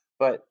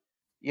 But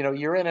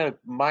you're in a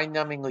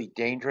mind-numbingly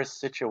dangerous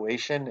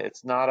situation.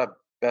 It's not a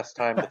best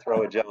time to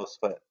throw a jealous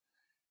fit.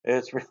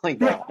 It's really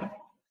not.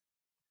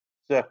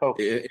 So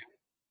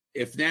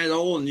if Nat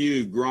all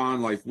knew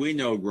Groan like we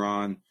know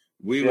Groan,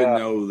 we would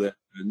know that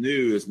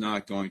New is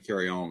not going to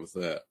carry on with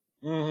that.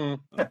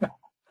 Mm-hmm.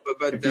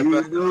 But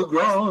knew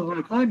Groan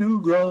like I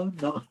knew Groan.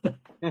 No.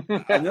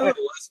 Another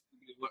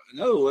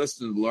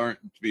lesson to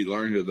be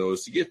learned though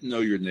is to get to know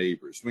your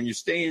neighbors. When you're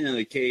staying in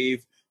a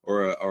cave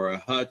or a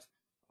hut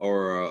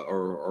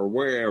or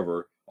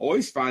wherever,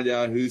 always find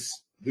out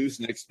who's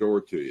next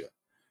door to you.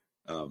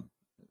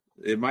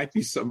 It might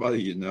be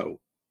somebody you know.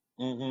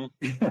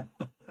 Mm-hmm.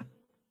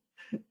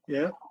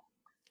 Yeah.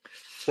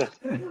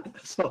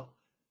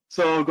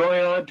 So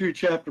going on to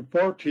chapter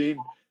 14,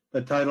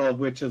 the title of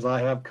which is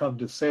 "I Have Come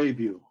to Save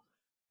You,"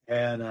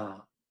 and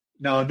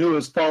now New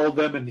has followed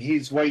them, and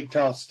he's waiting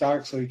till it's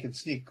dark so he can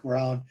sneak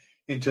around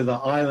into the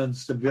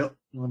islands, the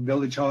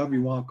village, however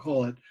you want to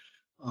call it,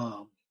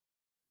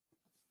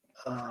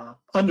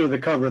 under the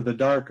cover of the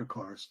dark, of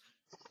course.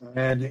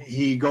 And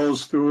he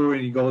goes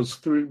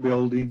through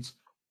buildings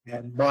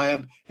and by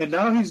them. And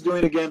now he's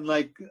doing again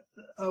like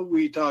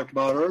we talked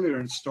about earlier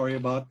in the story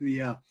about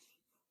the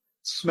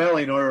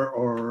smelling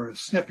or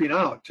sniffing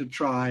out to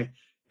try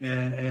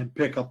and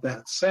pick up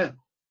that scent.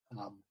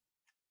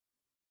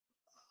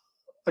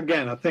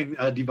 Again,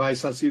 a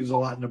device that's used a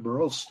lot in the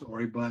Burroughs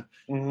story, but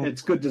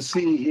it's good to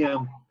see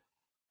him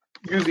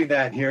using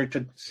that here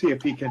to see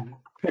if he can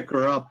pick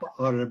her up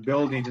out of the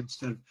building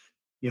instead of,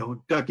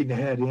 ducking the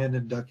head in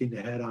and ducking the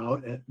head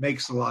out. It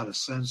makes a lot of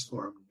sense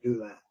for him to do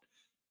that.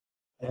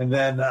 And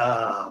then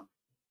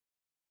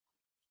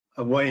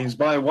when he's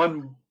by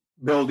one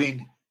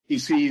building, he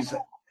sees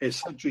a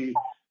sentry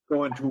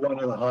go into one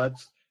of the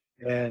huts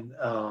and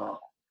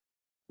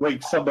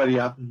wake somebody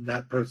up, and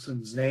that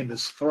person's name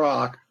is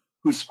Throck,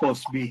 who's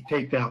supposed to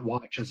take that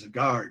watch as a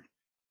guard.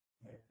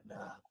 And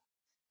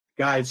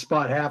guy's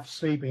about half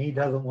asleep, and he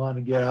doesn't want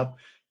to get up.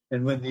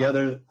 And when the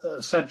other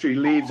sentry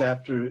leaves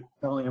after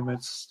telling him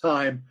it's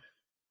time,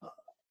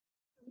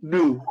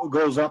 New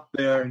goes up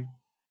there and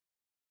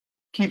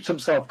keeps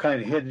himself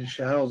kind of hidden in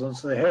shadows and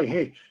say,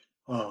 hey,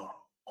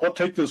 I'll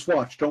take this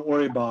watch. Don't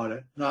worry about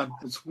it.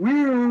 It's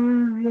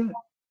weird.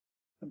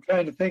 I'm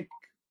trying to think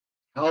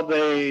how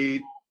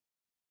they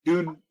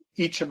do.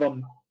 Each of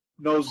them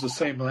knows the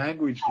same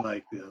language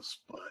like this,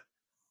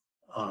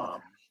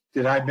 but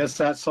did I miss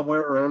that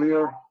somewhere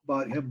earlier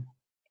about him?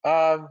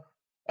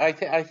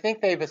 I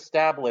think they've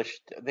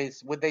established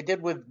what they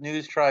did with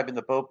News Tribe and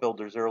the Boat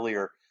Builders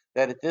earlier,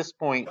 that at this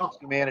point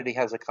humanity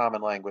has a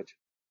common language.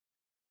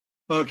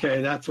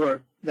 Okay, that's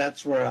where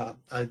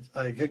I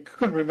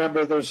couldn't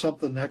remember if there's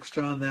something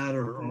extra on that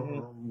or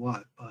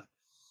what, but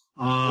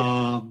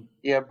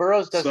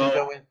Burroughs doesn't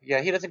go in.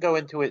 Yeah, he doesn't go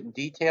into it in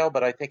detail,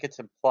 but I think it's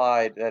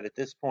implied that at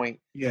this point,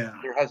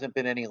 there hasn't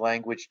been any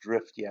language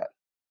drift yet.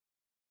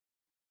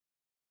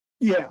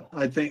 Yeah,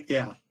 I think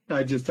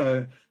I just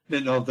didn't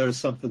know if there's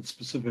something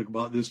specific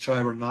about this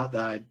tribe or not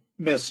that I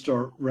missed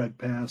or read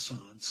past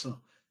on.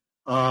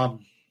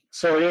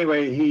 So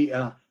anyway, he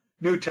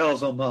New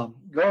tells him, go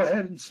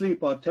ahead and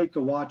sleep. I'll take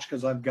the watch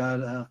because I've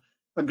got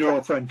a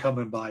girlfriend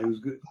coming by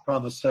who's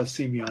promised to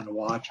see me on the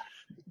watch.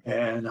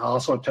 And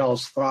also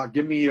tells Throck,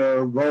 give me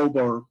your robe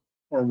or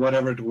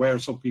whatever to wear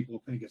so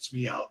people think it's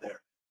me out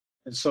there.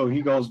 And so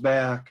he goes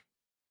back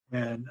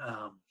and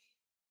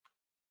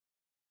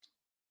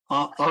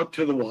out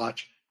to the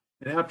watch.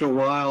 And after a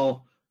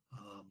while,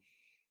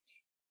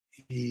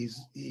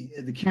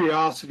 the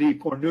curiosity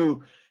for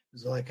New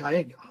is like,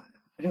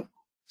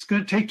 it's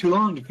going to take too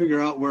long to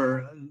figure out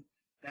where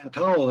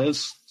Natal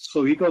is.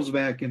 So he goes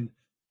back and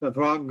the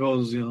Throck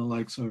goes,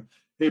 so,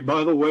 hey,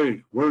 by the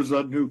way, where's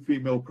that new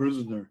female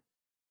prisoner?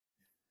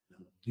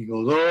 He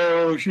goes,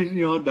 oh, she's,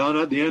 down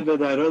at the end of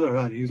that other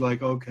hut. He's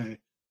like, okay.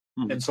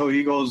 Mm-hmm. And so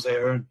he goes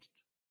there and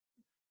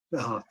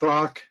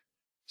Throck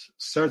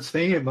starts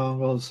thinking about him,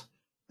 goes,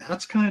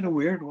 that's kind of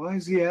weird. Why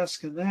is he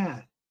asking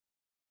that?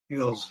 He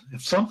goes,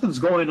 if something's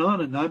going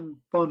on and I'm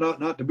found out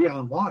not to be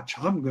on watch,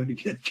 I'm going to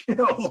get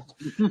killed.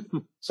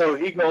 So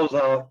he goes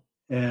out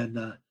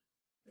and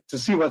to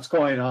see what's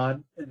going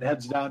on and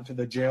heads down to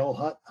the jail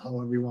hut,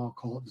 however you want to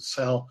call it, the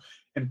cell,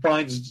 and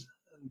finds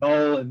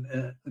Null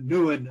and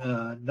New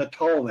and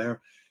Natal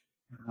there.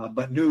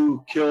 But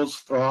New kills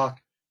Throck,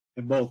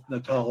 and both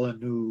Natal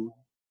and New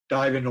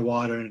dive in the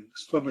water and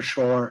swim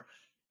ashore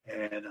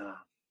and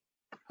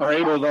are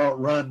able to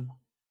outrun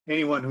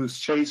anyone who's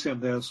chasing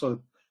them there.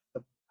 So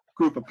the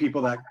group of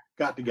people that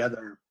got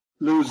together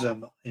lose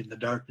them in the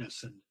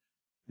darkness and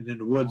in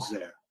the woods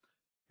there.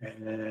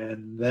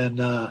 And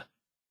then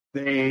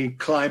they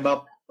climb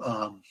up,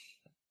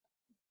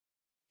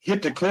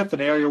 hit the cliff,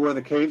 an area where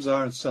the caves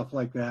are and stuff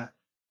like that.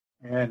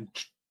 And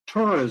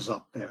Tur is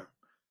up there.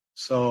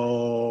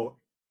 So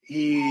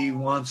he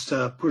wants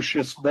to push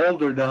this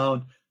boulder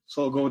down,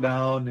 so he'll go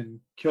down and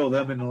kill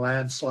them in a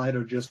landslide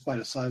or just by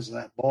the size of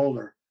that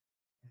boulder.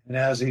 And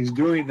as he's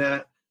doing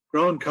that,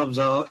 Groan comes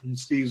out and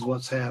sees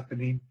what's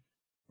happening.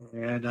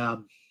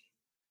 And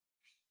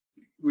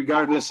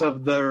regardless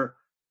of their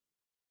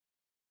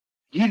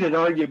heated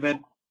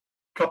argument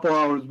a couple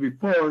hours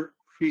before,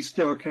 she's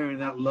still carrying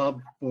that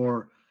love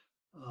for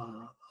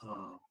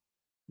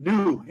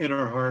New in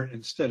her heart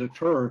instead of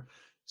Tur.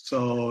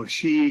 So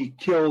she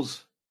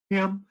kills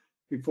him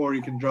before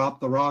he can drop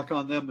the rock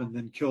on them, and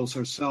then kills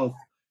herself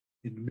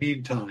in the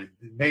meantime.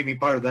 And maybe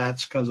part of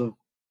that's because of,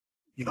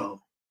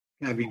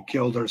 having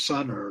killed her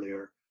son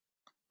earlier,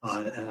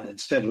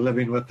 instead of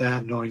living with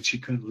that, knowing she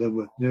couldn't live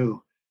with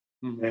New.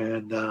 Mm-hmm.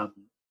 And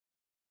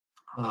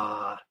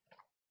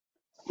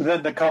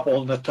then the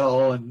couple,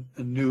 Natal and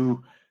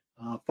New,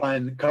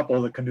 find a couple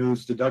of the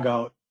canoes to dug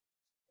out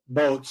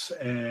boats,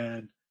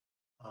 and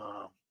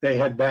they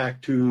head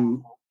back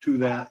to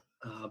that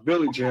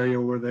village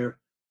area where they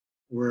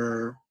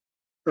were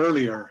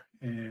earlier,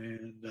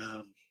 and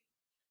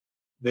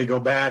they go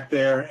back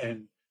there,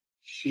 and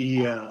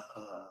she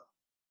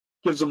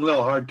gives them a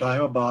little hard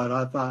time about it.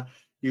 I thought,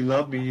 you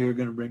love me, you're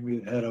going to bring me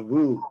the head of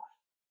Wu.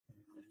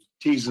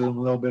 Teases them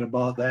a little bit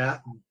about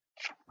that.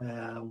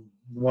 And,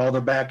 while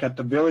they're back at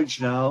the village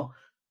now,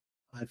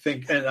 I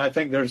think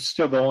they're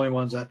still the only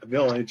ones at the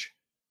village.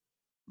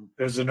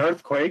 There's an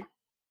earthquake,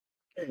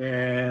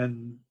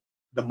 and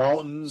the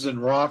mountains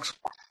and rocks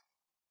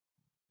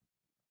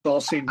all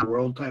seem a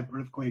world-type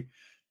earthquake,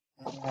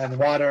 and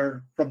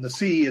water from the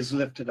sea is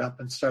lifted up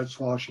and starts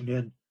washing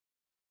in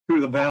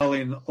through the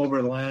valley and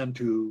over the land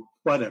to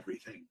flood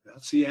everything.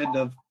 That's the end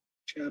of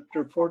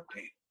chapter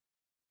 14.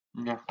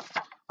 Yeah.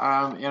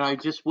 And I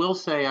just will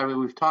say,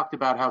 we've talked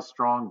about how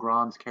strong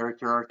Gron's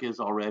character arc is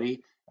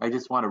already. I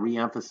just want to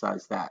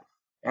reemphasize that.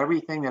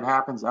 Everything that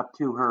happens up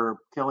to her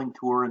killing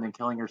Tur and then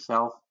killing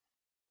herself,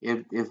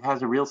 it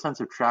has a real sense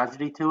of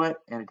tragedy to it,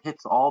 and it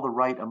hits all the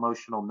right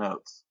emotional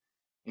notes.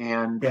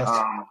 And yes.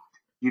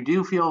 You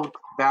do feel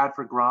bad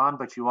for Gron,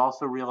 but you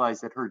also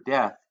realize that her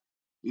death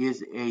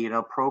is an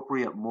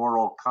appropriate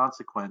moral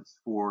consequence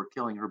for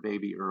killing her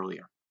baby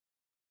earlier.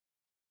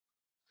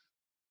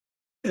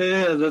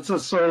 Yeah, that's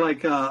just sort of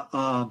like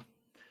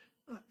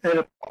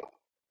Oedipus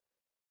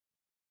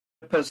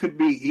could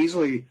be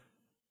easily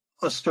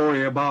a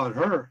story about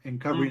her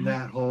and covering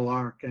that whole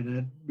arc, and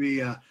it'd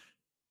be a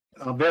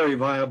very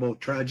viable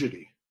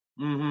tragedy.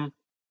 Mm-hmm.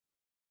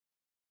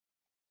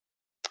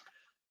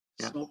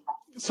 Yeah.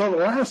 So the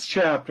last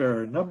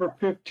chapter, number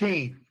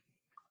 15,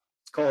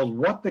 it's called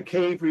 "What the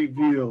Cave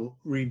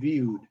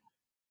Reviewed."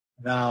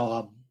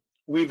 Now,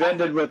 we've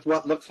ended with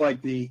what looks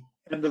like the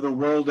end of the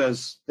world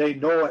as they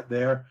know it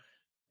there,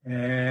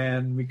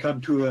 and we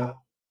come to a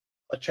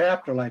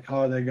chapter like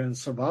how are they going to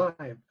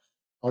survive?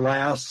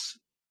 Alas,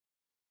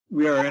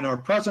 we are in our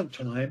present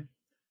time.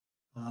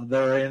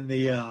 They're in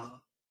the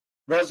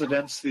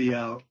residence,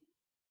 the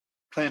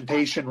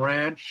plantation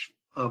ranch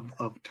of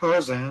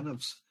Tarzan,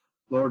 of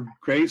Lord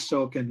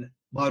Greystoke in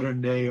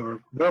modern day,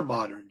 or their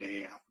modern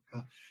day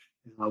Africa.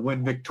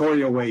 When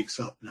Victoria wakes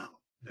up now,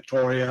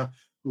 Victoria,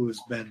 who has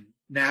been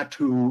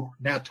Natal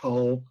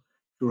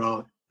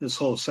throughout this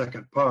whole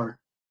second part,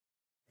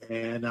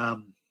 and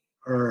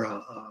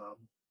her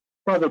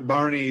brother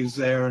Barney's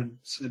there, and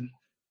said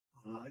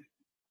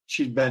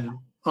she'd been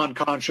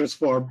unconscious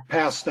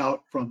passed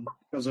out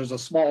because there's a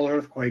small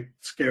earthquake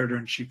scared her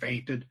and she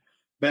fainted.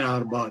 Been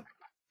out about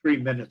 3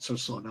 minutes or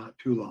so, not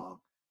too long.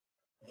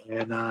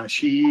 And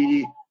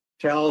she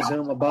tells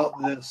him about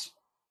this,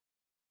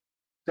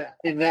 that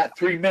in that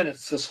 3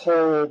 minutes, this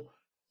whole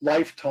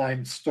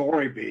lifetime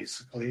story,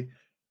 basically,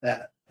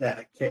 that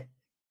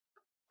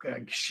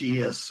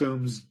she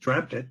assumes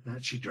dreamt it,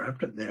 that she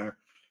dreamt it there,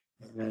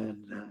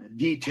 and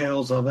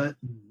details of it,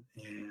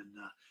 and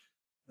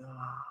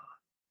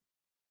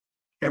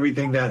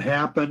everything that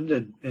happened,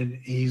 and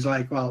he's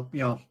like, well,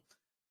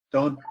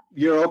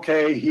 you're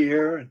okay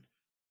here, and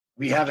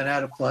we haven't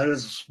had a flood,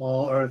 it's a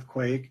small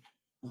earthquake.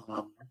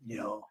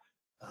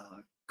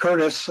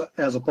 Curtis,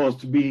 as opposed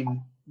to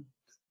being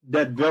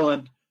dead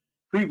villain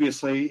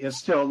previously, is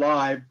still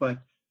alive, but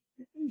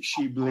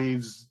she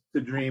believes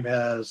the dream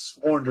has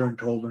warned her and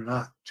told her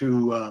not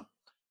to.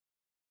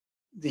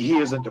 He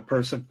isn't a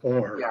person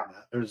for her. Yeah.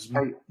 There's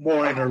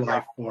more in her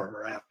life for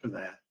her after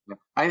that.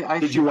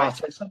 Did you want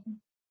to say something?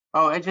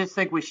 Oh, I just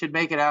think we should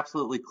make it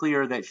absolutely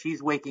clear that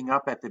she's waking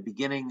up at the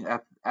beginning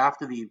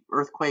after the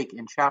earthquake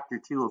in chapter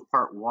 2 of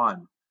part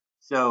 1.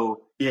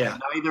 So yeah,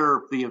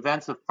 both the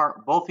events of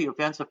part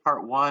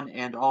 1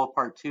 and all of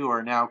part 2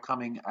 are now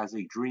coming as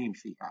a dream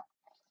she had.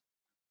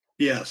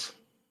 Yes.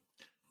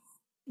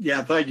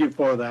 Yeah, thank you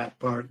for that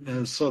part.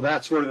 So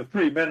that's where the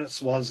 3 minutes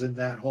was in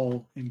that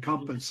whole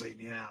encompassing.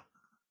 Yeah.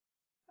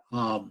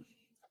 Well,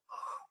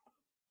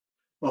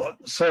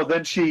 so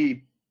then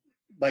she,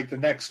 like the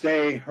next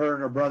day, her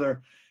and her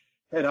brother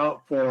head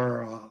out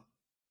for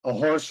a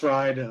horse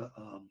ride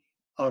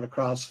out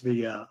across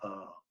the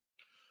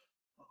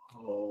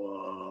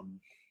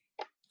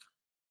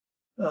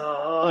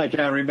I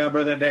can't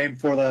remember the name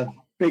for the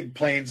big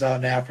plains out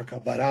in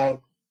Africa, but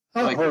out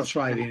horse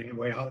riding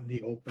anyway, out in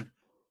the open.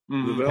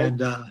 Mm-hmm. And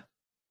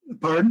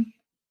pardon?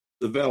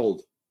 The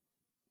Veld.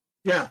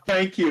 Yeah,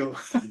 thank you.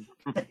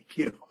 Thank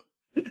you.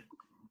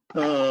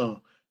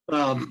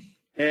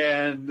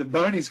 And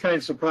Barney's kind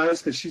of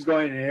surprised because she's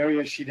going in an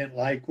area she didn't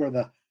like, where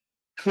the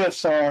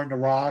cliffs are and the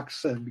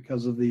rocks, and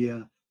because of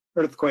the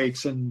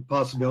earthquakes and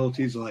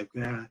possibilities like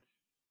that.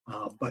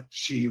 But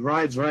she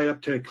rides right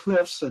up to the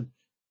cliffs and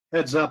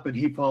heads up, and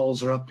he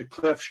follows her up the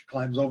cliff. She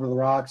climbs over the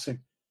rocks and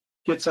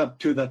gets up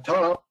to the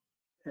top,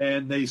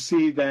 and they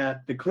see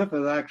that the cliff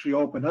has actually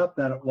opened up,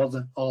 that it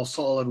wasn't all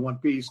solid one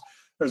piece.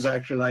 There's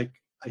actually like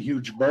a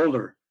huge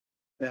boulder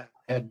that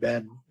had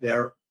been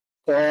there,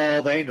 for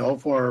all they know,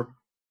 for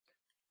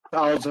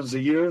thousands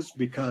of years,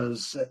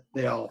 because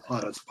they all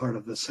thought it's part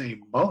of the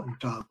same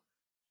mountaintop.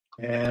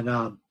 And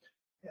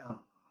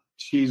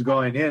she's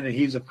going in, and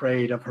he's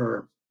afraid of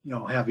her,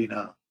 having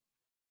a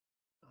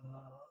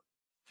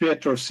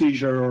fit or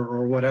seizure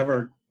or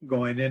whatever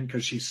going in,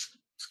 because she's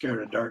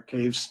scared of dark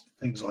caves,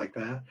 things like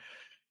that.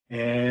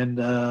 And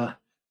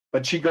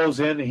but she goes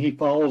in, and he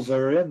follows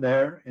her in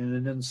there, and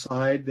then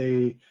inside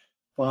they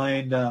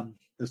find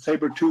the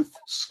saber-toothed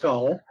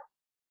skull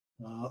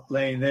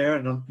laying there,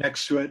 and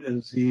next to it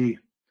is the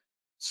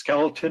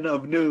skeleton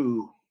of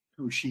Nu,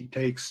 who she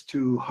takes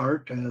to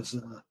heart as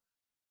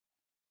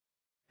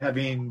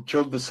having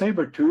killed the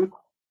saber-tooth,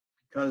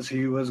 because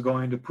he was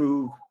going to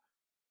prove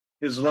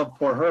his love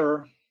for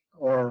her,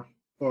 or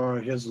for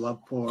his love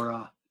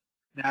for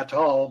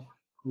Natal,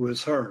 who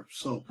is her.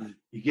 So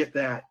you get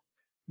that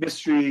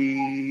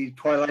mystery,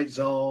 Twilight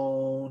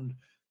Zone,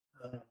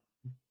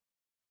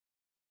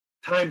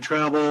 time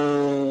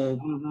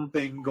travel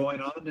thing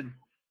going on, and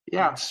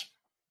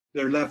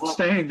they're left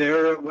standing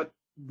there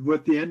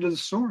with the end of the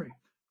story.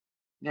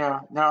 Yeah.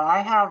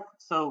 Now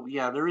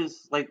there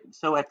is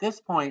so at this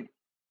point,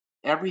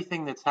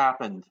 everything that's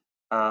happened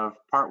of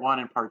part 1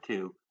 and part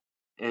 2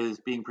 is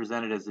being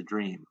presented as a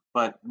dream.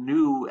 But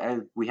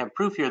we have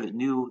proof here that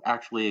Nu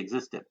actually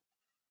existed.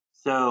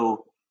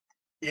 So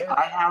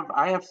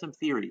I have some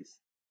theories.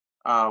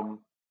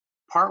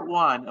 Part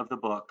one of the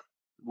book,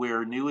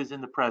 where New is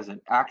in the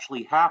present,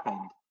 actually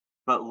happened,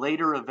 but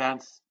later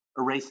events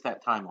erased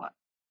that timeline.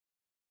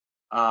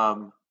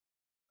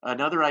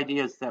 Another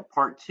idea is that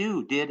part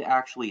two did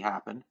actually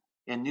happen,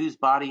 and New's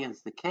body in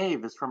the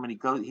cave is from when he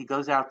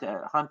goes out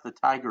to hunt the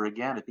tiger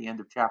again at the end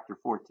of chapter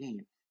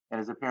 14,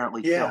 and is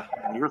apparently killed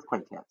when the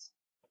earthquake hits.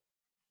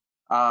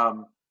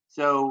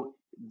 So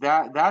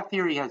that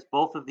theory has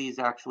both of these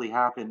actually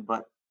happened,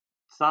 but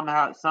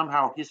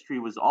somehow history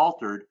was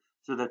altered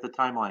so that the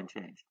timeline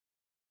changed.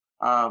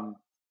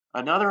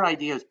 Another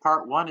idea is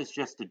part one is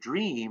just a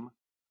dream,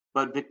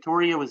 but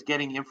Victoria was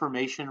getting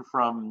information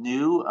from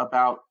New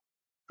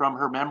from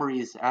her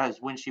memories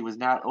as when she was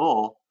Nat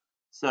Ul.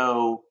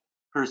 So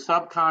her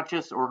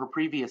subconscious or her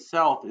previous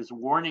self is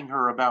warning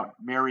her about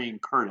marrying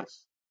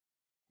Curtis.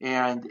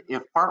 And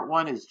if part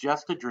one is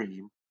just a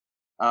dream,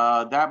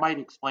 that might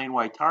explain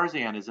why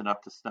Tarzan isn't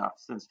up to snuff,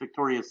 since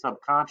Victoria's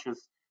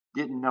subconscious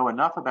didn't know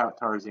enough about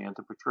Tarzan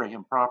to portray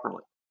him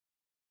properly.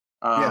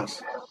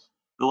 Yes.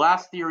 The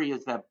last theory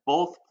is that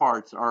both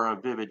parts are a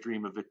vivid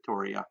dream of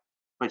Victoria,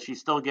 but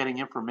she's still getting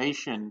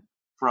information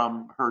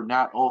from her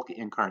Nat Ul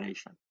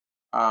incarnation.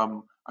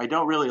 I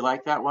don't really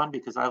like that one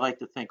because I like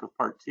to think of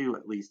part two,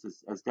 at least,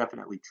 as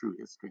definitely true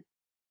history.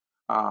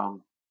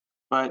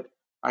 But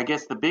I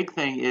guess the big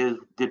thing is,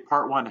 did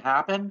part one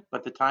happen,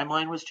 but the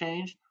timeline was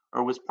changed,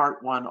 or was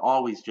part one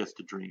always just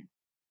a dream?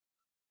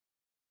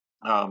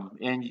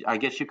 And I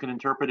guess you can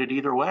interpret it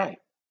either way.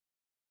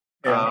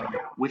 Yeah.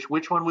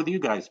 Which one would you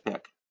guys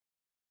pick?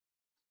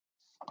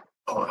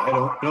 Oh, I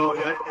don't know.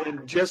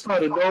 And just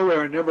out of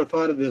nowhere, I never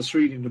thought of this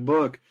reading the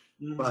book.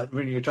 Mm-hmm. But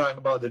when you're talking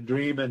about the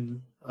dream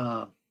and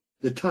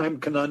the time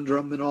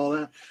conundrum and all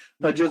that,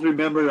 I just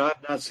remembered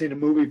I've not seen a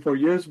movie for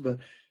years, but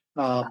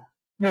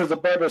there's a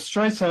Barbra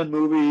Streisand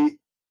movie,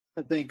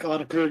 I think,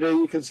 On a Clear Day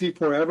You Can See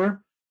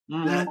Forever,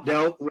 that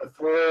dealt with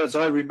her, as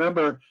I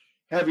remember,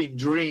 having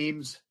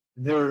dreams.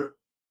 And they're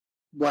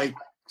like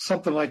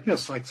something like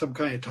this, like some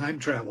kind of time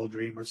travel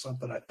dream or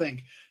something, I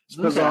think.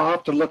 Because I'll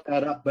have to look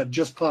that up, but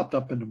just popped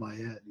up into my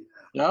head.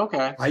 Yeah.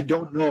 Okay. I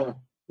don't know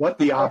what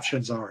the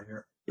options are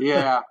here.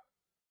 Yeah.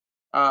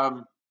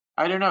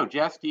 I don't know.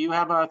 Jess, do you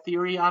have a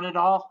theory on it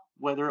all?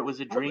 Whether it was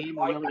a dream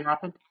or really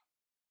happened?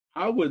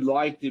 I would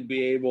like to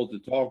be able to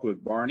talk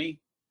with Barney.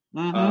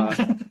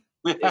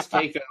 His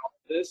take on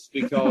this,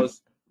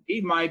 because he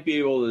might be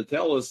able to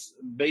tell us,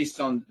 based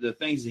on the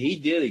things that he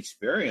did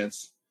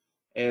experience,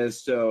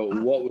 as to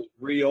what was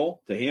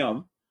real to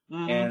him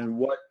and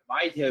what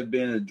might have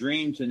been a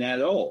dream to Nat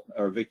Ul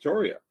or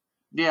Victoria.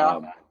 Yeah.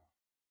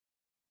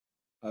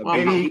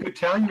 Maybe he could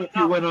tell you if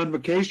you went on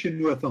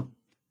vacation with him.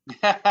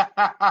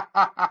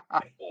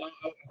 I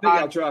think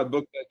I'll try to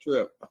book that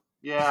trip.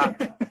 Yeah.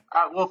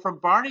 Well, from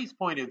Barney's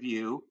point of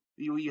view,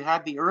 you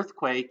had the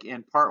earthquake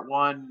in part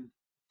one,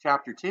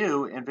 chapter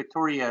 2, and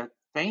Victoria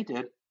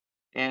fainted,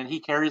 and he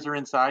carries her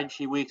inside.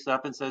 She wakes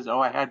up and says, "Oh,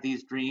 I had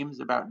these dreams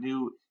about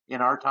New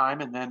in our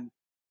time, and then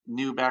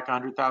New back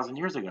 100,000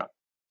 years ago."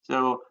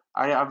 So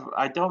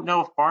I don't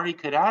know if Barney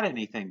could add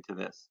anything to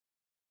this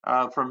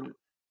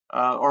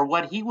or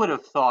what he would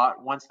have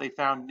thought once they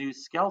found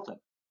New's skeleton.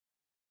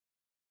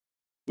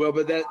 Well,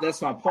 but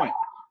that's my point.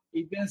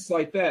 Events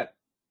like that,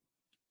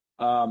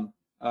 some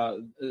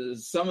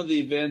of the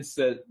events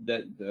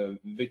that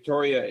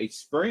Victoria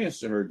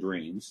experienced in her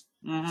dreams,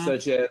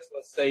 such as,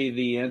 let's say,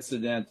 the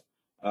incident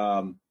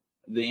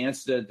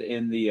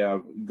in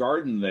the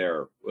garden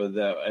there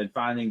and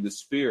finding the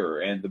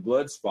spear and the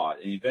blood spot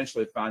and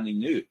eventually finding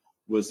New.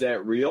 Was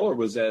that real or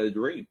was that a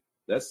dream?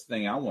 That's the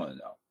thing I want to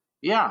know.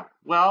 Yeah.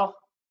 Well,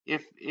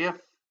 if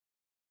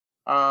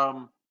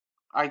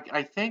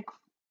I think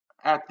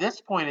at this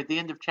point, at the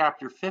end of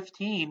chapter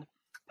 15,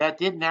 that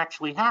didn't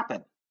actually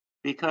happen,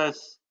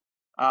 because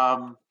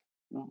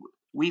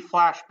we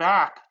flash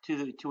back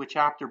to a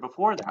chapter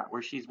before that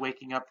where she's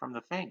waking up from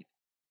the faint.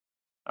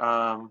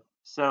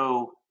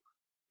 So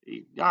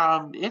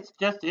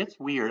it's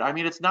weird. I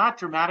mean, it's not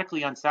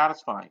dramatically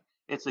unsatisfying.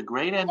 It's a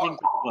great ending to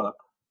the book,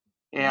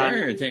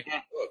 and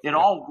it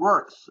all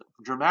works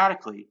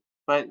dramatically,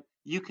 but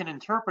you can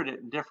interpret it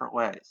in different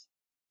ways.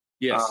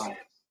 Yes.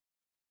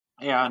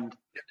 And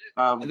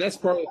that's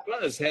part of the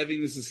fun, is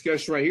having this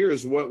discussion right here,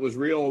 is what was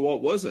real and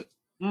what wasn't.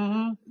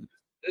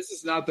 This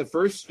is not the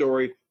first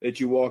story that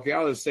you walk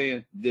out of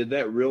saying, did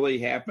that really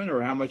happen,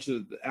 or how much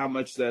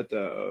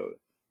that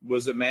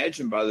was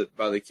imagined by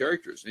the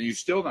characters, and you're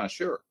still not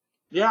sure.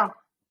 Yeah.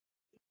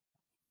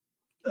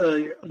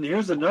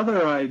 Here's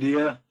another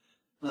idea,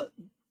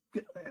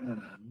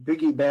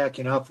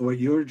 piggybacking off of what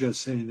you were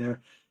just saying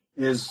there,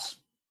 is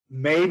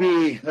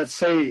maybe, let's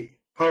say,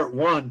 part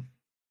one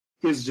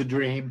is the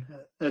dream,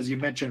 as you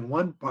mentioned,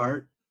 one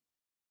part,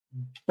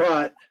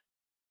 but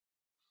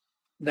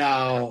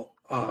now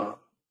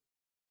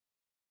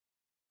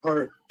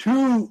part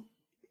two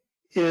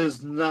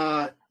is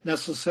not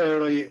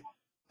necessarily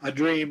a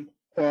dream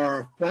or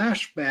a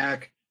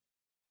flashback,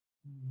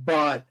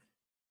 but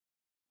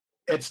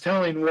it's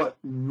telling what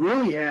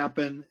really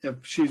happened if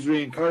she's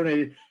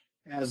reincarnated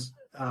as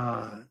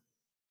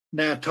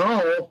Nat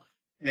Ul,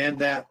 And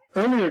that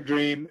earlier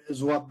dream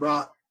is what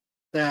brought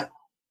that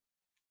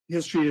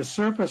history to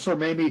surface, or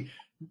maybe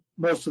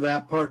most of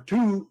that part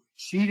two,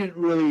 she didn't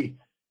really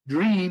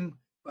dream,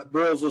 but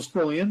Burroughs was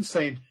fully in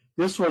saying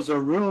this was a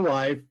real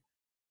life,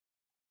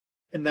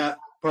 and that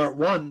part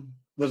one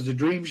was the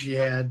dream she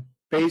had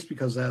based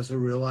because that's a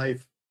real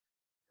life.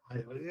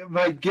 Am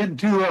I getting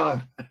too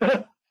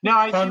No,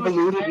 I see what you're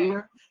convoluted saying.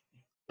 here?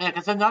 Yeah,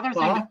 because another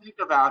thing to think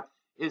about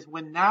is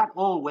when Nat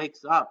Ull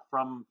wakes up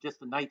from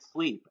just a night's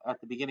sleep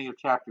at the beginning of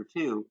chapter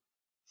 2,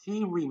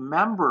 she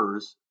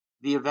remembers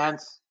the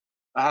events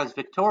as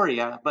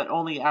Victoria, but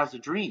only as a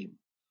dream.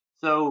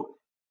 So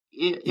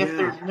if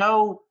there's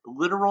no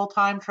literal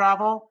time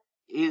travel,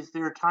 is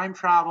there time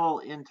travel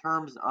in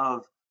terms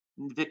of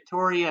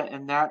Victoria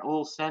and Nat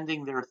Ull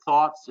sending their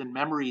thoughts and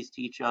memories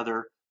to each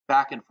other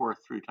back and forth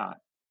through time?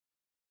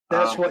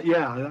 That's I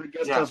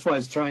guess that's why I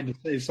was trying to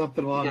say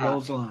something along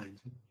those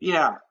lines.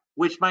 Yeah,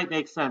 which might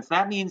make sense.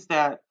 That means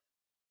that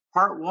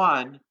part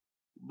one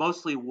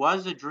mostly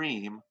was a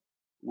dream,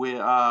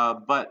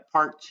 but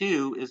part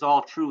two is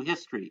all true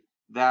history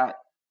that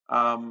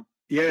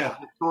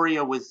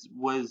Victoria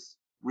was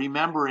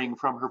remembering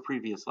from her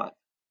previous life.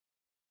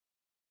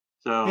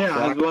 So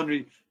I was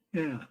wondering.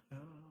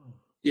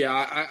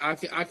 I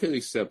could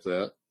accept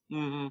that.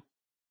 Mm-hmm.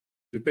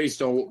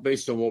 Based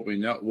on what we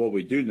know, what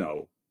we do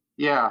know.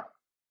 Yeah,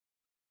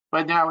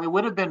 but now it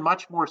would have been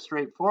much more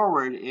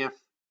straightforward if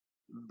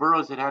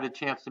Burroughs had had a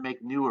chance to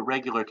make New a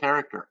regular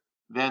character.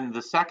 Then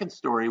the second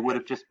story would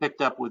have just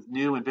picked up with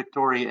New and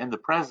Victoria in the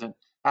present,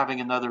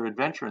 having another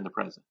adventure in the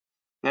present.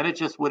 Then it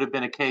just would have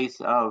been a case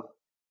of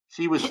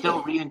she was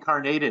still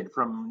reincarnated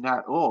from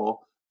Nat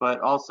Ull,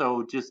 but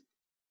also just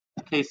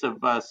a case of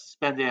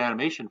suspended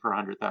animation for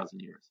 100,000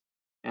 years,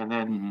 and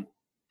then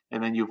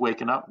you've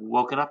woken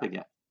up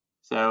again.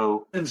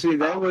 So and see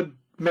that would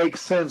make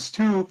sense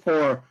too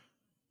for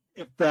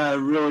if the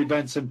real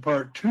events in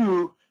part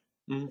two,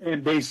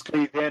 and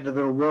basically the end of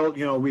the world.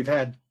 We've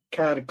had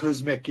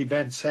cataclysmic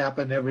events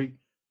happen every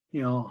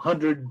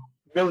 100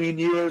 million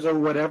years or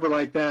whatever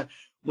like that,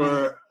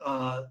 where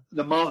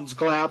the mountains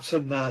collapsed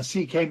and the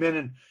sea came in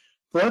and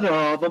flooded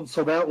all of them.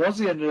 So that was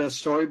the end of the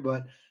story.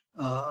 But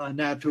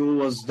Nat Ull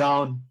was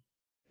down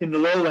in the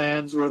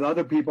lowlands where the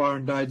other people are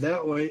and died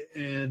that way,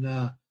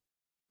 and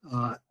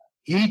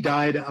he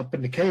died up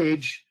in the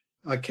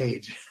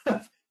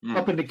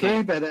up in the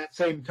cave at that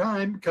same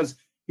time because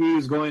he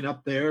was going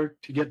up there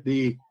to get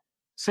the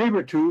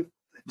saber-tooth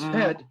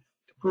head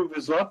to prove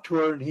his love to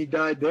her, and he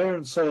died there.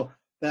 And so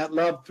that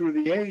love through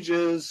the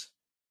ages,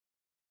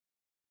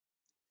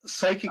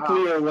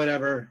 psychically or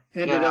whatever,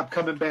 ended up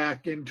coming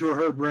back into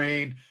her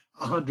brain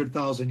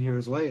 100,000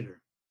 years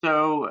later.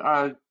 So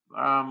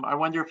I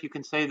wonder if you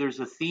can say there's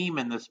a theme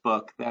in this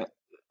book that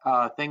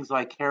things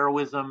like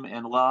heroism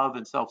and love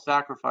and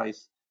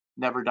self-sacrifice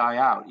never die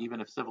out,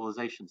 even if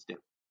civilizations do.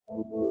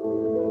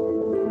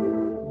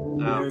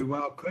 Very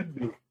well could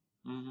be.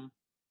 Mm-hmm.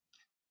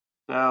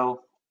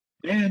 So,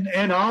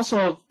 and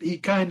also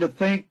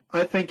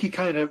I think he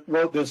kind of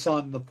wrote this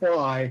on the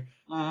fly,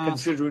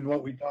 considering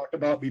what we talked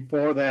about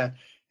before, that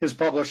his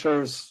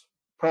publishers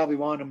probably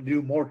want him to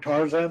do more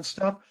Tarzan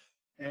stuff,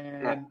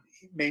 and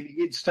maybe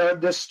he'd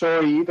start this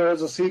story either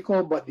as a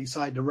sequel, but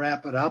decide to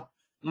wrap it up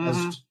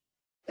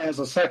as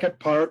a second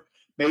part,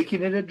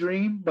 making it a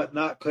dream, but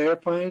not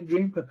clarifying a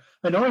dream.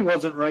 I know he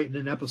wasn't writing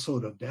an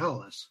episode of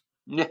Dallas.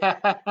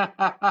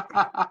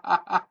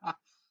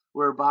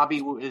 Where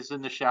Bobby is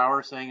in the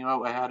shower saying,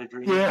 "Oh, I had a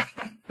dream,"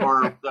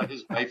 or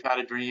his wife had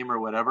a dream, or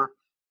whatever.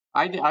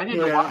 I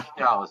didn't watch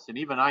Dallas, and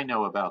even I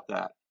know about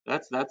that.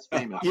 That's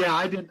famous.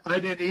 I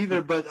didn't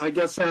either, but I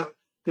guess that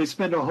they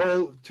spent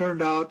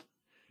turned out,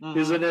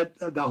 isn't it?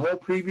 The whole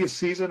previous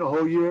season, a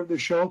whole year of the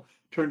show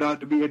turned out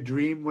to be a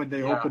dream when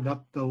they opened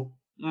up the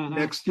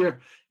next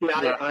year.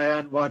 I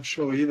hadn't watched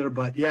the show either,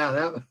 but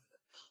that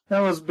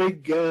was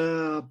big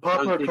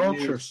popular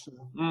culture.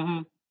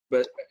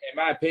 But in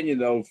my opinion,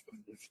 though,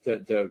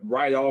 to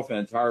write off an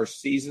entire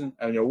season,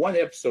 one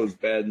episode is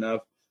bad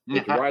enough.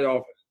 But to write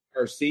off an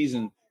entire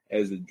season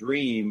as a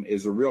dream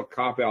is a real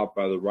cop-out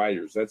by the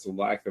writers. That's a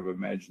lack of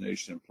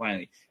imagination and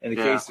planning. In the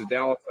case of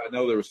Dallas, I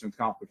know there were some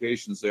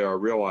complications there. I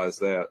realize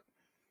that.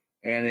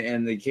 And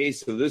in the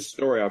case of this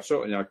story, I'm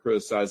certainly not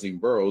criticizing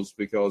Burroughs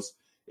because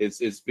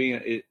it's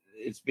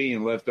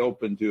being left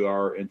open to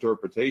our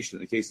interpretation.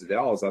 In the case of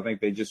Dallas, I think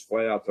they just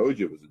flat out told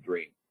you it was a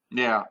dream.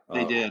 Yeah,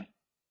 they did.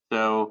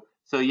 So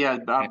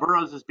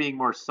Burroughs is being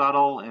more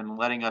subtle and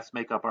letting us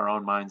make up our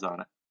own minds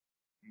on it.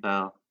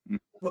 So,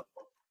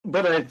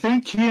 but I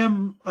think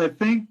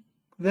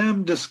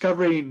them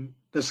discovering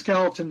the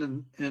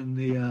skeleton and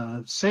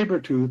the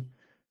saber-tooth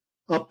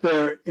up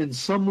there in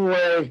some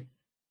way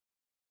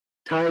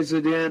ties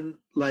it in,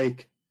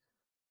 like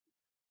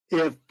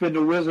if in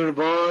the Wizard of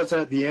Oz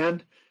at the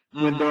end,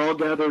 when they're all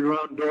gathered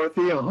around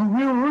Dorothy, we were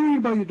worried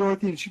about you,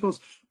 Dorothy, and she goes,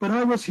 but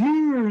I was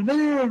here and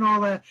there and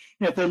all that.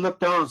 And if they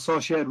looked down and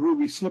saw she had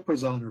ruby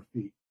slippers on her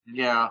feet.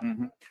 Yeah.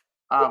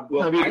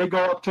 They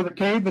go up to the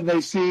cave and they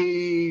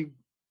see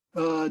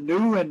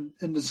New and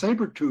the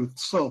saber-tooth.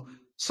 So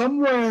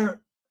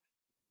somewhere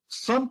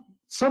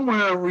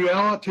somewhere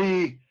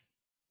reality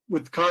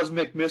with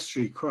cosmic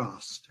mystery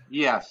crossed.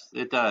 Yes,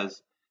 it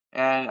does.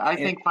 And I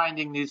think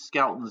finding these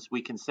skeletons,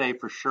 we can say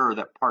for sure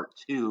that part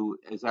 2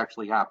 has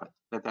actually happened,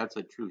 that's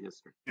a true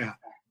history. Yeah.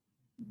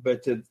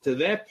 But to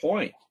that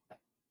point,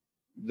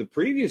 the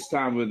previous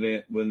time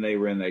when they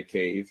were in that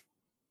cave,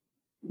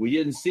 we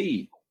didn't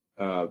see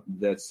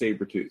that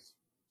saber-tooth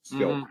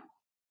skeleton. Mm-hmm.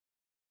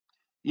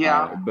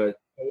 Yeah. But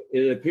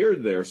it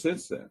appeared there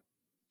since then.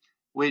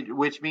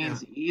 Which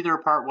means either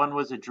part 1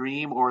 was a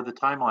dream or the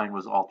timeline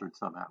was altered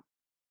somehow.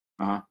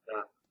 Uh-huh.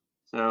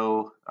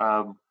 So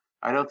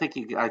I don't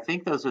think I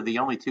think those are the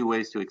only two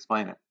ways to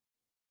explain it.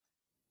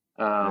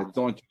 It's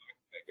the only two I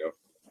can think of.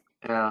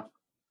 Yeah.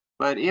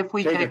 But if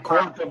we take a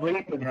quantum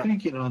leap in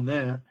thinking on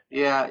that.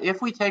 Yeah,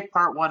 if we take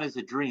part 1 as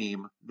a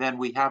dream, then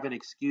we have an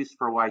excuse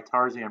for why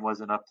Tarzan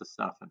wasn't up to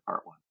snuff in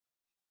part 1.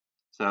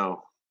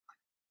 So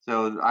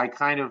I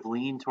kind of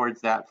lean towards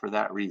that for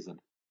that reason.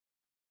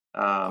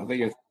 I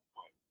think it's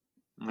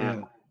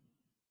yeah.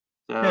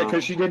 So,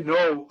 because she didn't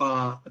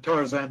know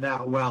Tarzan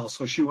that well,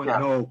 so she wouldn't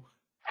know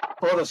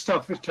all the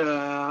stuff.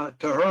 To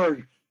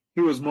her,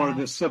 he was more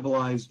the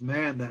civilized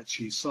man that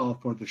she saw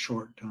for the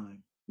short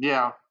time.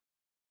 Yeah.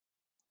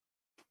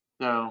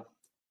 So,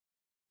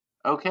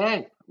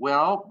 okay.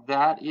 Well,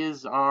 that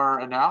is our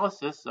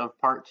analysis of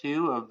part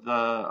 2 of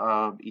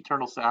the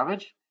Eternal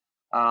Savage.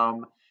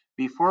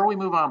 Before we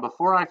move on,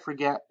 before I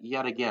forget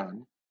yet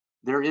again,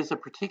 there is a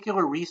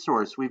particular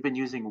resource we've been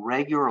using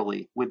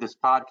regularly with this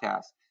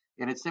podcast,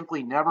 and it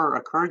simply never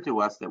occurred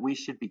to us that we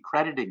should be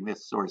crediting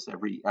this source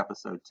every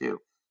episode too.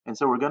 And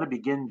so we're going to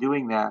begin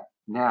doing that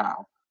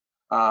now.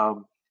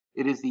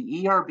 It is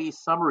the ERB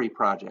Summary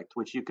Project,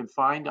 which you can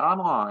find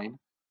online,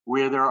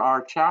 where there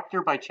are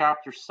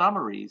chapter-by-chapter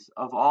summaries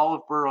of all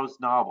of Burroughs'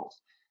 novels.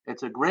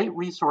 It's a great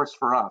resource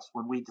for us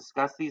when we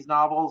discuss these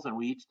novels and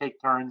we each take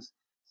turns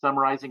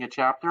summarizing a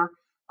chapter.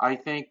 I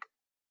think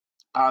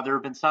there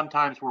have been some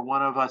times where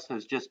one of us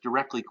has just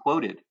directly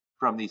quoted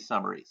from these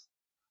summaries.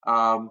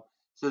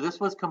 So this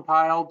was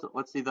compiled,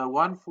 let's see, the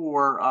one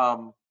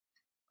for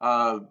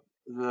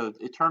the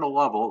Eternal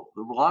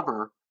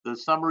Lover, the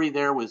summary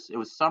there was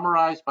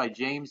summarized by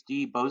James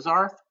D.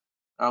 Bozarth,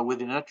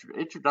 with an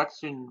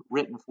introduction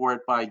written for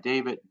it by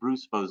David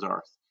Bruce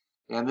Bozarth.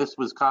 And this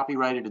was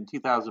copyrighted in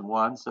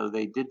 2001, so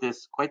they did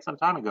this quite some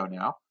time ago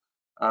now,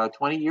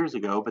 20 years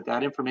ago, but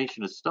that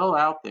information is still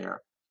out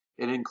there.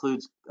 It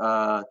includes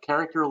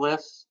character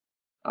lists,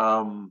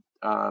 a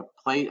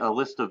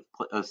list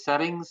of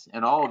settings,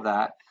 and all of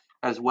that,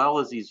 as well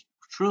as these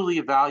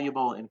truly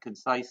valuable and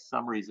concise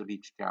summaries of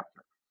each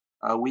chapter.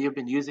 We have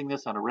been using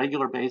this on a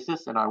regular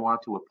basis, and I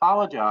want to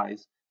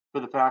apologize for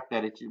the fact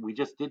that we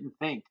just didn't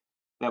think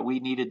that we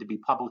needed to be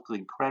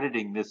publicly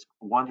crediting this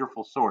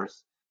wonderful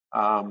source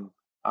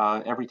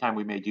every time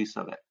we made use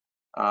of it.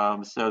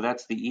 So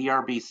that's the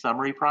ERB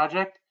Summary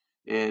Project.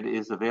 It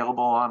is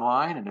available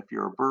online, and if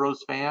you're a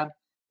Burroughs fan,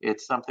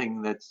 it's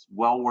something that's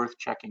well worth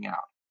checking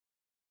out.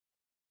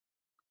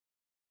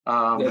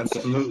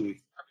 Absolutely.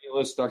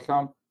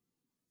 ERBlist.com?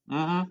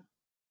 Mm-hmm.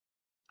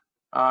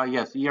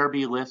 Yes,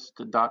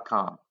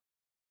 erblist.com.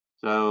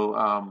 So,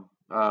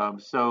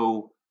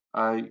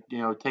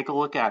 take a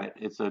look at it.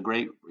 It's a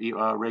great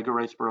Rager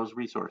Rice Burroughs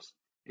resource.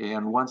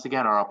 And once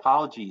again, our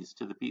apologies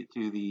to the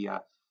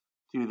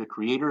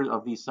creator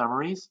of these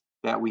summaries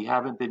that we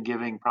haven't been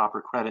giving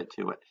proper credit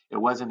to it. It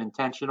wasn't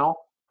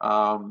intentional.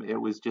 It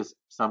was just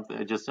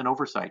an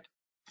oversight.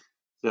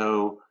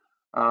 So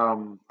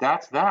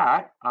that's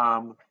that.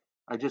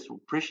 I just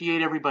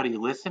appreciate everybody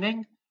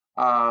listening.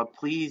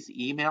 Please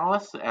email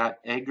us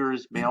at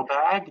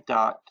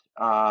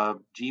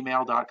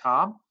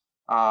eggersmailbag@gmail.com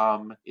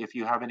if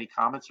you have any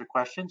comments or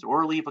questions,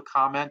 or leave a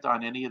comment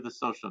on any of the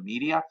social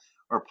media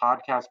or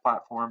podcast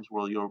platforms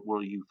where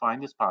you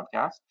find this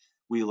podcast.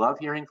 We love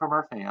hearing from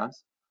our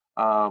fans.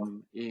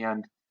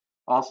 And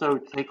also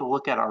take a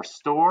look at our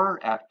store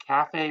at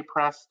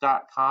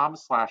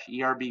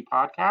cafepress.com/ERB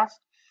podcast.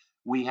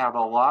 We have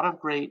a lot of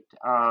great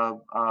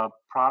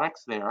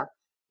products there.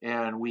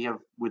 And we have,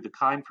 with the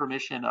kind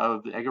permission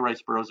of Edgar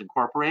Rice Burroughs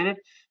Incorporated,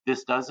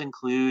 this does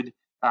include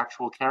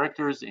actual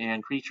characters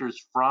and creatures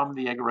from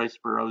the Edgar Rice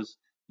Burroughs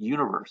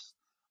universe.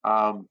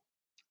 I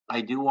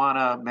do want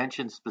to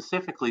mention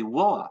specifically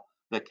Woola,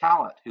 the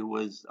Cowlet, who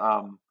was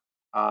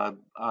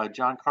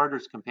John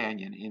Carter's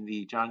companion in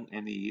the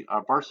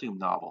Barsoom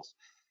novels.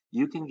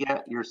 You can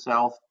get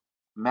yourself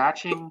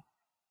matching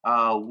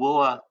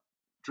Woola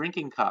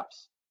drinking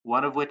cups,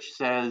 one of which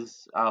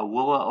says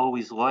Woola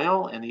always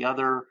loyal, and the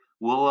other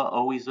Woola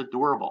always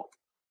adorable.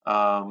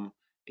 And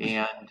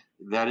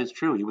that is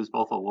true. He was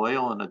both a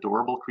loyal and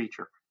adorable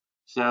creature.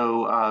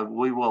 So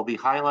we will be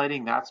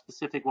highlighting that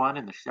specific one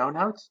in the show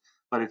notes.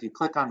 But if you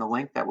click on the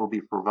link that will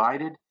be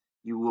provided,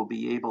 you will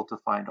be able to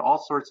find all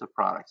sorts of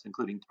products,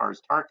 including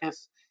Tars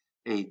Tarkas,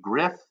 a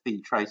Griff,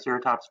 the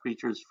Triceratops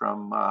creatures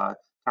from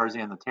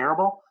Tarzan the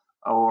Terrible,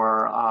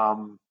 or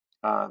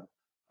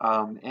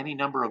any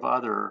number of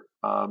other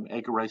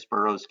Edgar Rice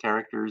Burroughs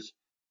characters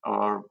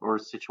or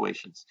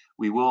situations.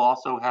 We will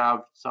also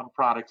have some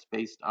products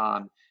based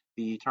on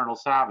The Eternal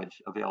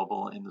Savage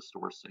available in the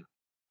store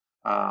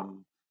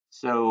soon.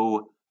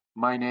 So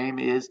my name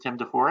is Tim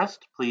DeForest.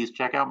 Please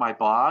check out my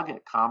blog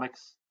at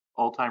Comics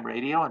Old Time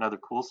Radio and other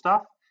cool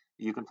stuff.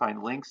 You can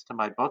find links to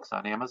my books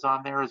on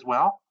Amazon there as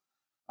well.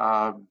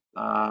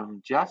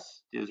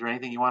 Jess, is there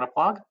anything you want to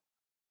plug?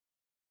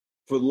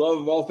 For the love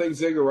of all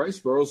things Edgar Rice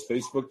Burroughs,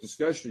 Facebook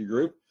discussion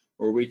group,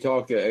 where we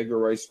talk Edgar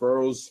Rice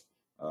Burroughs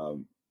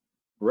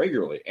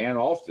regularly and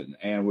often,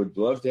 and would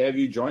love to have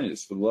you join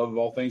us for the love of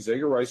all things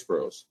Edgar Rice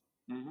Burroughs.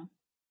 Mm-hmm.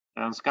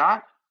 And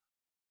Scott?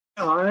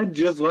 I'd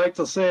just like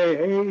to say,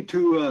 hey,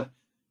 to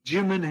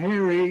Jim and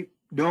Harry,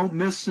 don't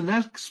miss the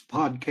next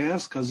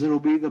podcast because it'll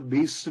be the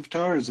Beasts of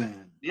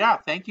Tarzan. Yeah,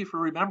 thank you for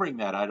remembering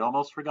that. I'd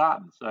almost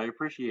forgotten, so I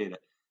appreciate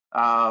it.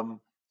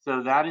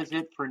 So that is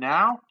it for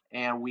now,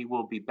 and we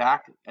will be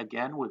back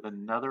again with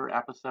another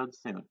episode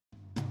soon.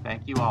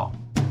 Thank you all.